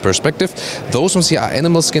other perspective. Those ones here are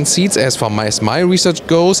animal skin seats as far as my research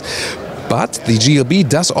goes. But the GLB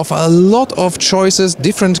does offer a lot of choices,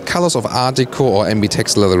 different colors of Art Deco or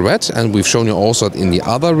Ambitex leather red, and we've shown you also in the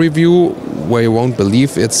other review where you won't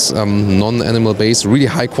believe it's non-animal based, really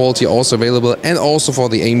high quality also available, and also for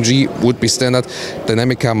the AMG would be standard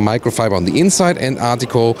Dynamica microfiber on the inside and Art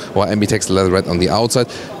Deco or Ambitex leather red on the outside.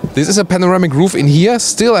 This is a panoramic roof in here,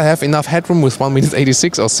 still I have enough headroom with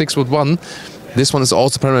 1.86 or 6'1". This one is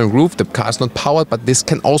also panoramic roof. The car is not powered, but this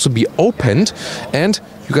can also be opened. And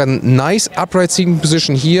you got a nice upright seating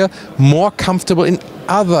position here, more comfortable than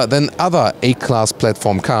other A-Class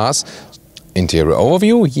platform cars. Interior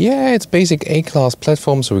overview, yeah, it's basic A-Class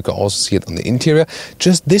platform, so we can also see it on the interior.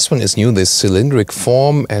 Just this one is new, this cylindric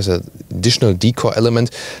form as an additional decor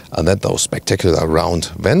element, and then those spectacular round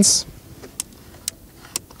vents.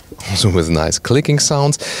 Also with nice clicking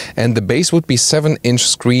sounds. And the base would be 7-inch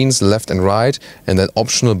screens left and right, and then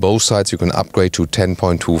optional both sides you can upgrade to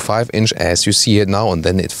 10.25 inch as you see it now, and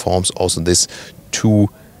then it forms also this 2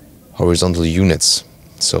 horizontal units.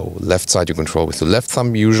 So left side you control with the left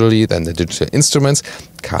thumb usually, then the digital instruments.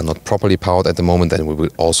 Car not properly powered at the moment, then we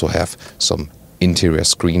will also have some interior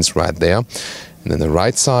screens right there. And then the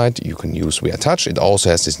right side you can use via touch. It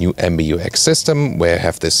also has this new MBUX system where you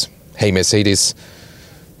have this Hey Mercedes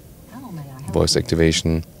voice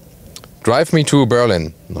activation. Drive me to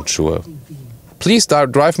Berlin. Not sure. Please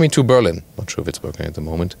drive me to Berlin. Not sure if it's working at the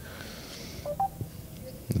moment.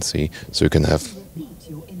 Let's see. So you can have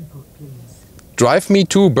drive me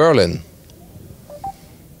to Berlin.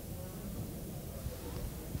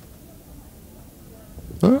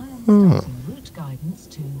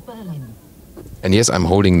 And yes, I'm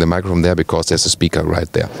holding the microphone there because there's a speaker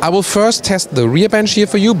right there. I will first test the rear bench here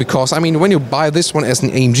for you because, I mean, when you buy this one as an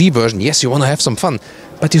AMG version, yes, you want to have some fun,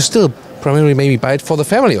 but you still primarily maybe buy it for the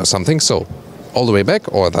family or something. So all the way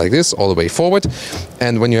back or like this, all the way forward.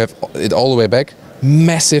 And when you have it all the way back,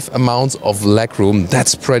 massive amounts of leg room.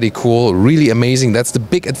 That's pretty cool, really amazing. That's the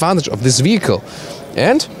big advantage of this vehicle.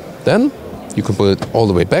 And then you can put it all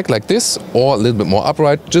the way back like this or a little bit more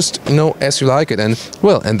upright, just, you know, as you like it. And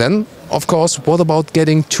well, and then of course, what about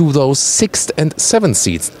getting to those 6th and 7th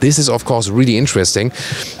seats? This is of course really interesting.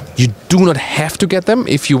 You do not have to get them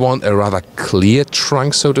if you want a rather clear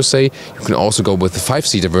trunk, so to say. You can also go with the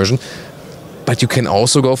 5-seater version, but you can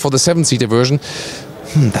also go for the 7-seater version.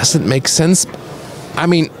 Does it make sense? I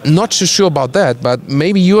mean, not too sure about that, but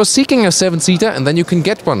maybe you are seeking a 7-seater and then you can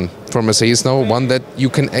get one from Mercedes now, one that you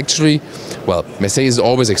can actually, well, Mercedes is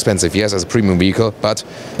always expensive, yes, as a premium vehicle, but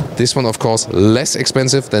this one, of course, less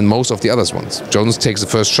expensive than most of the other ones. Jonas takes the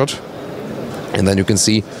first shot, and then you can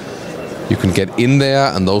see you can get in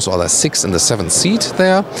there, and those are the 6th and the 7th seat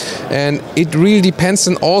there. And it really depends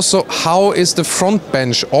on also how is the front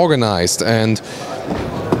bench organized. And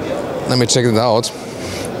let me check it out.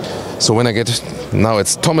 So when I get, now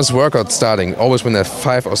it's Thomas workout starting, always when I have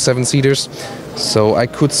 5 or 7 seaters. So I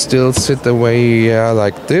could still sit the way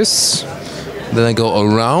like this. Then I go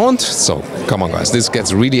around. So come on guys, this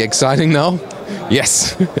gets really exciting now.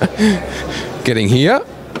 Yes. Getting here.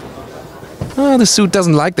 The suit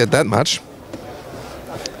doesn't like that much.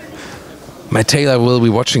 My tailor will be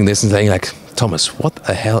watching this and saying like, Thomas, what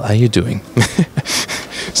the hell are you doing?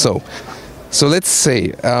 So let's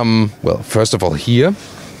say, well, first of all here.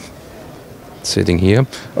 Sitting here.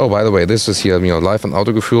 Oh, by the way, this is here, you know, live on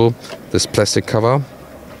Autogefuel. This plastic cover.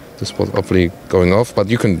 This was obviously going off, but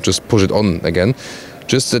you can just push it on again.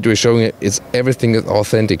 Just that we're showing it, it's everything is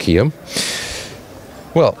authentic here.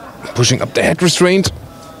 Well, pushing up the head restraint.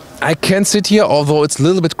 I can sit here, although it's a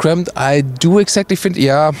little bit cramped. I do exactly fit,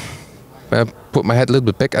 yeah. I put my head a little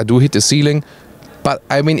bit back. I do hit the ceiling. But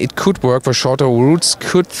I mean, it could work for shorter routes.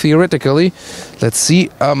 Could theoretically. Let's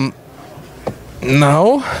see.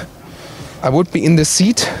 Now I would be in the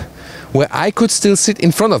seat where I could still sit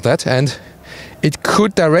in front of that and it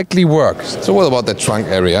could directly work. So what about the trunk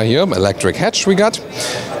area here? Electric hatch we got.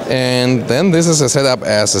 And then this is a setup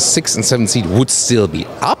as a 6th and 7th seat would still be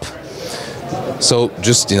up. So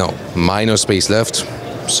just, you know, minor space left,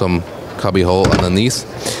 some cubby hole underneath.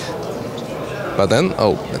 But then,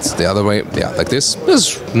 oh, that's the other way, yeah, like this.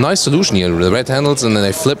 This is a nice solution here, the red handles, and then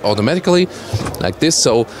they flip automatically, like this.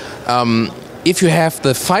 So if you have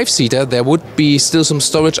the 5-seater, there would be still some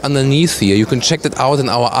storage underneath here. You can check that out in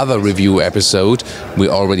our other review episode. We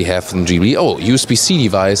already have from GLE. Oh, USB-C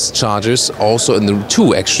device chargers, also in the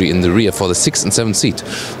 2 actually in the rear for the 6th and 7th seat.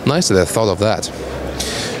 Nice that I thought of that.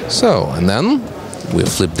 So, and then we'll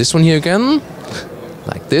flip this one here again,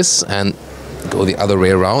 like this, and go the other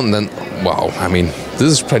way around. And then, wow, I mean, this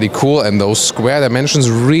is pretty cool. And those square dimensions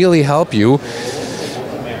really help you.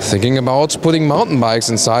 Thinking about putting mountain bikes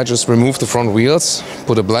inside, just remove the front wheels,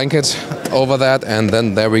 put a blanket over that, and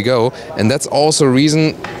then there we go. And that's also a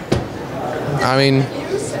reason, I mean,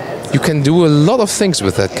 you can do a lot of things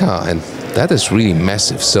with that car, and that is really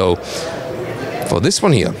massive. So for this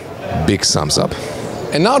one here, big thumbs up.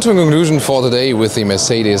 And now to a conclusion for today with the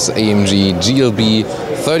Mercedes AMG GLB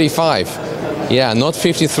 35. Yeah, not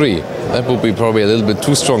 53. That would be probably a little bit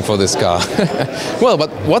too strong for this car. Well, but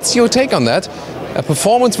what's your take on that? A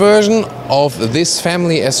performance version of this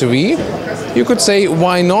family SUV? You could say,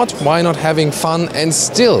 why not? Why not having fun and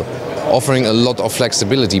still offering a lot of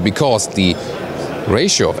flexibility? Because the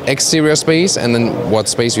ratio of exterior space and then what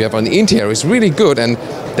space you have on the interior is really good, and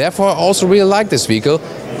therefore I also really like this vehicle.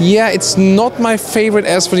 Yeah, it's not my favorite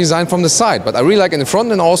as for design from the side, but I really like it in the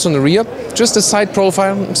front and also in the rear. Just the side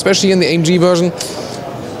profile, especially in the AMG version.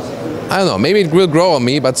 I don't know, maybe it will grow on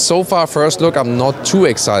me, but so far, first look, I'm not too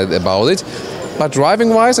excited about it. But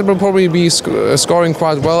driving-wise, it will probably be scoring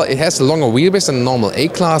quite well. It has a longer wheelbase than a normal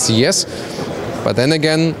A-Class, yes. But then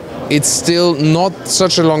again, it's still not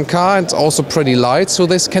such a long car. It's also pretty light, so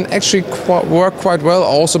this can actually work quite well,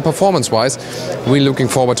 also performance-wise. We're looking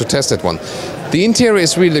forward to test that one. The interior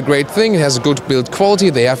is really a great thing. It has good build quality.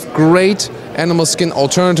 They have great animal skin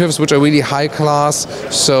alternatives, which are really high class.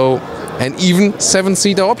 So, and even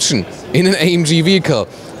 7-seater option in an AMG vehicle.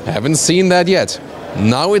 Haven't seen that yet.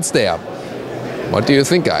 Now it's there. What do you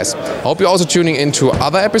think, guys? Hope you're also tuning into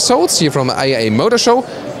other episodes here from IAA Motor Show.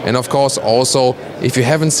 And of course also, if you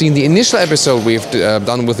haven't seen the initial episode we've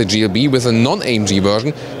done with the GLB, with a non-AMG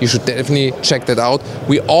version, you should definitely check that out.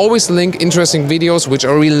 We always link interesting videos which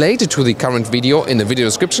are related to the current video in the video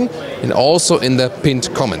description and also in the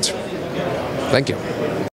pinned comment. Thank you.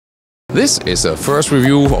 This is a first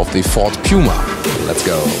review of the Ford Puma. Let's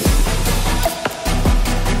go.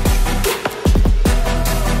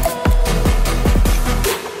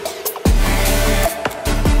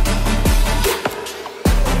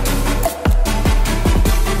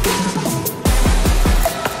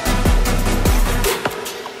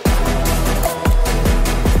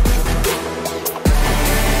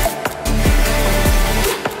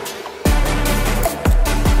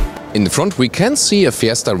 In the front we can see a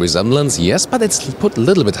Fiesta resemblance, yes, but it's put a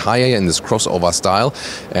little bit higher in this crossover style.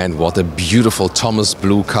 And what a beautiful Thomas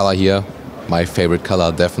blue color here. My favorite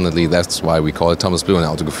color, definitely. That's why we call it Thomas blue in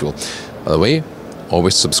Autogefühl. By the way,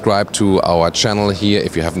 always subscribe to our channel here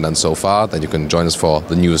if you haven't done so far, then you can join us for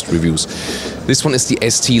the newest reviews. This one is the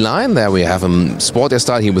ST line. There we have a sportier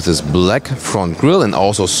style here with this black front grille and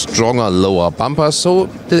also stronger lower bumper. So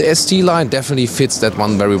the ST line definitely fits that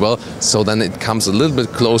one very well. So then it comes a little bit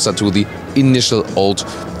closer to the initial old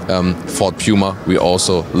Ford Puma. We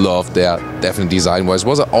also love their definite design-wise.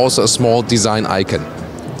 Was also a small design icon.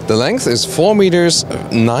 The length is 4 meters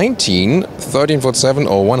 19, 13'7"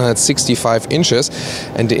 or 165 inches.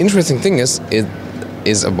 And the interesting thing is, it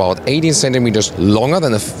is about 18 centimeters longer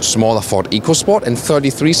than a smaller Ford EcoSport and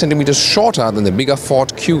 33 centimeters shorter than the bigger Ford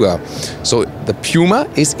Kuga. So the Puma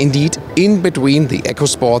is indeed in between the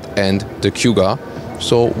EcoSport and the Kuga.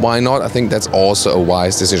 So why not? I think that's also a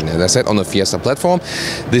wise decision. As I said, on the Fiesta platform,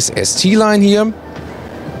 this ST line here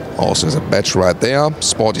also has a badge right there,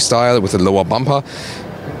 sporty style with a lower bumper.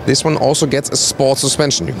 This one also gets a sport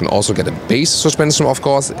suspension. You can also get a base suspension, of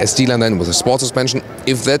course, ST line then with a sport suspension.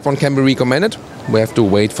 If that one can be recommended, we have to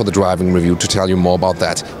wait for the driving review to tell you more about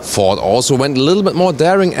that. Ford also went a little bit more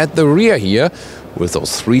daring at the rear here with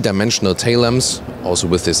those three-dimensional tail lamps, also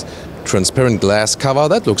with this transparent glass cover.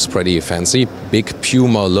 That looks pretty fancy. Big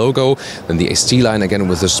Puma logo. Then the ST line again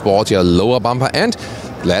with the sportier lower bumper, and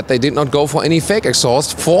glad they did not go for any fake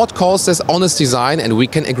exhaust. Ford calls this honest design and we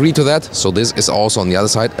can agree to that. So this is also on the other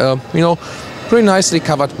side, pretty nicely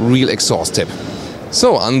covered real exhaust tip.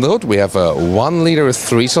 So on the hood we have a 1-liter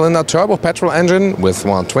 3-cylinder turbo petrol engine with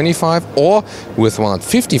 125 or with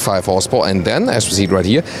 155 horsepower, and then, as we see it right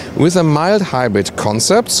here, with a mild hybrid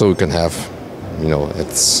concept, so you can have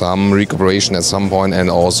at some recuperation at some point and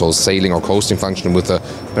also sailing or coasting function with a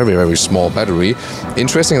very, very small battery.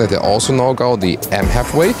 Interesting that they also now go the M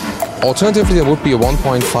halfway. Alternatively, there would be a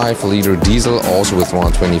 1.5-liter diesel also with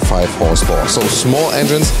 125 horsepower. So small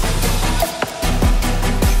engines.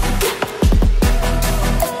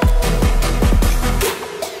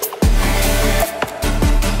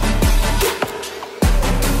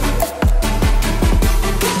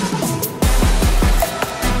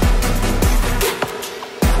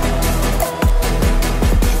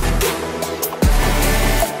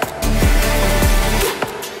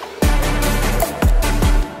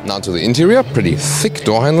 Now to the interior, pretty thick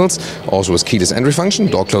door handles, also with keyless entry function,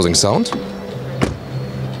 door closing sound.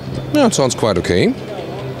 Yeah, it sounds quite okay.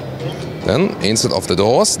 Then, inside of the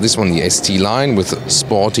doors, this one the ST line with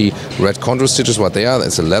sporty red contour stitches right there.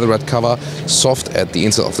 That's a leatherette cover, soft at the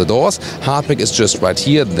inside of the doors. Hardback is just right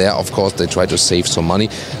here. There, of course, they try to save some money.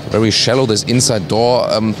 Very shallow, there's inside door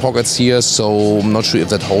pockets here, so I'm not sure if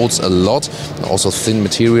that holds a lot. Also thin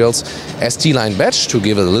materials. ST line badge to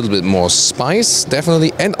give it a little bit more spice,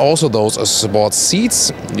 definitely. And also those sport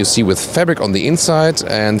seats, you see with fabric on the inside,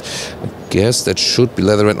 and I guess that should be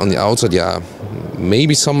leatherette on the outside, yeah.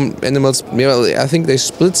 Maybe some animals, I think they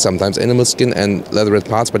split sometimes animal skin and leatherette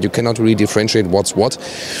parts, but you cannot really differentiate what's what.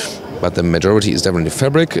 But the majority is definitely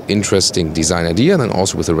fabric. Interesting design idea. And then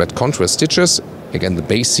also with the red contrast stitches. Again, the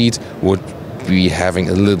base seat would be having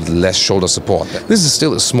a little bit less shoulder support. This is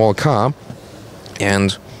still a small car.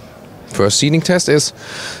 And first seating test is,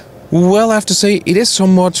 well, I have to say, it is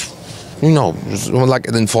somewhat, like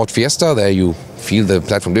in Ford Fiesta, there you feel the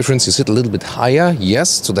platform difference. You sit a little bit higher, yes,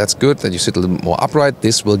 so that's good that you sit a little bit more upright.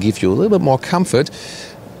 This will give you a little bit more comfort.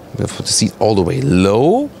 We have put the seat all the way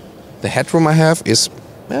low. The headroom I have is,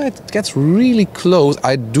 it gets really close.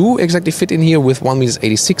 I do exactly fit in here with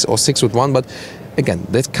 1.86 m or 6'1", but again,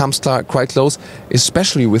 that comes quite close,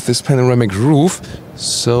 especially with this panoramic roof.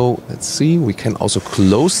 So let's see, we can also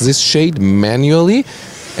close this shade manually,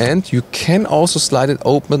 and you can also slide it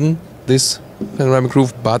open, this panoramic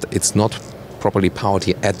roof, but it's not properly powered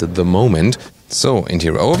here at the moment. So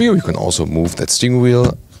interior overview, you can also move that steering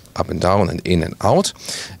wheel up and down and in and out.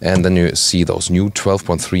 And then you see those new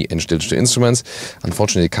 12.3-inch digital instruments.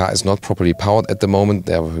 Unfortunately, the car is not properly powered at the moment.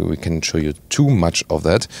 There we can show you too much of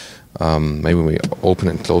that. Maybe we open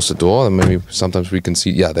and close the door, and maybe sometimes we can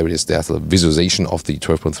see, yeah, there it is. There's a visualization of the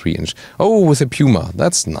 12.3-inch. Oh, with a Puma.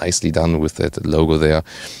 That's nicely done with that logo there.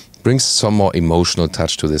 Brings some more emotional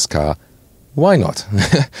touch to this car. Why not?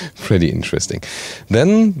 Pretty interesting.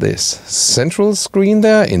 Then this central screen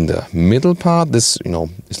there in the middle part, this, is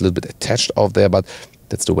a little bit attached off there, but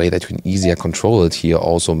that's the way that you can easier control it here.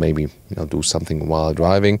 Also maybe, do something while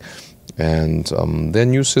driving. And their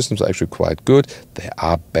new systems are actually quite good. There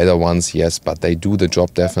are better ones, yes, but they do the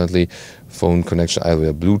job definitely. Phone connection either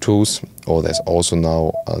via Bluetooth, or there's also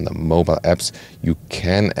now on the mobile apps, you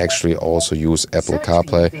can actually also use Apple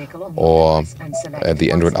CarPlay or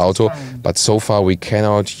the Android Auto. But so far we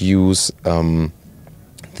cannot use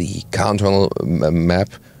the car internal map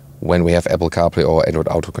when we have Apple CarPlay or Android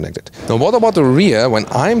Auto connected. Now what about the rear? When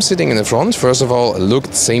I'm sitting in the front, first of all, it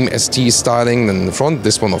looked same ST styling than the front.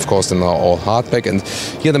 This one, of course, then are all hardback, and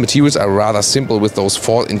here the materials are rather simple with those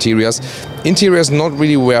Ford interiors. Interiors not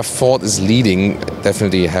really where Ford is leading,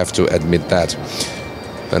 definitely have to admit that.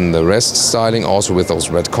 Then the rest styling also with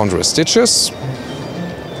those red contour stitches.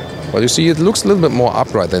 Well, you see, it looks a little bit more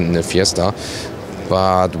upright than in the Fiesta.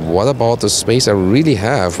 But what about the space I really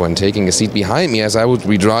have when taking a seat behind me as I would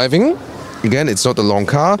be driving? Again, it's not a long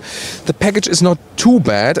car. The package is not too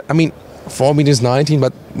bad. I mean, 4 meters 19,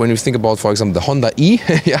 but when you think about, for example, the Honda E,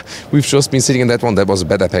 yeah, we've just been sitting in that one. That was a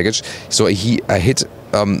better package. So I hit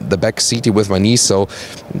the back seat here with my knees, so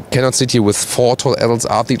cannot sit here with 4 tall adults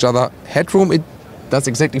after each other. Headroom, it does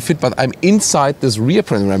exactly fit, but I'm inside this rear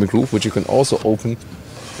panoramic roof, which you can also open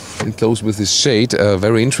and close with this shade.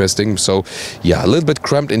 Very interesting. So yeah, a little bit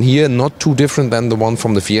cramped in here, not too different than the one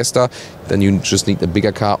from the Fiesta. Then you just need a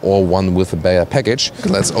bigger car or one with a better package.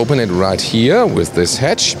 Let's open it right here with this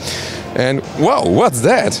hatch. And wow, what's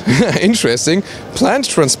that? Interesting. Plant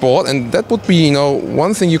transport, and that would be,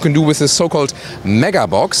 one thing you can do with this so-called mega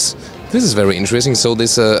box. This is very interesting. So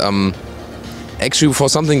this actually for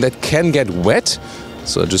something that can get wet.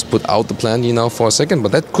 So I just put out the plant here now for a second,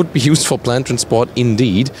 but that could be used for plant transport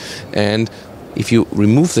indeed. And if you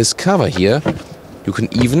remove this cover here, you can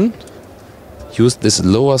even use this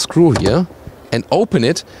lower screw here and open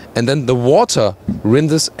it, and then the water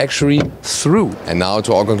rinses actually through. And now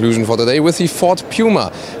to our conclusion for today with the Ford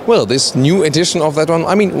Puma. Well, this new edition of that one,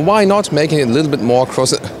 I mean, why not making it a little bit more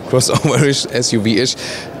crossover-ish, SUV-ish?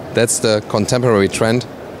 That's the contemporary trend,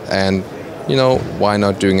 and why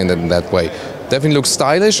not doing it in that way? Definitely looks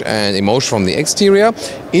stylish and emotional from the exterior.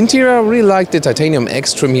 Interior, I really like the titanium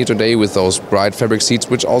X trim here today with those bright fabric seats,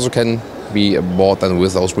 which also can be bought then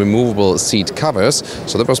with those removable seat covers.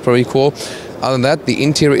 So that was pretty cool. Other than that, the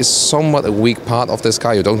interior is somewhat a weak part of this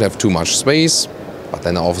car. You don't have too much space, but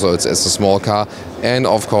then also it's a small car. And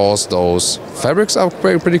of course, those fabrics are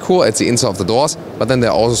pretty cool at the inside of the doors. But then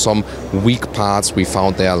there are also some weak parts we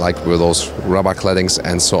found there, like with those rubber claddings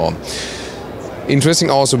and so on. Interesting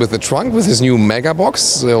also with the trunk, with this new mega box.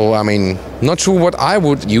 So, I mean, not sure what I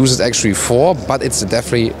would use it actually for, but it's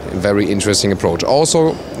definitely a very interesting approach.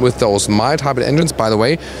 Also, with those mild hybrid engines, by the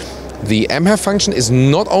way, the MHEV function is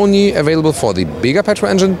not only available for the bigger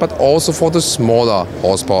petrol engine, but also for the smaller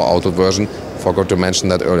horsepower auto version. Forgot to mention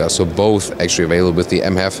that earlier. So both actually available with the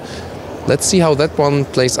MHEV. Let's see how that one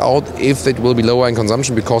plays out, if it will be lower in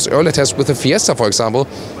consumption, because earlier tests with the Fiesta, for example,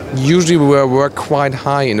 usually were quite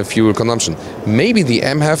high in the fuel consumption. Maybe the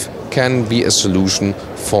MHEV can be a solution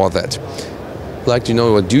for that. Like to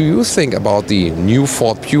know, what do you think about the new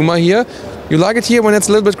Ford Puma here? You like it here when it's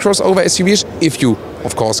a little bit crossover SUV-ish, if you,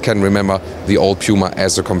 of course, can remember the old Puma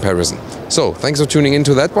as a comparison. So, thanks for tuning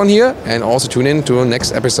into that one here, and also tune in to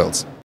next episodes.